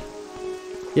road.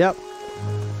 Yep.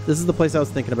 This is the place I was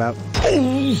thinking about.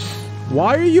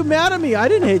 Why are you mad at me? I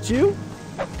didn't hit you.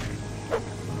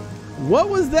 What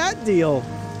was that deal?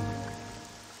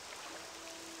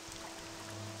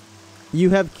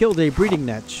 You have killed a breeding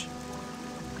netch.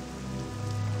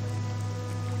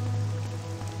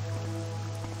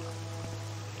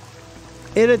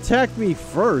 It attacked me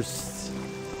first.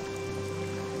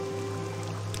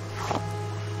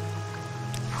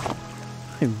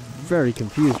 I'm very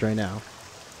confused right now.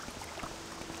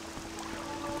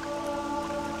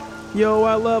 Yo,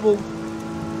 I level.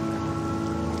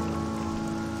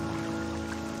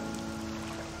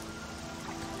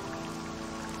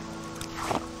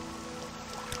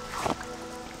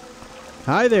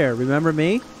 Hi there, remember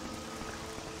me?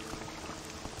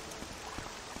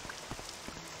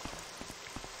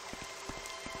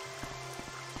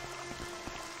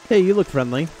 Hey, you look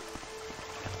friendly.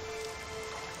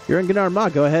 You're in Gnar Ma.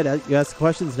 Go ahead. You ask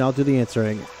questions and I'll do the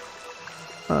answering.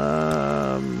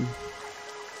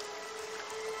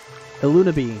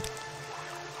 Ilunaby.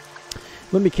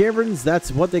 Ilunaby Caverns,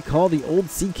 that's what they call the old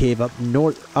sea cave up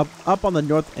on the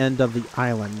north end of the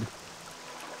island.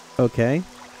 Okay.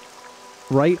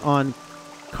 Right on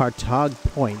Cartog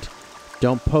Point.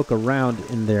 Don't poke around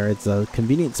in there. It's a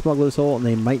convenient smuggler's hole and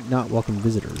they might not welcome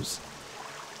visitors.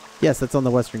 Yes, that's on the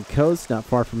western coast, not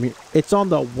far from here. It's on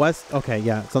the west... Okay,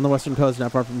 yeah, it's on the western coast,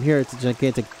 not far from here. It's a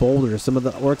gigantic boulder. Some of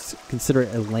the orcs consider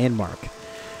it a landmark.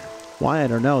 Why? I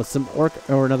don't know. Some orc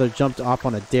or another jumped off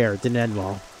on a dare. Didn't end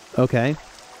well. Okay.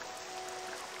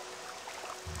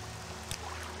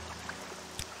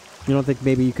 You don't think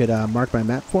maybe you could mark my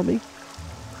map for me?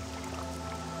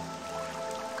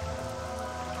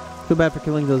 Feel bad for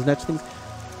killing those netch things.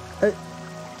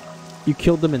 You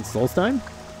killed them in Solstheim?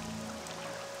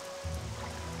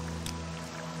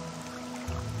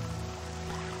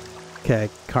 Okay,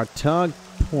 Cartog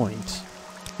Point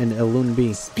and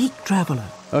Ilunaby. Speak, traveler.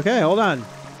 Okay, hold on.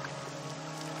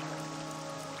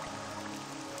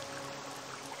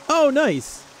 Oh,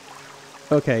 nice.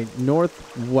 Okay,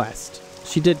 northwest.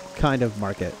 She did kind of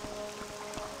mark it.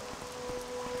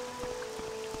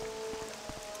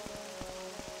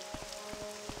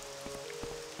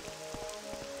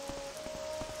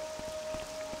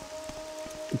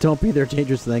 Don't be there,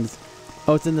 dangerous things.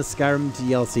 Oh, it's in the Skyrim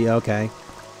DLC. Okay.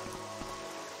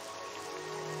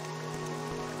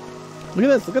 Look at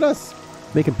this. Look at us.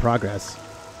 Making progress.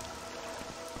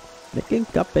 Making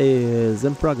copies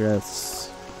in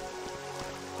progress.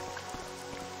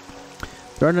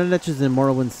 There are no niches in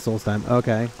Morrowind Souls time.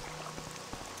 Okay.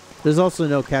 There's also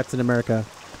no cats in America.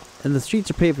 And the streets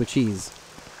are paved with cheese.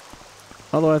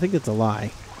 Although I think it's a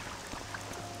lie.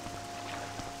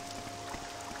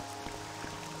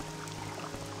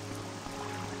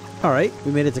 Alright,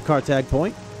 we made it to car tag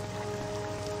point.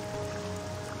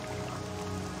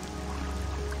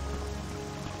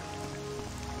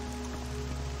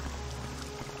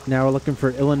 Now we're looking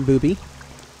for Ilan Booby.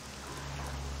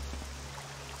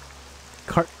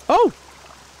 Oh!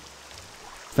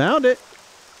 Found it!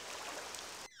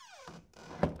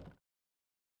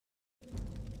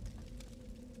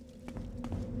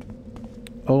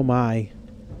 Oh my.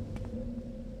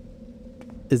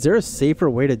 Is there a safer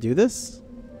way to do this?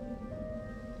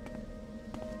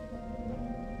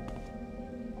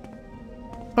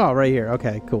 Oh, right here.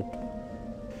 Okay, cool.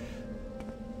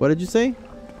 What did you say?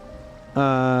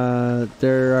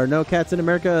 There are no cats in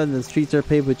America and the streets are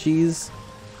paved with cheese.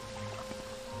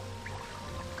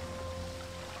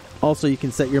 Also, you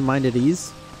can set your mind at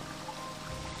ease.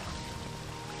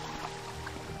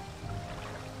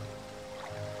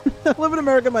 I live in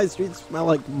America, my streets smell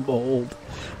like mold.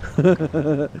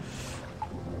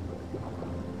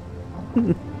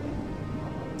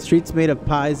 Streets made of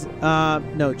pies.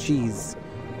 No, cheese.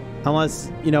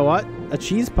 Unless, you know what? A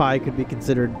cheese pie could be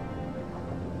considered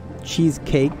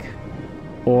cheesecake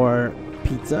or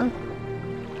pizza.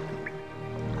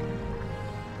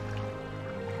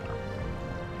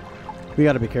 We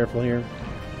gotta be careful here.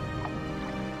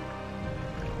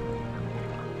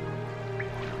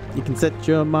 You can set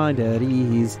your mind at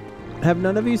ease. Have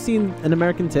none of you seen An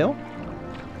American Tail?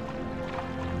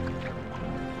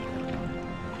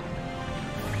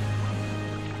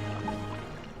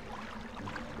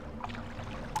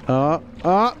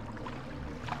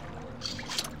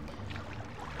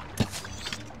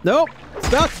 Nope.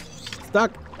 Stuck.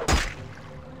 Stuck.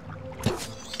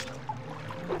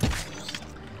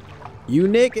 You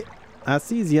naked. I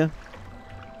sees ya.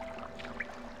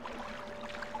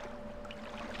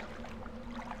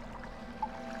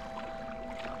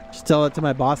 Just tell it to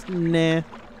my boss. Nah.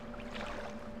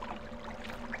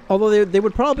 Although they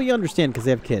would probably understand because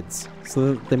they have kids.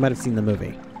 So they might have seen the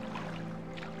movie.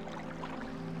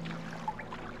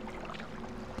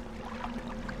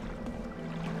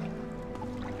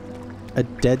 A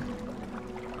dead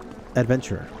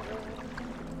adventurer.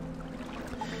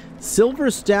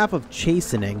 Silver Staff of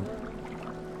Chastening.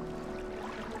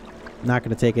 Not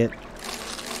going to take it.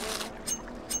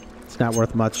 It's not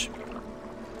worth much.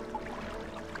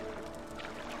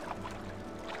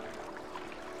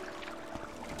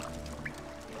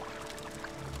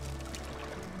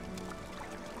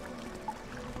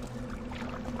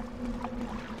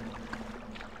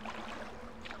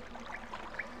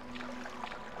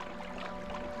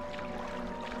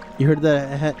 You heard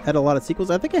that I had a lot of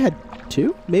sequels? I think I had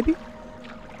 2, maybe?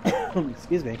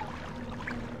 Excuse me.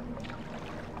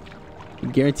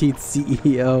 Guaranteed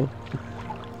CEO.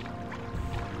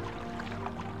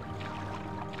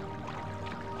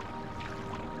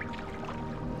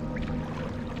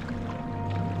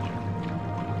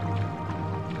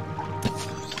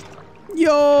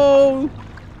 Yo!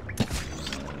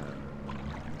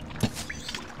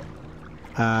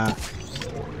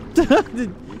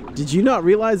 Did you not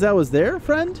realize I was there,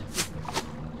 friend?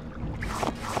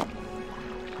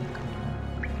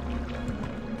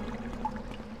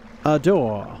 A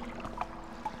door.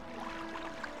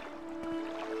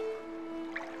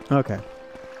 Okay.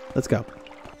 Let's go.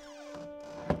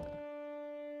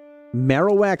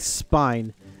 Marowak's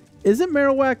Spine. Isn't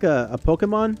Marowak a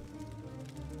Pokemon?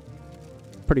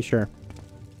 Pretty sure.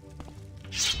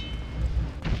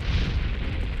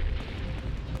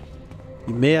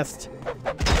 You missed.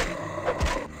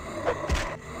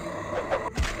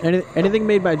 Anything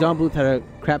made by Don Bluth had a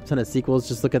crap ton of sequels.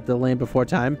 Just look at The Land Before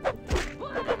Time.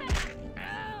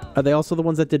 Are they also the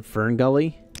ones that did Fern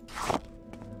Gully?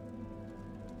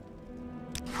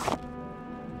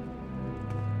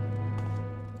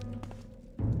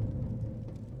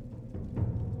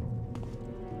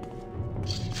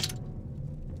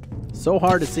 So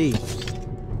hard to see.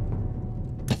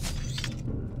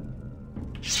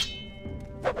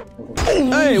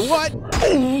 Hey, what?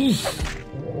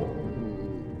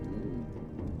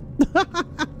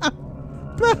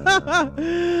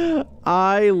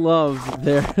 I love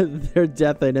their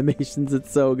death animations.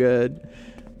 It's so good.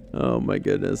 Oh my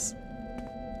goodness.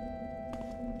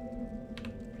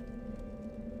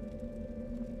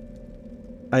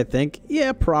 I think.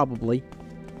 Yeah, probably.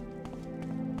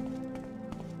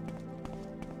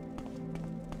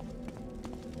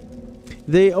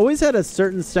 They always had a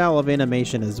certain style of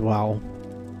animation as well.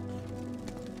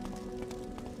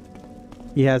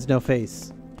 He has no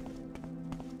face.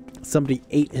 Somebody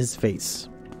ate his face.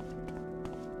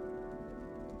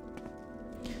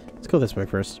 Let's go this way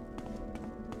first.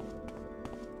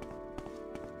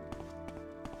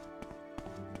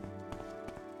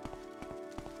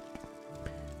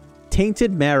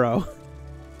 Tainted Marrow.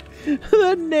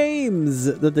 The names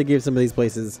that they gave some of these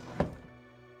places.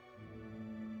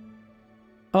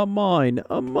 A mine.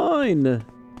 A mine.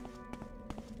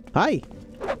 Hi.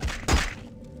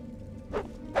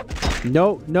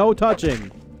 No, no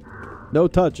touching. No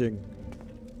touching.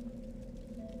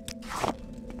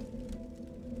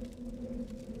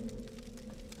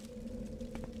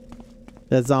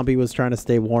 That zombie was trying to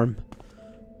stay warm.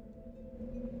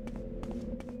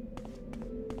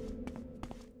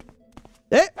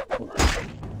 Eh!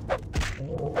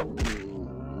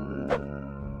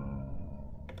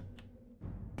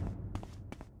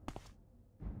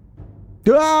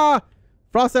 Ah!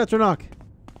 Frost Atronach.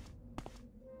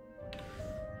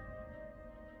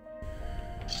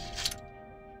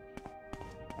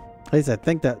 At least I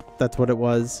think that's what it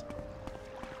was.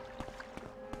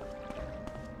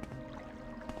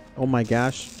 Oh my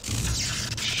gosh.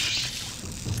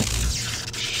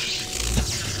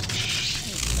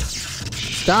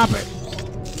 Stop it.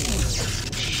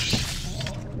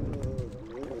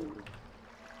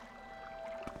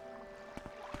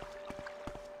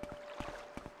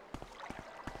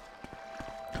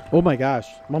 Oh my gosh.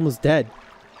 I'm almost dead.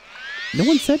 No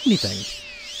one said anything.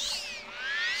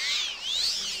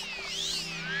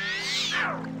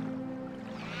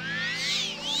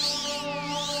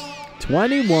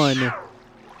 $21.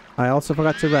 I also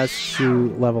forgot to rest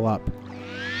to level up.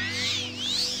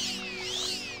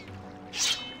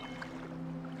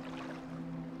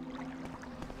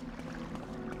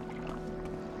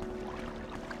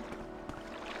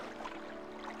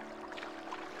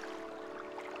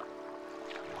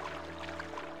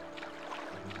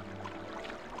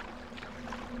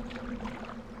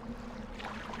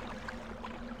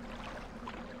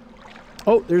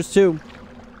 Oh, there's two.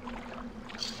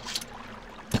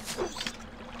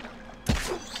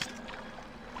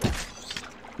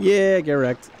 Yeah, get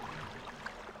wrecked.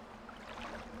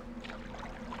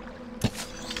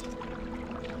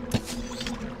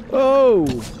 Oh!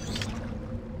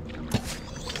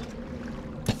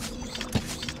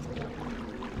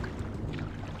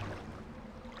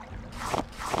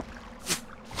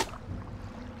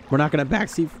 We're not gonna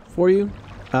backseat for you?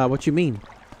 What you mean?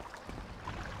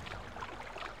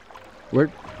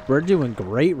 We're doing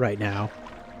great right now.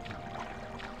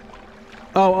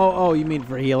 Oh, you mean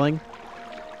for healing?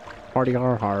 Party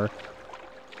har har.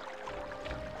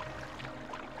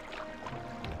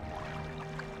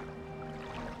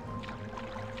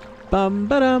 Bum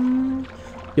ba dum.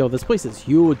 Yo, this place is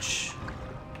huge.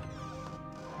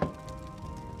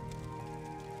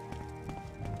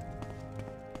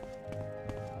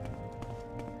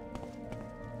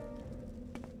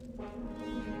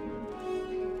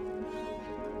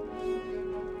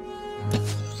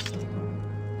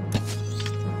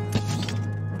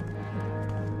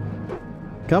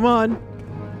 Come on.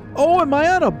 Oh, am I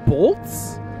out of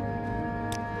bolts?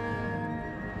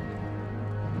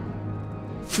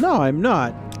 No, I'm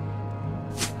not.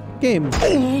 Game.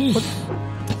 What?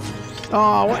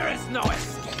 Oh, what? There is no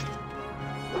escape.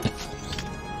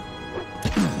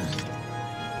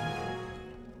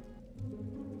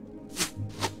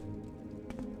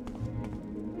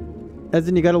 As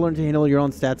in, you gotta learn to handle your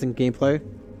own stats and gameplay.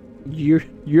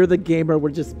 You're the gamer, we're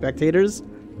just spectators.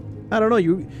 I don't know,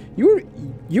 you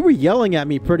were yelling at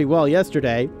me pretty well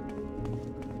yesterday.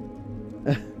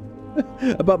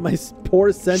 About my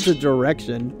poor sense of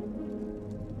direction.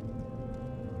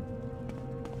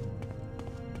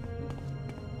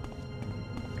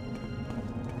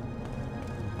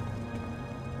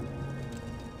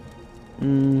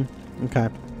 Okay.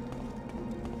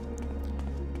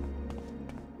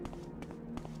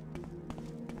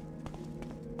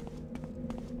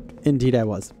 Indeed I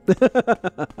was.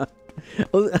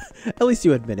 At least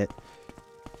you admit it.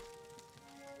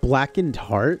 Blackened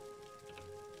Heart?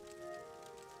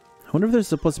 I wonder if there's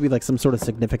supposed to be like some sort of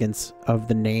significance of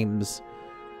the names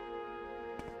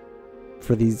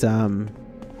for these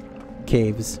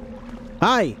caves.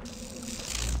 Hi!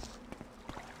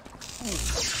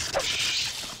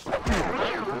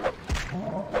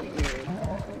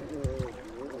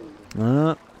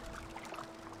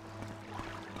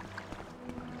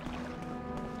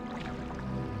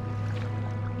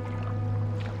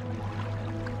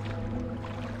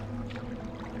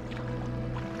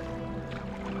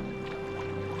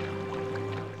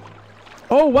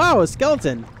 Oh, wow, a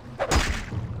skeleton.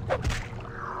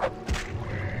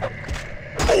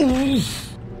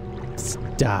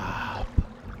 Stop.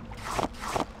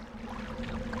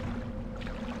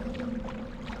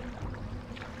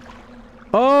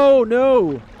 Oh,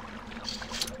 no.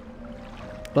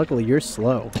 Luckily, you're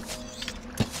slow.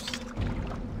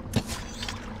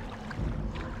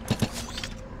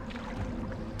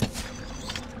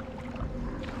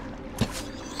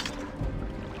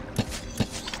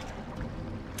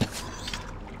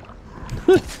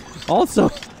 Also,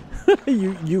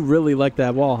 you really like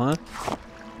that wall, huh?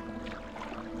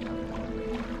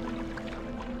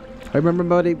 I remember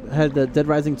somebody had the Dead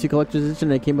Rising 2 Collector's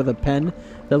Edition and it came with a pen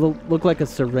that looked like a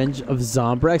syringe of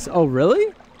Zombrex. Oh,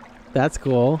 really? That's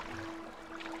cool.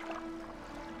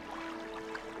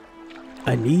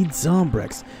 I need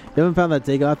Zombrex. You haven't found that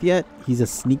Dagoth yet? He's a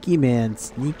sneaky man.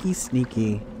 Sneaky,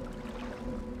 sneaky.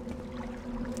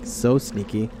 So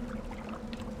sneaky.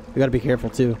 We gotta be careful,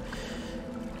 too.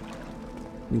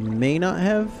 We may not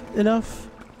have enough.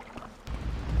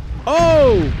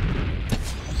 Oh!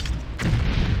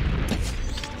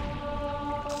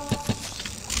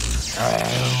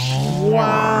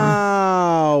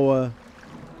 Wow!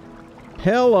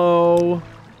 Hello.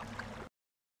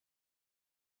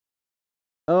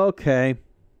 Okay.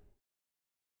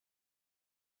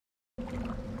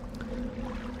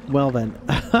 Well then.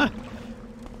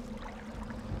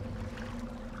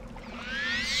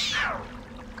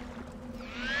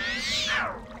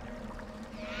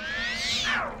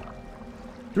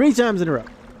 Three times in a row.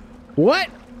 What?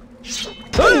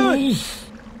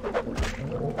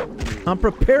 I'm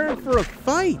preparing for a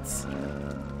fight.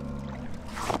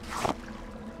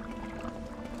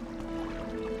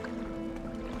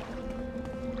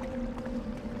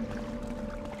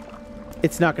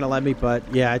 It's not gonna let me, but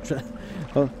yeah,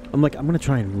 I'm like, I'm gonna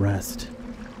try and rest.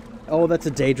 Oh, that's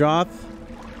a day drop?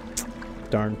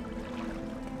 Darn.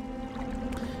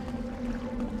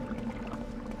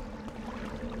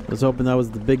 I was hoping that was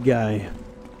the big guy.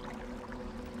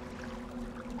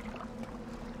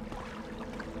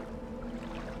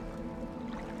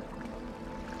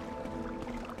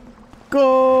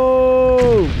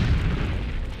 Go!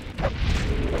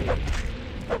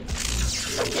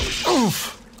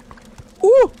 Oof!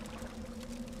 Ooh!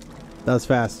 That was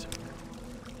fast.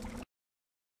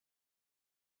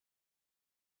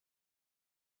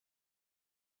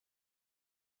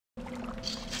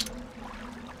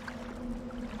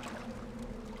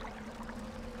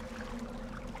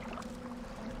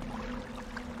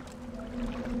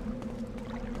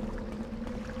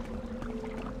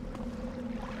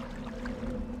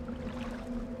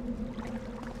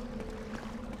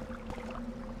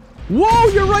 Whoa,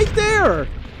 you're right there!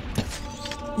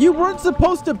 You weren't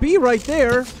supposed to be right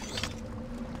there!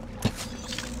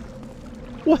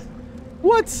 What?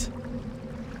 What?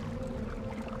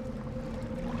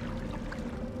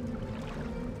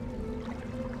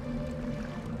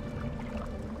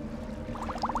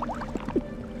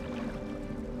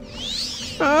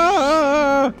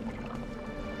 Ah!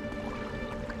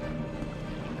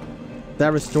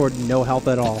 That restored no health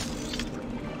at all.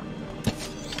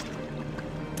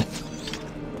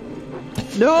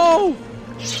 No!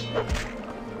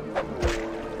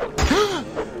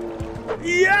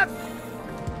 Yes!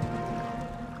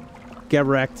 Get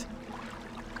wrecked.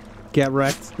 Get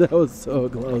wrecked. That was so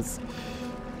close.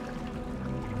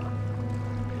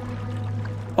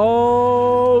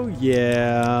 Oh,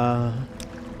 yeah.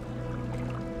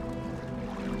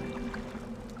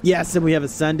 Yes, and we have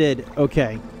ascended.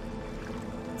 Okay.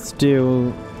 Let's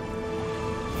do...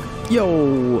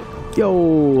 Yo!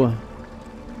 Yo!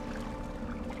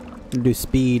 Do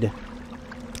speed.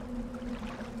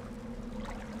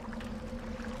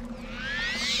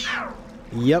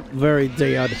 Yep, very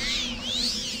dead.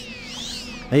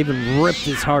 I even ripped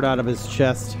his heart out of his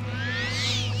chest.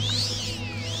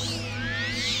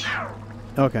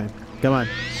 Okay, come on.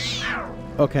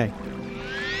 Okay.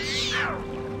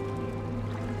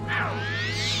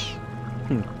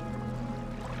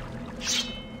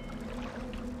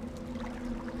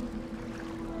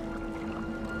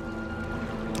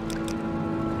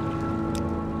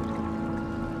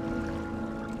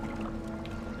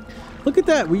 Look at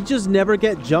that. We just never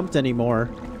get jumped anymore.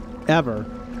 Ever.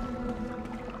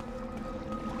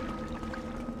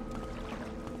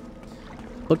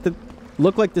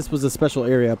 Looked like this was a special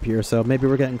area up here, so maybe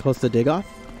we're getting close to Dagoth.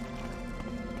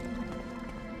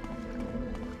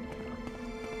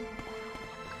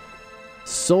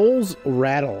 Soul's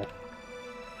Rattle.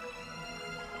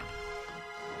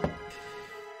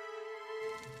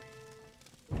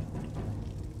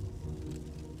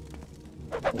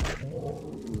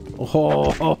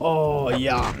 Oh,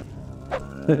 yeah.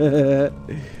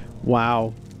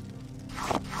 Wow.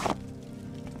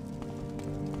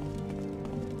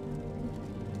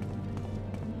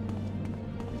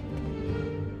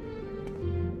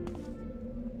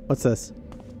 What's this?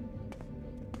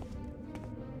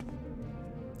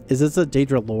 Is this a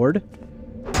Daedra Lord?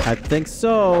 I think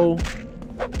so.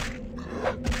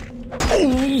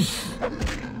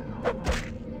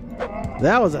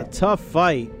 That was a tough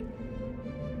fight.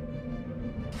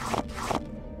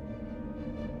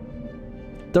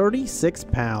 36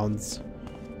 pounds.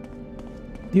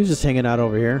 He was just hanging out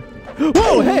over here.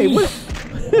 Whoa, hey, what?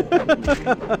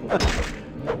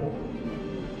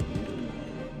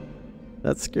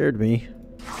 That scared me.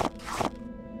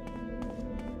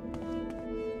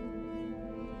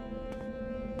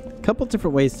 Couple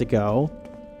different ways to go.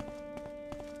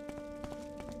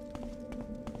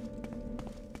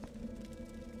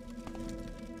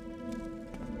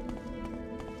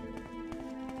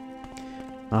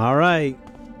 All right.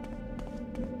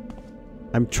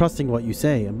 I'm trusting what you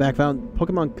say. I'm back. Found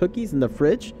Pokemon cookies in the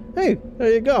fridge. Hey,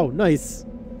 there you go. Nice.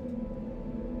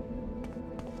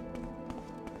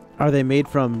 Are they made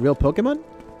from real Pokemon?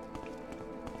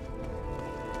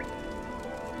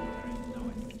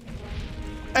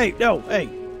 Hey, no, hey.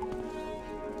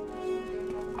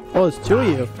 Oh, there's two of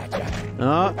you.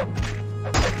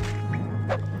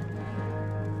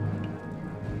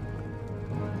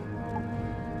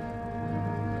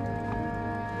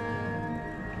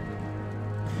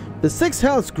 The Sixth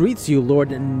House greets you, Lord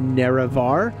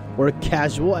Nerevar, or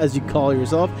Casual as you call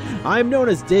yourself. I am known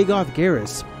as Dagoth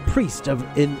Garrus, priest of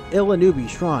an Ilanubi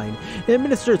shrine, and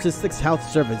minister to Sixth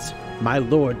House servants. My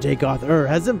lord Dagoth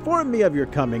has informed me of your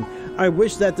coming. I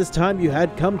wish that this time you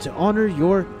had come to honor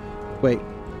your...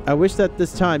 I wish that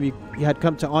this time you had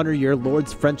come to honor your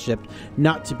lord's friendship,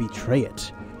 not to betray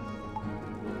it.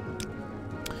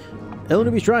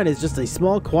 Ilanubi Shrine is just a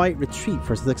small, quiet retreat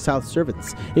for Sixth House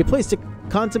servants, a place to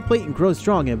contemplate and grow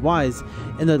strong and wise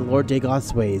in the Lord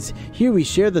Dagoth's ways. Here we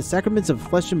share the sacraments of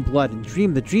flesh and blood and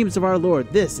dream the dreams of our Lord.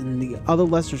 This and the other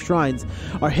lesser shrines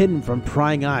are hidden from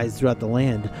prying eyes throughout the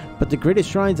land, but the greatest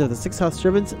shrines of the Sixth House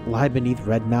servants lie beneath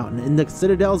Red Mountain in the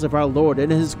citadels of our Lord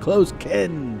and his close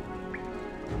kin.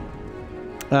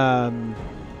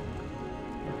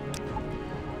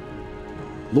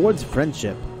 Lord's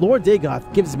friendship. Lord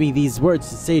Dagoth gives me these words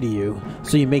to say to you,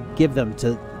 so you may give them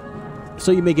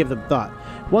thought.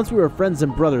 Once we were friends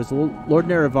and brothers, Lord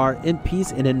Nerevar, in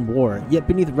peace and in war. Yet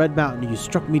beneath Red Mountain you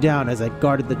struck me down as I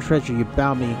guarded the treasure you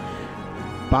bound me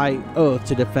by oath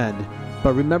to defend.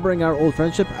 But remembering our old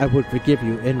friendship, I would forgive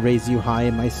you and raise you high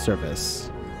in my service.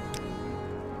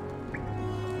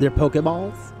 They're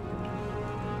Pokeballs?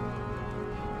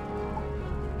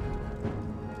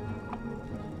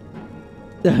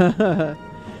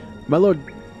 My lord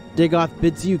Dagoth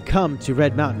bids you come to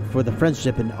Red Mountain for the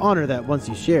friendship and honor that once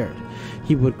you shared.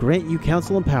 He would grant you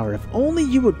counsel and power if only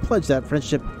you would pledge that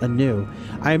friendship anew.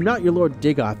 I am not your Lord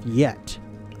Dagoth yet.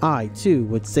 I, too,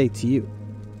 would say to you.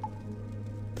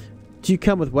 Do you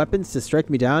come with weapons to strike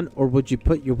me down, or would you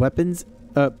put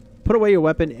away your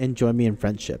weapon and join me in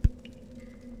friendship?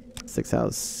 Sixth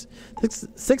House.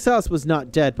 Sixth House was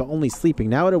not dead, but only sleeping.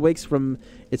 Now it awakes from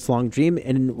its long dream,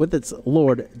 and with its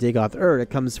lord, Dagoth it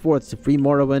comes forth to free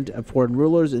Morrowind of foreign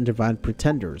rulers and divine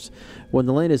pretenders. When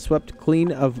the land is swept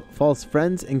clean of false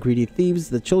friends and greedy thieves,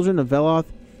 the children of Veloth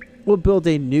will build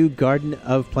a new garden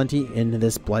of plenty in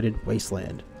this blighted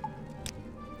wasteland.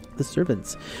 The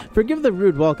servants. Forgive the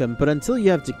rude welcome, but until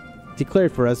you have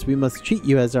declared for us, we must treat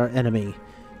you as our enemy.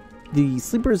 The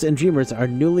sleepers and dreamers are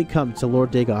newly come to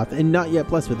Lord Dagoth, and not yet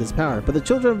blessed with his power, but the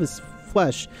children of his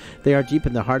flesh, they are deep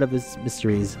in the heart of his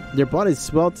mysteries. Their bodies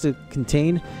swell to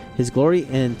contain his glory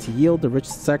and to yield the rich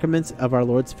sacraments of our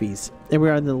Lord's feast. And we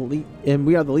are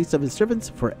the least of his servants,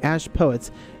 for ash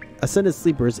poets, ascended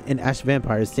sleepers, and ash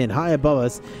vampires stand high above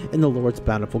us in the Lord's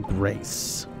bountiful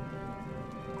grace.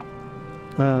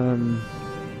 Our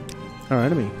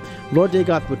enemy. Lord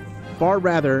Dagoth would far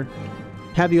rather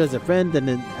have you as a friend than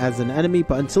as an enemy,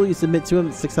 but until you submit to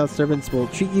him, Sixth House servants will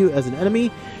treat you as an enemy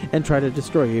and try to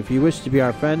destroy you. If you wish to be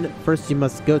our friend, first you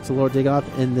must go to Lord Dagoth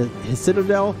in his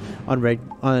citadel on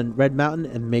Red Mountain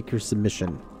and make your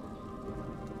submission.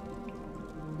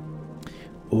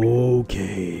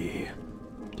 Okay.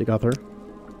 Dagoth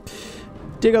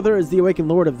is the awakened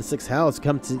lord of the Sixth House,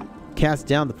 come to cast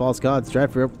down the false gods,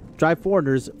 drive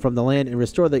foreigners from the land, and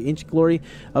restore the ancient glory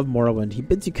of Morrowind. He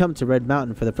bids you come to Red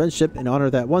Mountain for the friendship and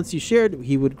honor that once you shared.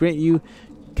 He would grant you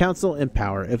counsel, and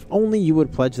power. If only you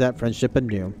would pledge that friendship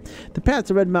anew. The path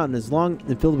to Red Mountain is long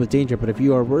and filled with danger, but if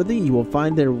you are worthy, you will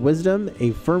find their wisdom,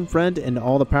 a firm friend, and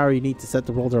all the power you need to set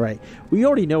the world right. We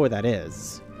already know where that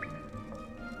is.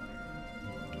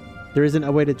 There isn't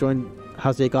a way to join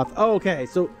House Dagoth. Oh, okay.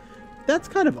 So that's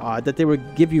kind of odd that they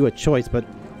would give you a choice, but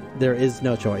there is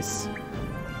no choice.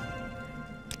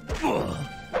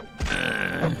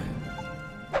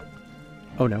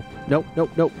 Oh no. Nope, nope,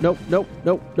 nope, nope, nope,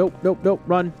 nope, nope, nope, nope.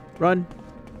 Run, run,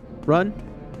 run.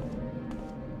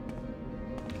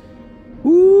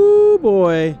 Ooh,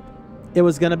 boy. It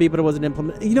was gonna be, but it wasn't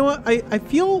implemented. You know what? I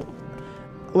feel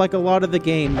like a lot of the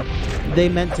game, they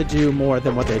meant to do more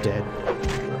than what they did.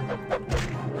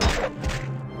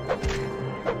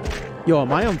 Yo,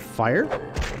 am I on fire?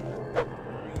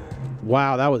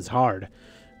 Wow, that was hard.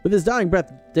 With his dying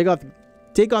breath, Dagoth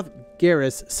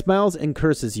Garrus smiles and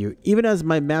curses you. Even as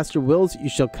my master wills, you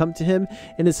shall come to him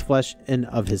in his flesh and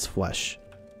of his flesh.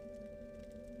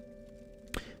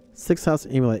 6th house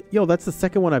amulet. Yo, that's the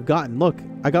second one I've gotten. Look,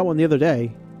 I got one the other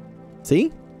day.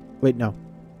 See? Wait, no.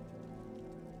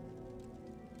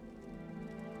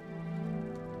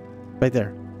 Right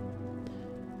there.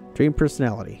 Dream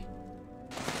personality.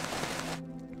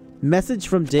 Message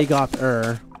from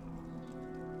Dagoth.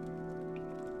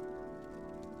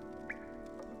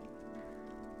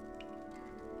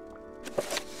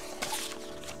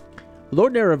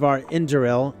 Lord Nerevar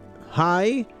Induril,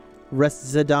 High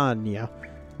Residania,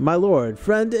 my lord,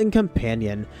 friend and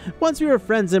companion. Once we were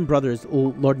friends and brothers,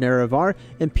 Lord Nerevar,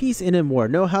 in peace and in war.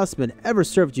 No houseman ever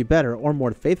served you better or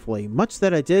more faithfully. Much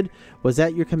that I did was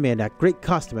at your command at great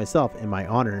cost to myself and my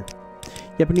honor.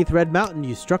 Yet beneath Red Mountain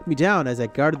you struck me down as I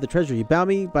guarded the treasure. You bound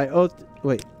me by oath.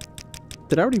 Wait,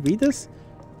 did I already read this?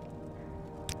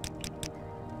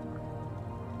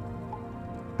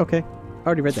 Okay, I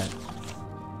already read that.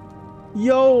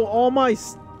 Yo, all my...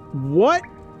 What?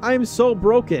 I'm so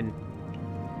broken.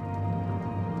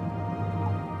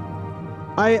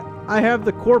 I have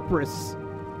the Corpus.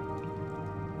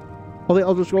 All the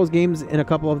Elder Scrolls games and a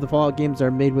couple of the Fallout games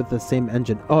are made with the same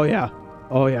engine. Oh, yeah.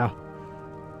 Oh, yeah.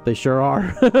 They sure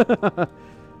are.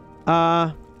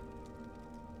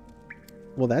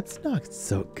 Well, that's not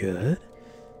so good.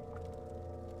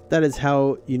 That is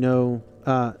how, you know...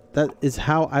 that is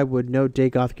how I would know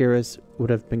Dagoth Garrus would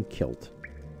have been killed.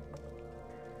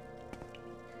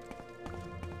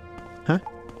 Huh?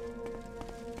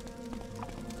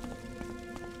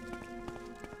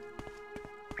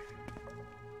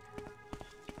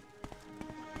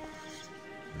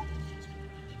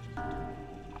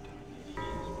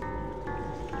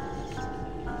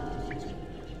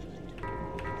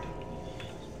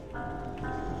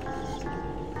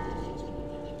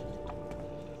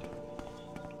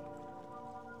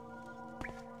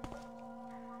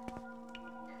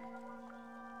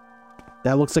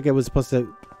 That looks like it was supposed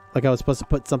to, like I was supposed to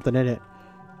put something in it.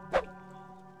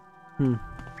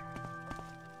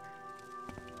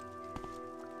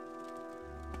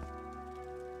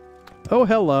 Oh,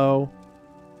 hello.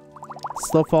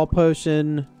 Slowfall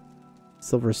potion,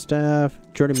 silver staff,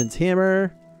 journeyman's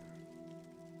hammer.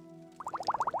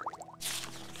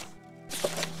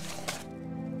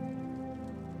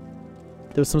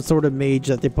 There was some sort of mage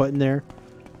that they put in there.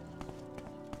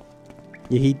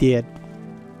 Yeah, he did.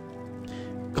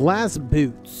 Glass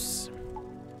boots.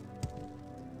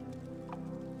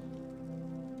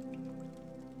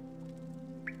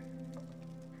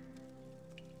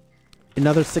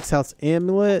 Another 6th house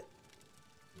amulet.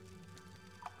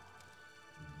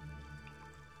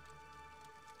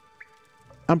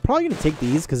 I'm probably gonna take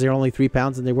these because they're only 3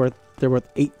 pounds and they're worth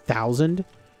 8,000.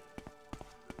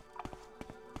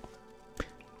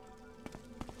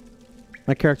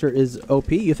 My character is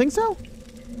OP. You think so?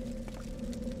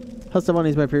 House of Money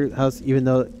is my favorite house, even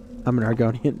though I'm an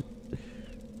Argonian.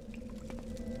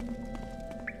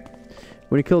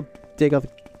 When you kill Dagoth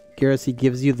Garrus, he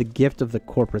gives you the gift of the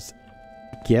Corpus.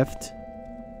 Gift?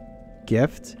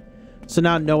 Gift? So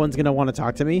now no one's gonna want to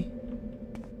talk to me?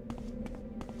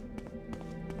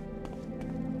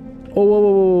 Oh, whoa,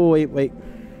 whoa, whoa, wait, wait.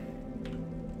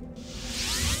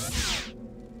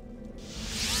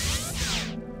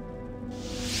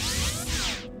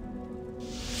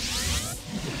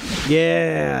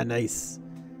 Yeah, nice.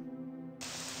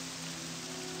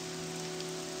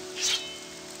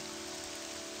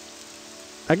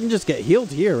 I can just get healed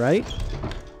here, right?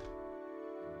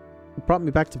 It brought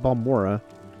me back to Balmora.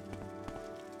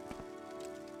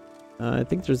 I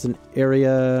think there's an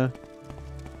area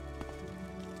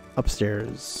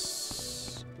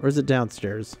upstairs. Or is it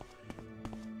downstairs?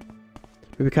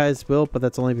 Maybe Kai's will, but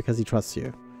that's only because he trusts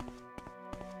you.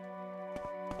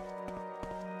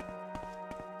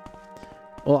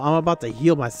 Well, I'm about to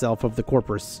heal myself of the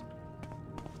corpus,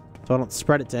 so I don't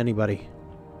spread it to anybody.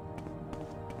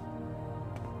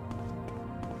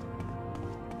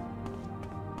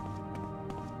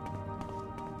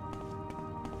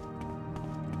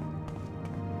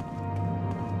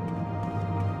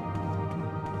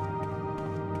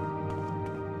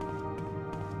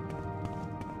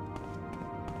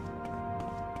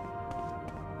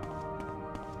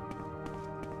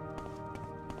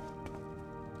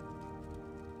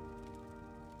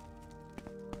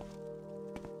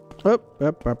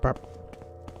 Up.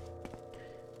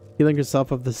 Healing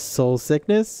yourself of the soul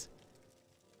sickness.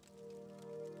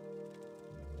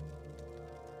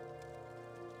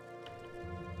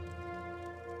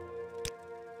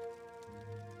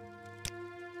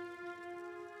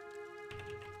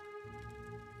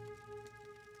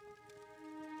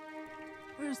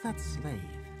 Where's that slave?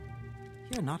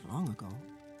 Here not long ago.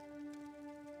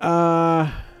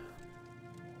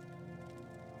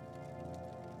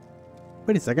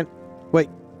 Wait a second. Wait.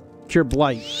 Cure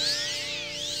blight.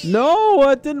 No,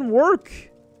 it didn't work.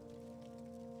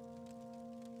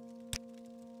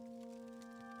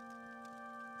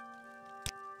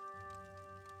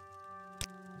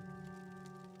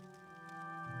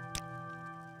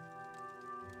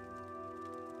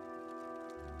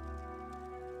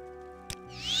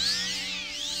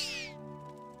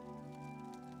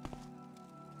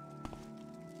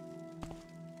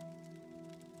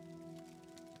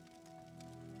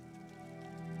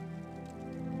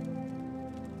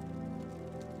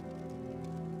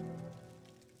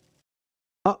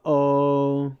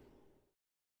 Uh-oh.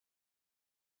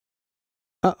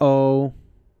 Uh-oh.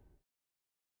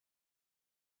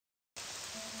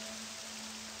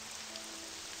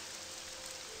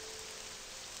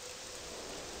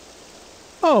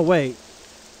 Oh, wait.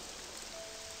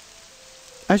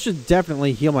 I should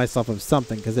definitely heal myself of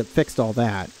something because it fixed all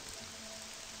that.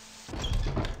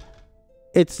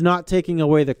 It's not taking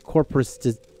away the corpus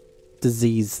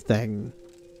disease thing.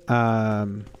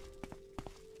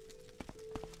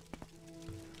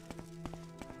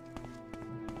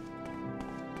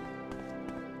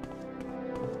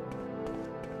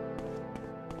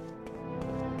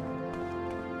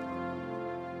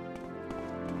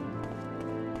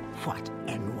 What,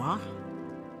 Enwa?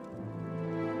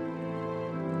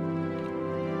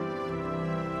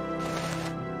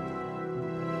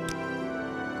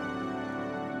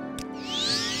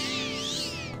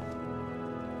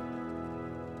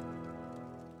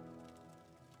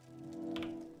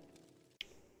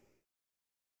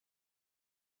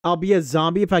 I'll be a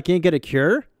zombie if I can't get a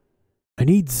cure? I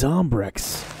need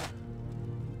Zombrex.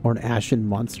 Or an ashen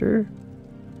monster?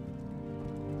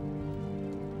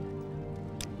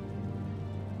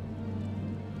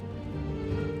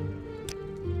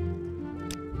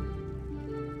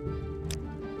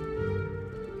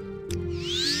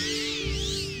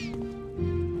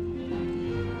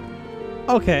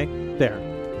 Okay, there.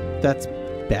 That's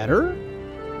better?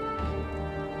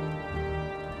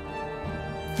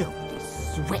 Filthy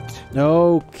sweat.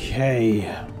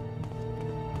 Okay.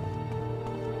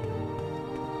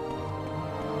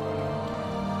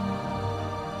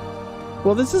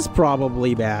 Well, this is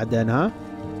probably bad then, huh?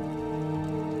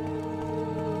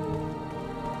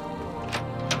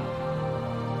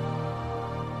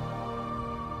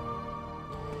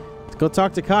 Let's go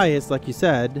talk to Caius, like you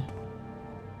said.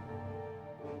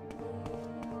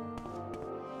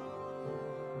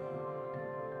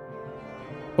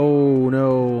 Oh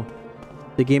no.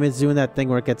 The game is doing that thing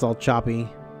where it gets all choppy.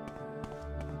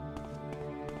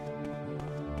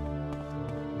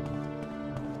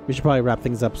 We should probably wrap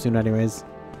things up soon anyways.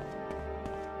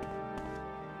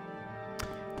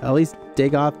 At least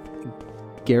Dagoth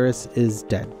Garrus is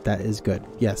dead. That is good.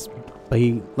 Yes. But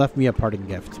he left me a parting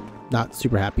gift. Not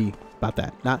super happy about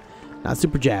that. Not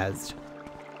super jazzed.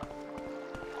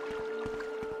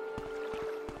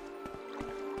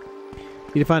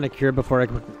 Need to find a cure before I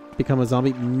can become a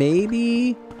zombie.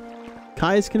 Maybe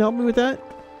Caius can help me with that?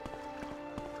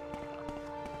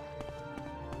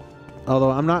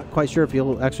 Although I'm not quite sure if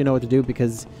he'll actually know what to do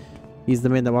because he's the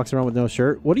man that walks around with no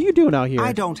shirt. What are you doing out here?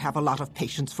 I don't have a lot of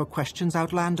patience for questions,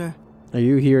 Outlander. Are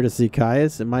you here to see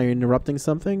Caius? Am I interrupting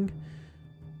something?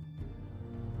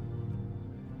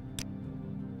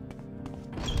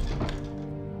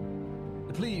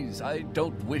 Please, I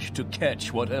don't wish to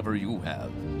catch whatever you have.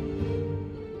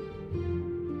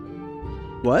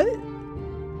 What?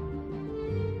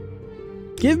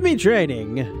 Give me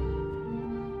training.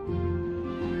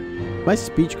 My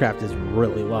speechcraft is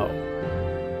really low.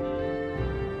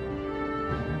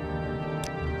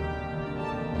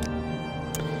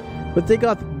 With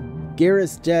Dagoth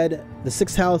Garrus dead, The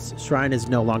Sixth House Shrine is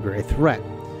no longer a threat.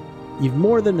 You've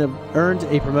more than earned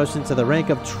a promotion to the rank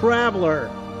of Traveler.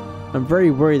 I'm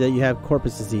very worried that you have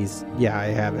corpus disease. Yeah, I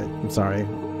have it. I'm sorry.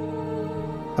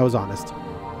 I was honest.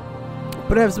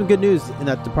 But I have some good news in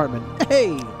that department.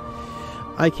 Hey!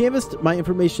 I canvassed my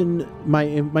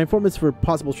informants for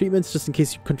possible treatments just in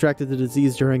case you contracted the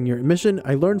disease during your mission.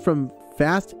 I learned from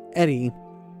Fast Eddie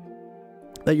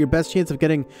that your best chance of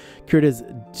getting cured is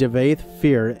Javaith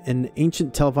Fear, an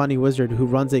ancient Telvanni wizard who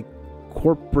runs a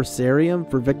corpusarium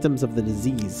for victims of the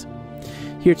disease.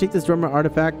 Here, take this Dormer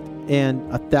artifact and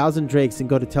 1,000 drakes and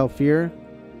go to Telfir.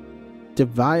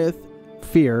 Javaith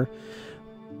Fear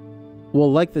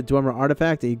will like the Dormer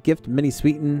artifact. A gift may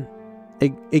sweeten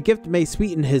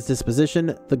his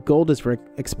disposition. The gold is for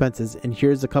expenses, and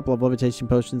here's a couple of levitation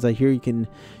potions. I hear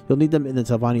you'll need them in the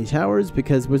Telvanni towers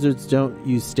because wizards don't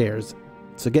use stairs.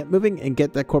 So get moving and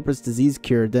get that corpus disease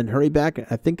cured. Then hurry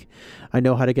back. I think I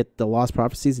know how to get the lost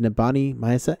prophecies Nabani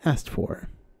Maisa asked for.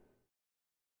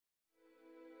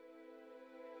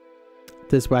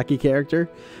 This wacky character.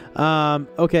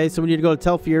 Okay, so we need to go to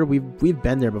Telfir. We've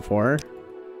been there before.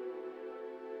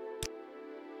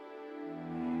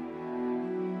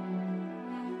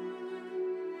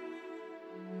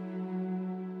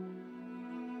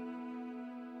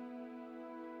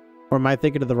 Or am I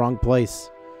thinking of the wrong place?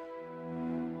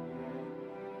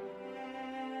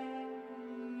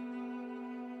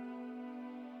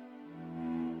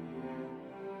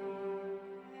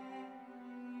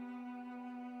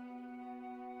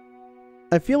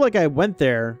 I feel like I went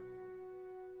there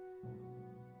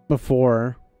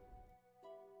before.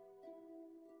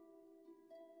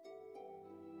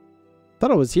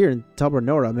 Thought I was here in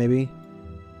Talbernora, maybe.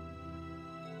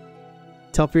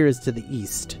 Telfir is to the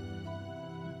east.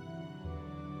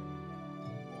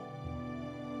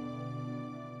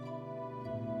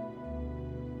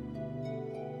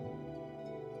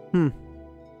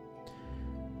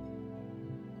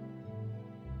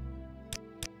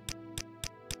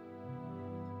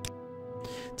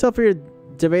 Telfir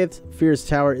Javaith Fear's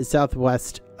Tower is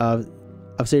southwest of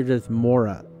Sadrith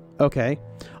Mora. Okay.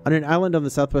 On an island on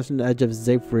the southwestern edge of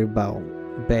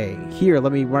Zephribel Bay. Here,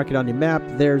 let me mark it on your map.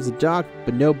 There's a dock,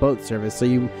 but no boat service, so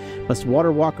you must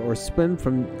water walk or swim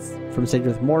from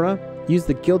Sadrith Mora. Use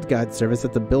the guild guide service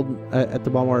at the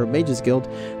Balmora Mages Guild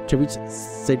to reach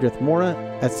Sadrith Mora.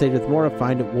 At Sadrith Mora,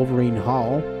 find Wolverine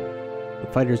Hall, the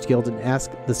Fighters Guild, and ask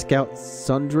the scout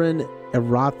Sundrin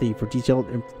Arathi for detailed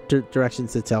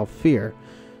directions to Telfir.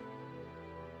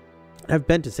 I've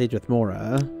been to Sadrith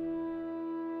Mora.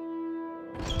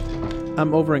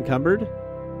 I'm over encumbered.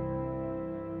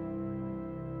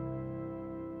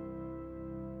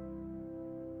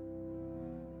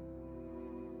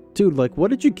 Dude, like, what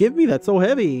did you give me that's so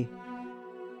heavy?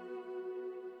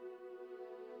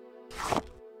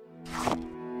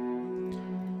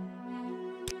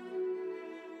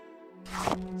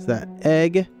 Is that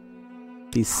egg?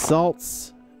 These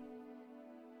salts.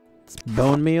 It's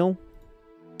bone meal.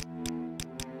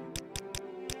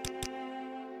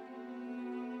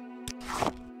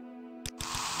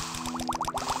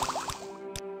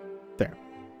 There.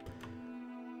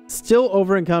 Still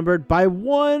over encumbered by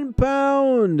 1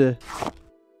 pound.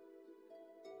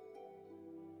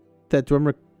 That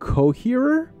Dwemer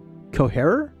Coherer?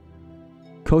 Coherer?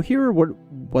 Coherer?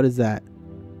 What is that?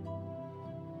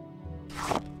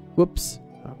 Whoops.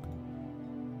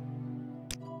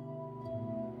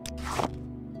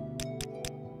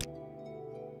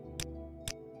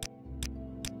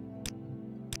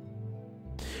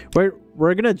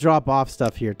 We're gonna drop off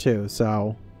stuff here too,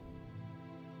 so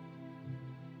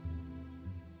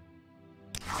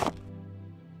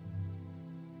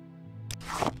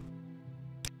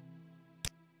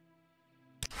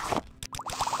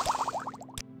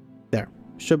there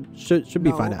should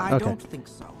be fine now. I Okay. don't think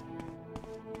so.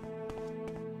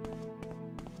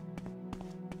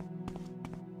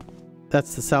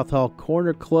 That's the South Hall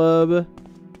Corner Club.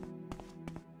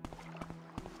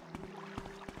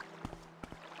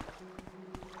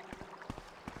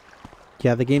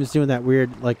 Yeah, the game's doing that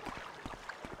weird, like,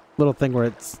 little thing where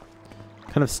it's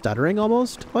kind of stuttering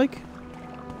almost, like.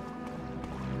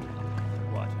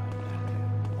 What,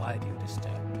 Outlander? Why do you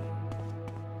disturb me?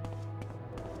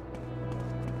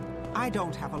 I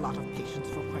don't have a lot of patience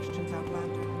for questions,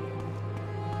 Outlander.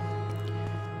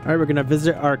 Alright, we're gonna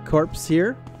visit our corpse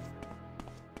here.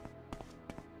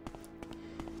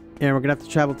 And we're gonna have to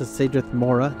travel to Sadrith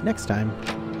Mora next time.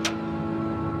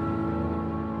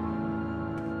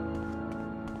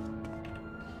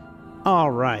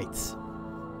 All right.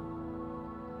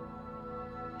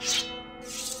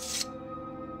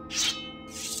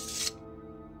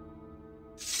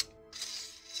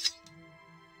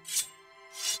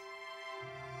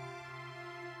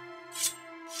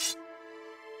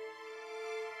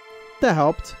 that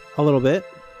helped a little bit.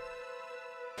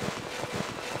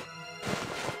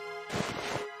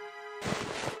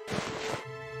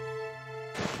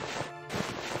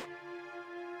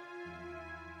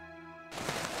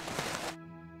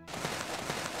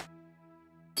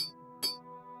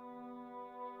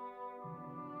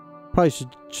 Probably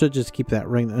should just keep that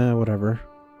ring. Whatever.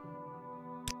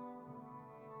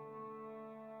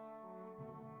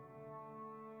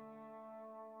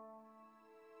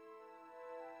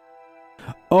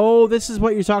 Oh, this is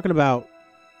what you're talking about.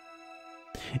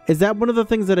 Is that one of the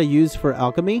things that I use for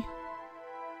alchemy?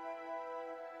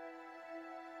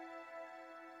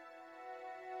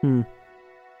 Hmm.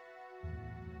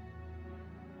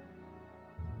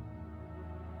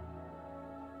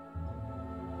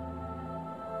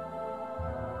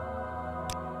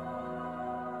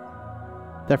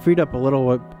 That freed up a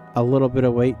little bit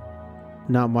of weight.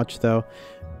 Not much though.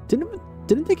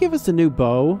 Didn't they give us a new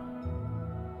bow?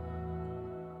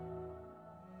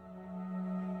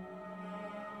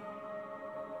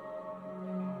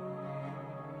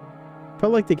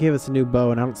 Felt like they gave us a new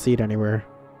bow and I don't see it anywhere.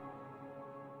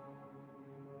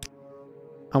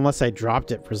 Unless I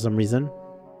dropped it for some reason.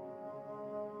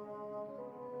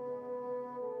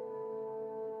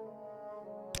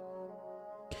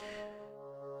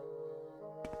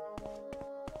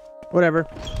 Whatever.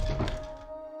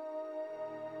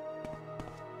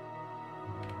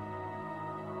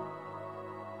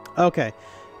 Okay.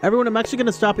 Everyone, I'm actually going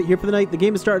to stop it here for the night. The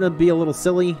game is starting to be a little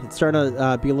silly. It's starting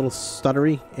to be a little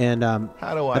stuttery. And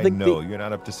how do I know you're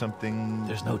not up to something?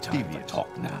 There's no time for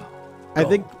talk now. I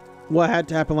think what had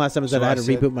to happen last time is that I had to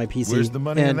reboot my PC. Where's the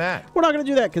money in that? We're not going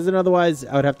to do that because then otherwise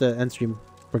I would have to end stream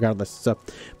regardless. So,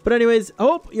 but anyways, I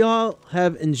hope y'all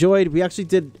have enjoyed. We actually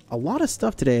did a lot of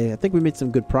stuff today. I think we made some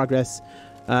good progress.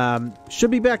 Should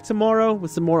be back tomorrow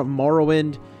with some more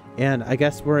Morrowind. And I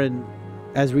guess we're in...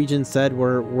 As Regent said,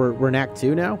 we're in Act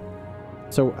 2 now,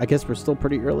 so I guess we're still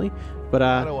pretty early, but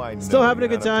still having a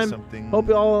good time. Hope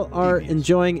you all are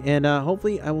enjoying, and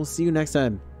hopefully I will see you next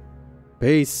time.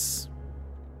 Peace.